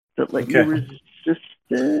that let you resist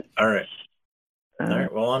it. All right. All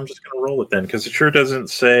right. Well, I'm just going to roll it then because it sure doesn't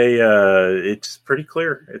say. It's pretty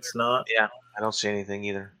clear. It's not. Yeah, I don't see anything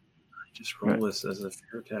either. Just roll this as a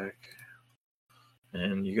fear attack.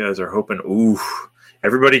 And you guys are hoping. Ooh.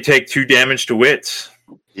 Everybody take 2 damage to wits.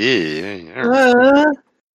 Yeah.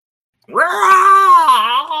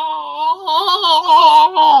 Wow.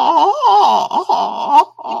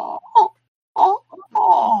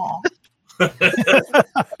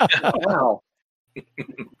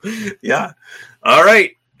 Yeah. All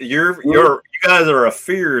right. You guys are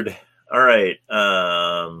afeared. All right.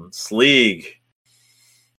 Sleeg.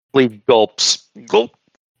 Sleeg gulps. Gulp.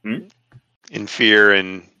 In fear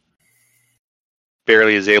and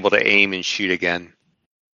barely is able to aim and shoot again.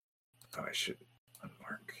 Oh, I should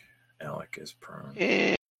unmark. Alec is prone.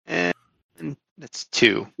 And that's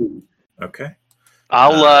 2. Okay.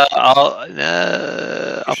 I'll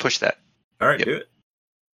push that. All right, do it.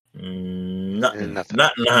 Nothing,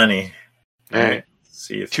 honey. All right.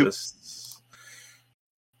 See if 2. This.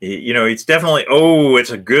 It's definitely. Oh, it's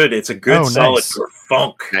a good solid nice.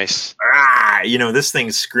 funk. Nice. This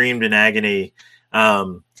thing screamed in agony.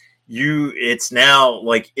 It's now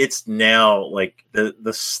like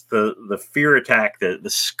the fear attack, the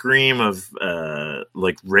scream of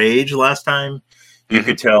like rage last time. You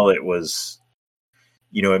could tell it was.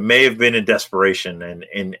 It may have been in desperation,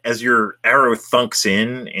 and as your arrow thunks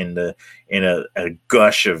in a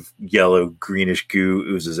gush of yellow greenish goo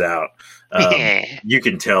oozes out, you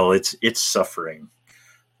can tell it's suffering.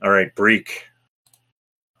 All right, Breek.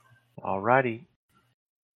 Alrighty.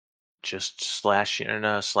 Just slashing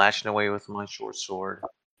away with my short sword.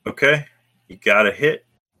 Okay, you got a hit.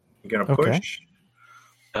 You're gonna push.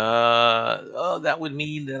 That would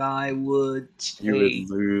mean that I would. You would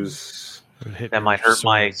lose. That might hurt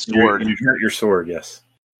my sword. You hurt your sword, yes.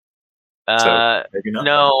 So maybe not.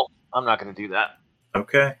 No, I'm not going to do that.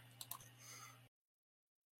 Okay.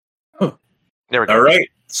 There we go. All right.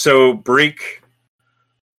 So, Breek,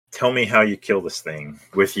 tell me how you kill this thing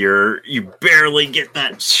with you barely get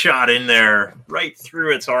that shot in there right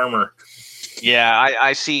through its armor. Yeah,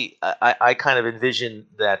 I see. I kind of envision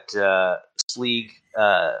that Sleeg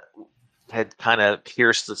had kind of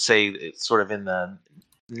pierced, let's say, sort of in the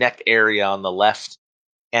neck area on the left,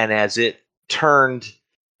 and as it turned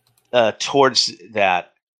towards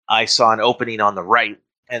that, I saw an opening on the right,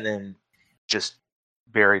 and then just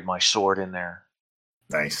buried my sword in there.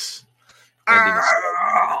 Nice. What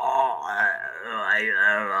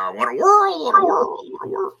a world! What a world! What a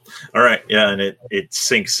world! All right, yeah, and it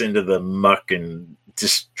sinks into the muck and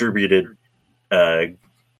distributed the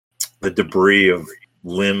debris of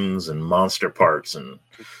limbs and monster parts and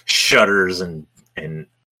shudders and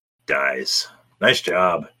dies. Nice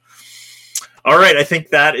job. All right, I think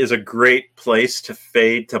that is a great place to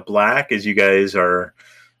fade to black as you guys are,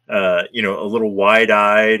 a little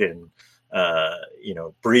wide-eyed and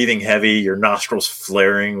breathing heavy, your nostrils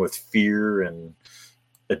flaring with fear and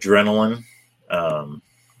adrenaline.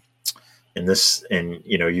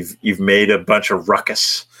 You've made a bunch of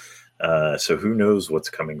ruckus. So who knows what's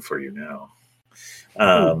coming for you now?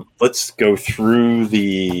 Let's go through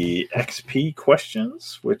the XP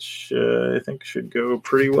questions, which I think should go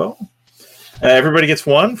pretty well. Everybody gets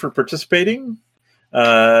 1 for participating.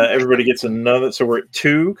 Everybody gets another. So we're at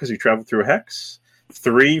 2 because you traveled through a hex.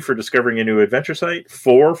 3 for discovering a new adventure site.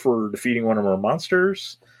 4 for defeating one or more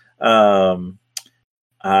monsters. You're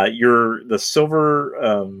the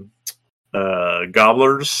silver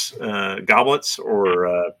goblets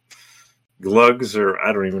or glugs, or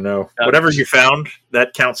I don't even know. Whatever you found,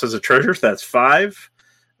 that counts as a treasure. So that's 5.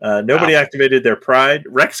 Nobody activated their pride.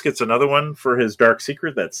 Rex gets another one for his dark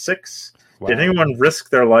secret. That's 6. Wow. Did anyone risk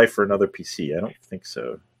their life for another PC? I don't think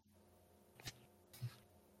so.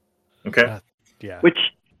 Okay. Yeah. Which,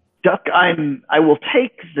 Duck, I will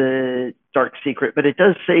take the dark secret, but it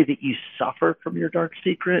does say that you suffer from your dark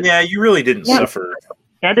secret. Yeah, you really didn't suffer.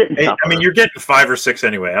 I didn't suffer. I mean, you're getting 5 or 6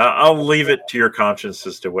 anyway. I'll leave it to your conscience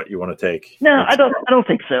as to what you want to take. No, I don't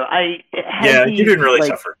think so. You didn't really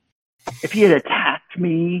suffer. If he had attacked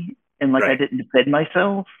me and I didn't defend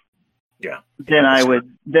myself, then I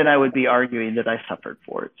would be arguing that I suffered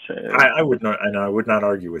for it. So I would not, and I would not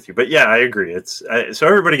argue with you. But yeah, I agree. So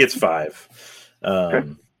everybody gets 5.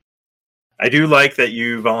 I do like that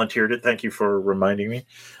you volunteered it. Thank you for reminding me.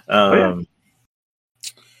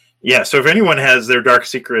 Yeah, so if anyone has their dark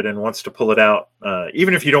secret and wants to pull it out,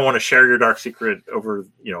 even if you don't want to share your dark secret over,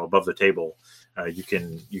 above the table, you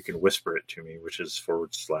can whisper it to me, which is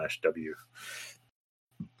 /W.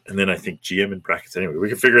 And then I think GM in brackets. Anyway, we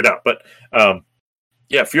can figure it out. But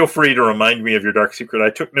feel free to remind me of your dark secret. I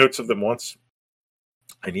took notes of them once.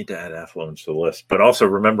 I need to add affluence to the list. But also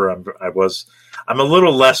remember, I'm a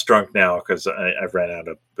little less drunk now because I've ran out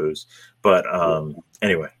of booze. But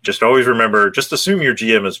anyway, just always remember, just assume your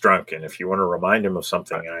GM is drunk. And if you want to remind him of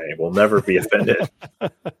something, I will never be offended.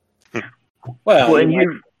 Well, when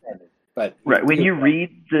you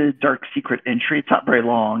read the dark secret entry, it's not very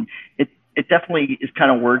long. It definitely is kind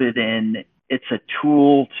of worded in. It's a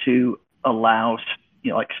tool to allow,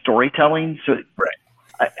 storytelling. So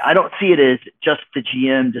I don't see it as just the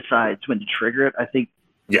GM decides when to trigger it. I think.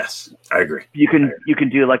 Yes, I agree. You can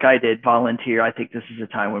do like I did, volunteer. I think this is a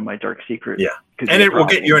time when my dark secret. Yeah, and it will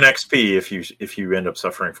get you an XP if you end up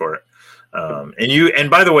suffering for it. And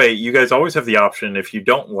by the way, you guys always have the option, if you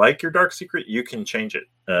don't like your dark secret, you can change it.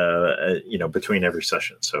 Between every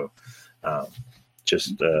session. So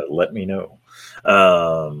just let me know.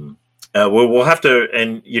 We'll have to,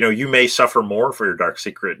 and you may suffer more for your dark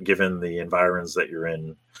secret given the environs that you're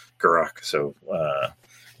in, Garak. So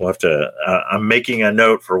we'll have to. I'm making a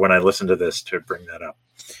note for when I listen to this to bring that up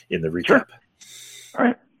in the recap. Sure. All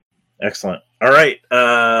right. Excellent. All right.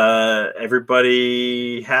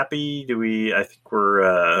 Everybody happy? I think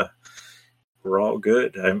we're all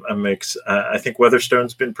good. I think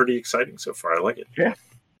Weatherstone's been pretty exciting so far. I like it. Yeah.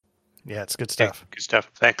 Yeah, it's good stuff. Good stuff.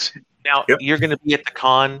 Thanks. Now, You're going to be at the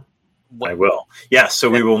con? I will. Yeah, so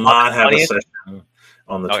we will not have a session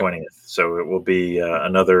on the 20th. So it will be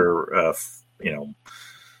another,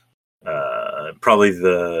 probably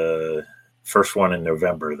the first one in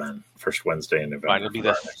November then. First Wednesday in November. It'll be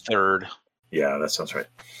the 3rd. Yeah, that sounds right.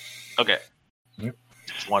 Okay. Yep.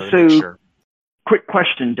 Just wanted to make sure. Quick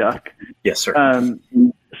question, Duck. Yes, sir.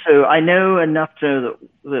 So I know enough to know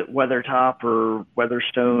that Weathertop or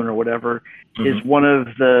Weatherstone or whatever is one of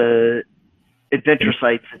the adventure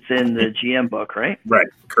sites that's in the GM book, right? Right,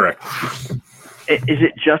 correct. Is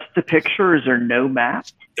it just the picture, or is there no map?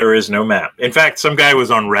 There is no map. In fact, some guy was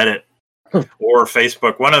on Reddit or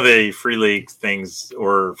Facebook, one of the Free League things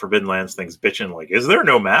or Forbidden Lands things, bitching like, is there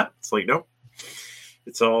no map? It's like, nope.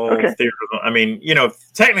 It's all theoretical. I mean,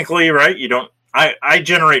 technically, right, you don't... I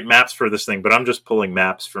generate maps for this thing, but I'm just pulling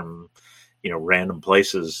maps from, random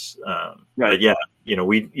places. But yeah,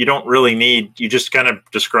 you don't really need. You just kind of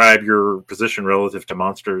describe your position relative to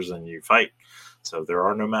monsters and you fight. So there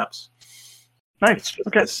are no maps. Nice.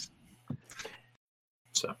 Okay.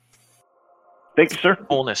 So. Thank you, sir.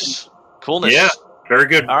 Coolness. Yeah. Very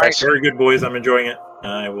good. All right. Very good, boys. I'm enjoying it.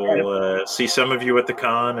 I will see some of you at the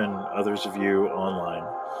con and others of you online.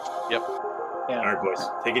 Yep. Yeah. All right, boys.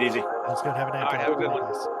 Take it easy. That's good. Have a night. All right, have a good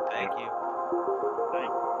one. Thank you.